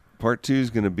 2. Part 2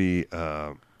 is going to be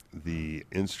the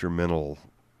instrumental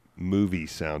movie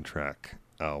soundtrack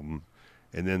album,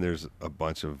 and then there's a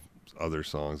bunch of other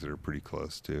songs that are pretty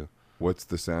close too. What's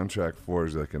the soundtrack for?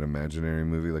 Is it like an imaginary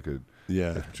movie, like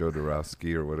Yeah, Joe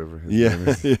Dorowski or whatever his yeah, name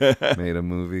is, yeah, made a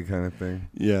movie kind of thing?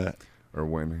 yeah. Or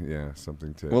when,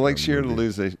 something to. Well, like a Shared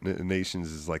movie.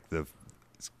 Nations is like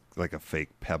it's like a fake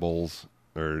Pebbles,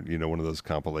 or one of those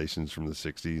compilations from the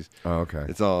 '60s. Oh, okay.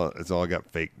 It's all got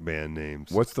fake band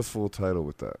names. What's the full title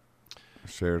with that?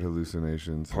 Shared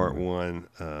Hallucinations. Part and- 1?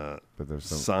 But there's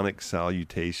some. Sonic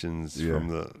Salutations Yeah. from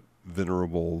the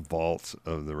venerable vaults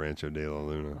of the Rancho de la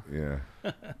Luna. Yeah.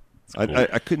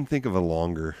 I couldn't think of a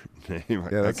longer name.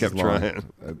 Yeah, I that's kept as long. trying.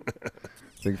 I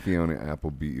think Fiona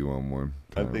Apple beat you on one.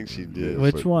 I think she did.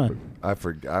 Which one? I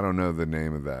don't know the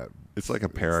name of that. It's like a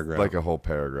paragraph. Like a whole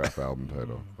paragraph album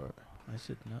title. But I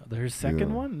should know. There's second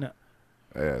Yeah. one? No.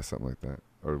 yeah, something like that.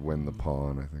 Or When the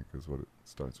Pawn, I think is what it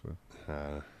starts with.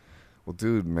 Uh, Well,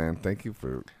 dude, man, thank you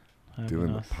for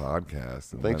doing us. the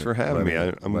podcast. and thanks letting- for having me.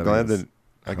 letting- I'm letting glad us that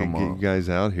I could come get you on. guys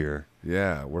out here.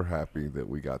 Yeah, we're happy that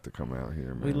we got to come out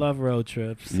here, man. We love road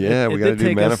trips. Yeah, we got to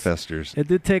do manifestors. It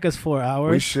did take us 4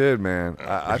 hours. We should, man.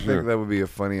 I Sure. think that would be a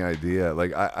funny idea.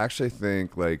 Like, I actually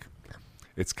think, like,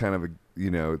 it's kind of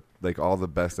like all the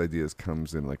best ideas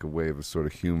comes in like a wave of sort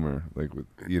of humor, like with,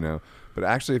 But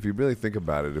actually, if you really think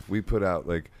about it, if we put out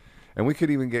like, and we could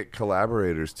even get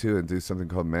collaborators too and do something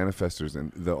called manifestors. And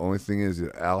the only thing is,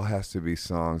 it all has to be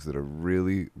songs that are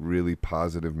really, really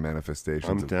positive manifestations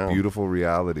I'm of down. beautiful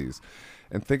realities.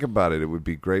 And think about it; it would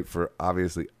be great for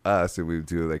obviously us, and we would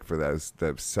do it like for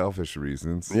that selfish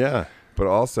reasons. Yeah. But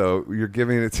also, you're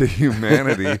giving it to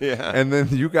humanity, Yeah. and then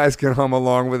you guys can hum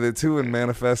along with it too and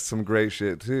manifest some great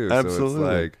shit too. Absolutely. So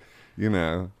it's like,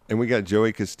 And we got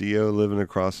Joey Castillo living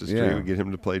across the street. Yeah. We get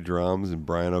him to play drums, and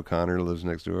Brian O'Connor lives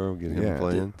next door. We get him Yeah.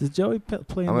 playing. Does Joey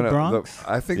play in the Bronx?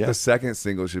 I think Yeah. the second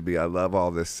single should be "I Love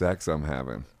All This Sex I'm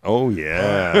Having." Oh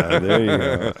yeah, there you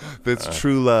go. That's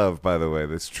true love, by the way.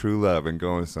 That's true love and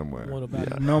going somewhere. What about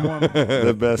Yeah. no more?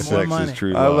 The best More sex money. is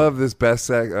true I love. love this best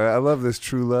sex. I love this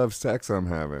true love sex I'm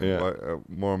having. Yeah. What,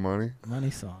 more money?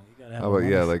 money song? You gotta have. How a about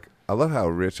money yeah? song. Like I love how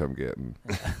rich I'm getting.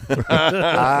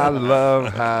 I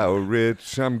love how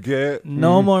rich I'm getting.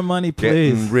 no more money,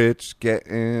 please.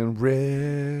 Getting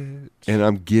rich. And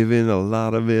I'm giving a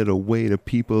lot of it away to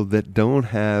people that don't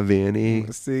have any.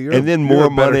 See, And then you're more a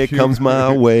better money comes human.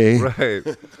 my way. Right.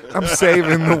 I'm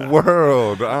saving the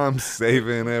world. I'm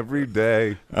saving every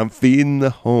day. I'm feeding the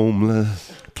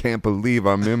homeless. Can't believe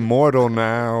I'm immortal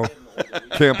now.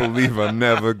 Can't believe I'm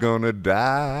never gonna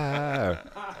die.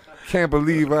 Can't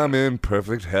believe I'm in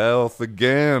perfect health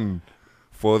again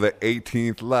for the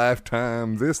 18th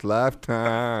lifetime this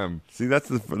lifetime. See, that's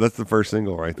the first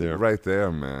single right there. Right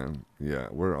there, man. Yeah,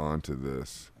 we're on to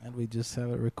this. And we just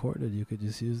have it recorded. You could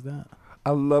just use that. I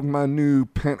love my new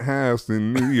penthouse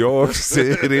in New York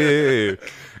City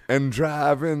and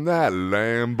driving that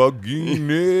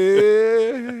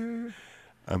Lamborghini.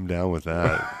 I'm down with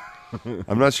that.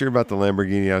 I'm not sure about the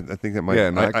Lamborghini. I think that might. Yeah,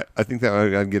 no, I think that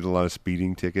I'd get a lot of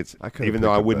speeding tickets. I could've Even though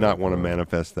picked I up would that not want to car.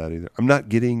 manifest that either. I'm not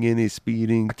getting any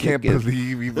speeding. I can't tickets.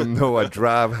 believe, even though I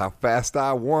drive how fast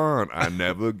I want, I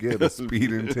never get a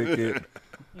speeding ticket.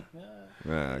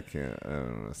 Nah, I can't. I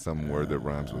don't know. Some word that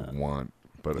rhymes with want.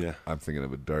 But Yeah. I'm thinking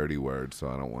of a dirty word, so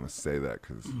I don't want to say that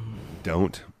because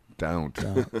Don't. don't.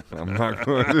 I'm not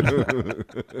going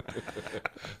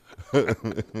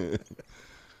to.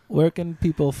 Where can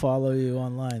people follow you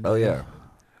online? Oh, yeah.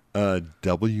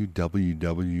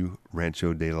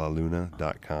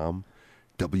 www.ranchodelaluna.com.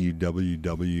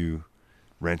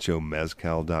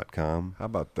 www.ranchomezcal.com, How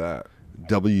about that?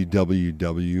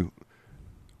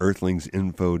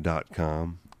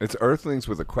 www.earthlingsinfo.com. It's Earthlings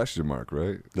with a question mark,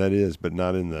 right? That is, but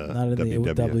not in the Not in the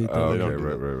www. Oh, They don't okay, do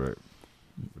right.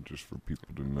 Just for people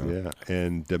to know. Yeah,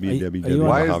 and you on-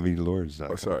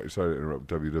 www.mojavelords.com. Oh, sorry to interrupt.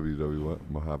 www what?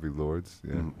 Mojave Lords.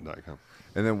 Yeah. .com.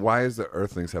 And then why does the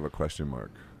Earthlings have a question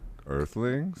mark?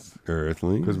 Earthlings?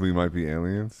 Earthling. Because we might be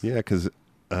aliens. Yeah, because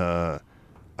I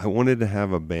wanted to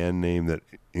have a band name that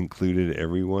included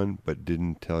everyone, but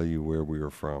didn't tell you where we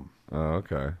were from. Oh,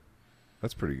 okay.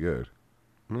 That's pretty good.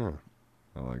 Yeah.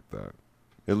 I like that.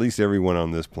 At least everyone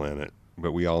on this planet,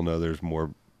 but we all know there's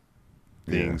more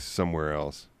beings somewhere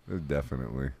else. There's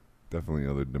definitely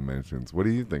other dimensions. What do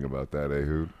you think about that,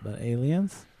 Ehud? But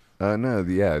aliens? No,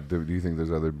 yeah. Do you think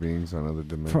there's other beings on other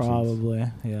dimensions? Probably,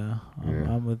 yeah. Yeah.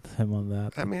 I'm with him on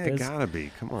that. I mean, it There's- gotta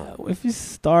be. Come on. if you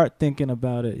start thinking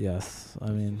about it, yes.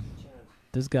 I mean,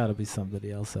 there's got to be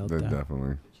somebody else out There there.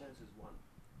 definitely.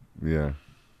 Yeah.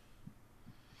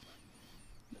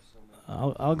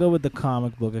 I'll go with the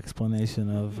comic book explanation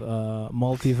of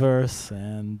multiverse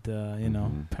and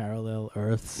Mhm. parallel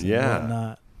Earths and Yeah.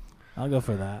 whatnot. I'll go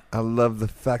for that. I love the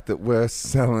fact that we're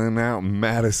selling out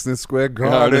Madison Square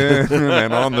Garden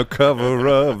and on the cover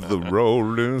of the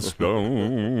Rolling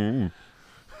Stone.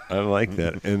 I like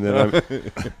that. And then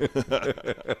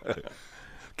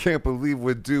Can't believe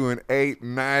we're doing 8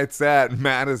 nights at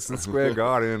Madison Square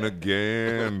Garden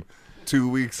again. 2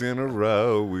 weeks in a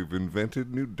row. We've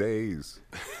invented new days.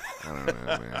 I don't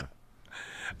know,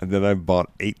 man. I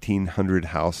bought 1,800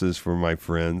 houses for my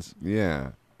friends.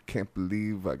 Yeah. Can't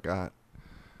believe I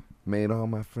made all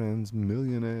my friends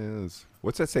millionaires.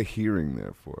 What's that say hearing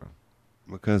there for?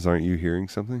 Because aren't you hearing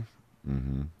something?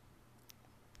 Mm-hmm.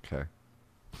 Okay.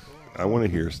 I want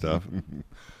to hear stuff.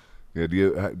 Yeah. Do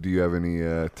you have any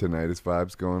tinnitus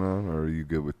vibes going on, or are you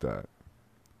good with that?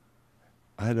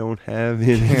 I don't have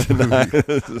any tonight.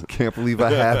 Can't believe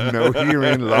I have no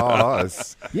hearing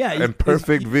loss. Yeah, And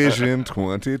perfect vision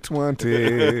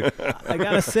 2020. I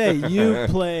gotta say, you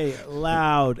play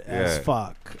loud as Yeah.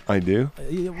 fuck. I do.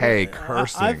 Hey,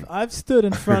 cursing. I've stood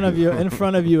in front of you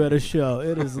at a show.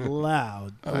 It is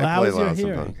loud. I How's play your loud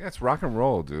hearing? sometimes. Yeah, it's rock and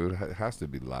roll, dude. It has to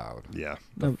be loud. Yeah.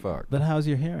 The fuck? But how's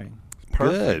your hearing?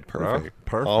 Good. bro. Perfect.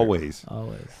 Perfect. Always.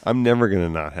 Always. I'm never going to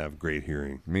not have great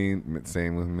hearing.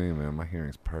 Same with me, man. My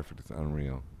hearing's perfect. It's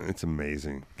unreal. It's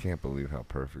amazing. Can't believe how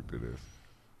perfect it is.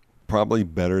 Probably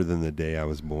better than the day I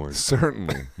was born.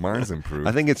 Certainly. Mine's improved.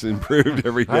 I think it's improved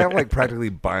every I day. have like practically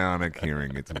bionic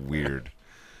hearing. It's weird.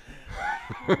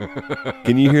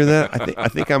 Can you hear that? I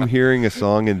think I'm hearing a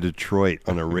song in Detroit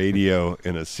on a radio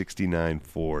in a '69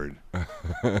 Ford.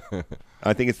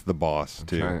 I think it's The Boss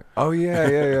too. Oh,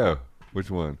 yeah. Which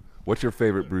one? What's your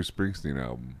favorite Bruce Springsteen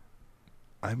album?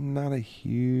 I'm not a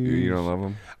huge. You don't love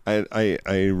him?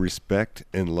 I respect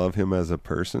and love him as a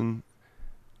person.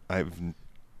 I've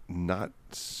not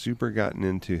super gotten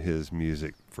into his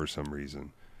music for some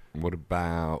reason. What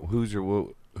about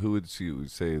who would you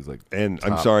say is like? And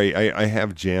I'm top? sorry, I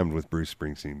have jammed with Bruce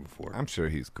Springsteen before. I'm sure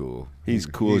he's cool. He's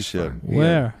cool as shit. fun.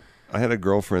 Where? I had a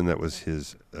girlfriend that was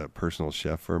his personal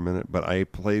chef for a minute, but I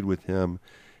played with him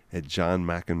at John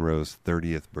McEnroe's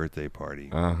 30th birthday party.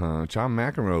 John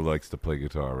McEnroe likes to play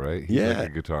guitar, right? He's Yeah. like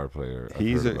a guitar player. I've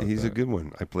He's heard about a that. good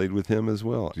one. I played with him as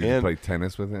well. Did you and play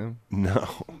tennis with him? no,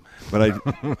 but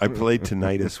I played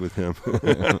tinnitus with him.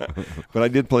 But I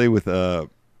did play with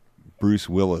Bruce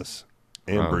Willis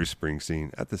and Wow. Bruce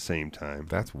Springsteen at the same time.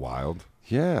 That's wild.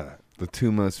 Yeah, The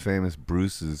two most famous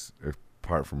Bruces,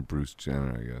 apart from Bruce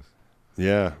Jenner, I guess.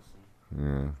 yeah.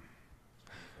 Yeah.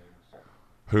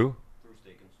 Who? Bruce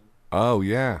Dickinson. Oh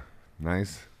yeah,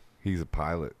 nice. He's a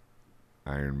pilot.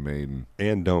 Iron Maiden.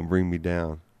 And Don't Bring Me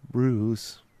Down,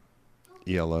 Bruce.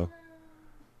 ELO.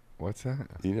 What's that?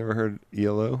 You never heard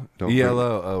ELO? Don't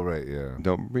ELO. Oh right, yeah. Bring,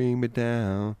 don't bring me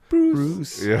down,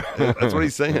 Bruce. Yeah, That's what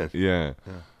he's saying. Yeah.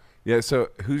 Yeah. So,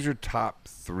 who's your top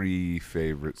 3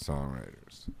 favorite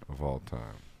songwriters of all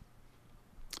time?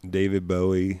 David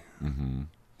Bowie, Mm-hmm.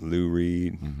 Lou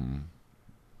Reed, Mm-hmm.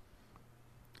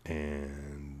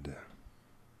 and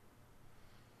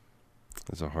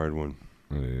that's a hard one.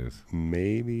 It is.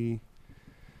 Maybe,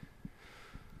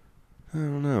 I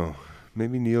don't know.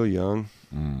 Maybe Neil Young.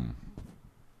 Mm.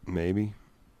 Maybe.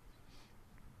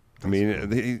 I That's mean,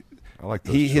 cool. I like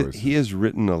those he choices. has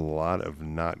written a lot of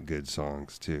not good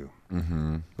songs too,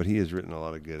 Mm-hmm. but he has written a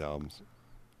lot of good albums.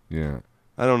 Yeah.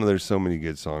 I don't know. There's so many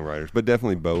good songwriters, but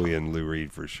definitely Bowie and Lou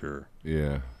Reed for sure.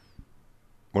 Yeah.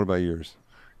 What about yours?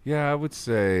 Yeah, I would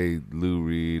say Lou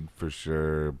Reed for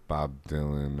sure. Bob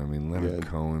Dylan. I mean, Leonard Yeah.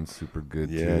 Cohen's super good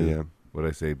Yeah, too. yeah. What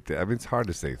I say? I mean, it's hard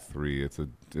to say 3. It's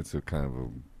a kind of a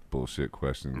bullshit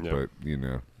question, Yep. but you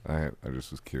know, I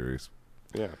just was curious.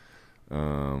 Yeah.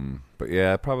 But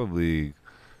yeah, I'd probably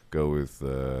go with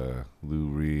Lou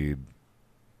Reed,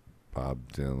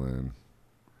 Bob Dylan,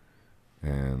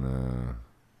 and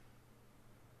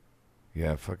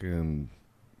yeah, fucking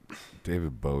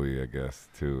David Bowie, I guess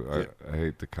too. I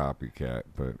hate the copycat,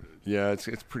 but Yeah, it's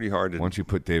pretty hard to. once you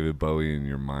put David Bowie in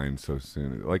your mind so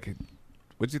soon, like,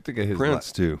 what'd you think of his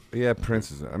Prince too. Yeah,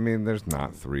 Prince is. I mean, there's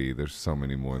not 3. There's so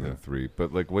many more than 3.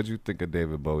 But like, what'd you think of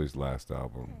David Bowie's last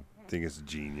album? I think it's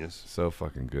genius. So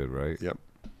fucking good, right? Yep.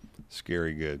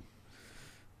 Scary good.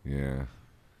 Yeah.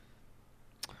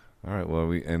 All right. Well, are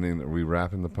we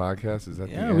wrapping the podcast? Is that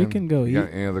the Yeah, end? we can go You eat.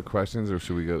 got any other questions, or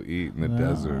should we go eat in the No,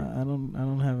 desert? I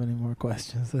don't have any more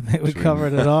questions. I think we Should we-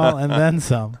 covered it all and then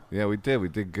some. Yeah, we did. We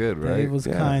did good, right? Dave was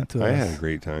kind to I us. had a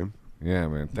great time. Yeah,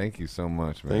 man. Thank you so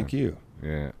much, man. Thank you.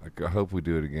 Yeah, I hope we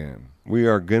do it again. We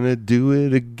are gonna do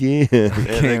it again. and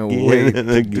Can't again wait and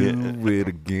to again. do it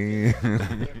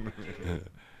again.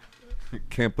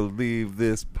 Can't believe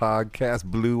this podcast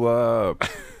blew up.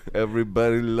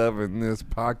 Everybody loving this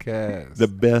podcast. The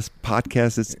best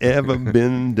podcast that's ever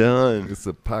been done. It's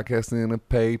a podcast in a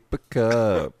paper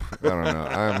cup. I don't know.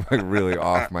 I'm like really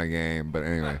off my game, but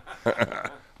anyway.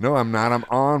 No, I'm not. I'm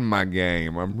on my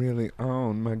game. I'm really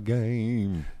on my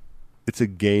game. It's a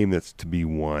game that's to be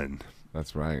won.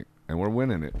 That's right. And we're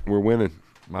winning it. We're winning.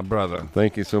 My brother.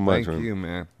 Thank you so much. Thank man. you,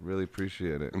 man. Really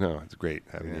appreciate it. No, it's great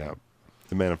having you Yeah. out.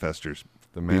 The Manifestors.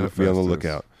 The Be on the Manifestors.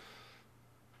 lookout.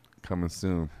 Coming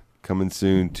soon. Coming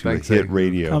soon to Thanks, hit Aiden.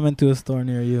 radio. Coming to a store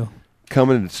near you.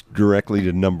 Coming directly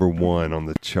to #1 on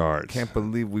the charts. Can't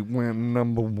believe we went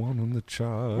 #1 on the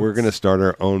charts. We're going to start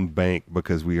our own bank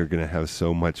because we are going to have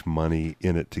so much money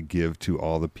in it to give to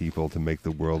all the people to make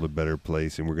the world a better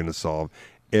place. And we're going to solve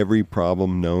every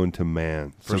problem known to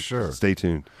man. For sure. Stay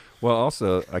tuned. Well,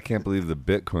 also, I can't believe the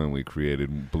Bitcoin we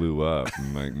created blew up.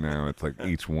 And like now it's like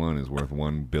each one is worth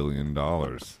 $1 billion.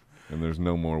 And there's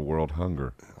no more world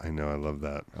hunger. I know. I love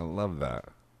that. I love that.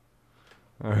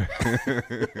 All right.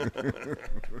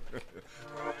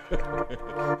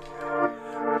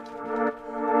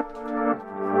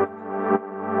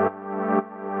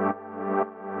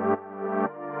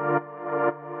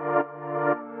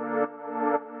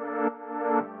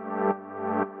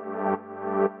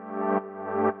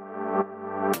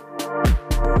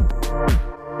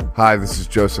 Hi, this is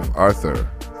Joseph Arthur.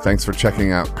 Thanks for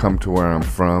checking out Come to Where I'm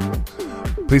From.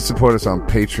 Please support us on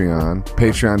Patreon,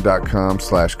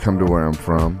 patreon.com/come to where I'm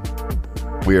from.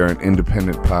 We are an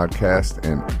independent podcast,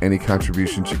 and any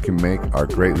contributions you can make are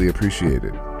greatly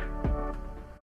appreciated.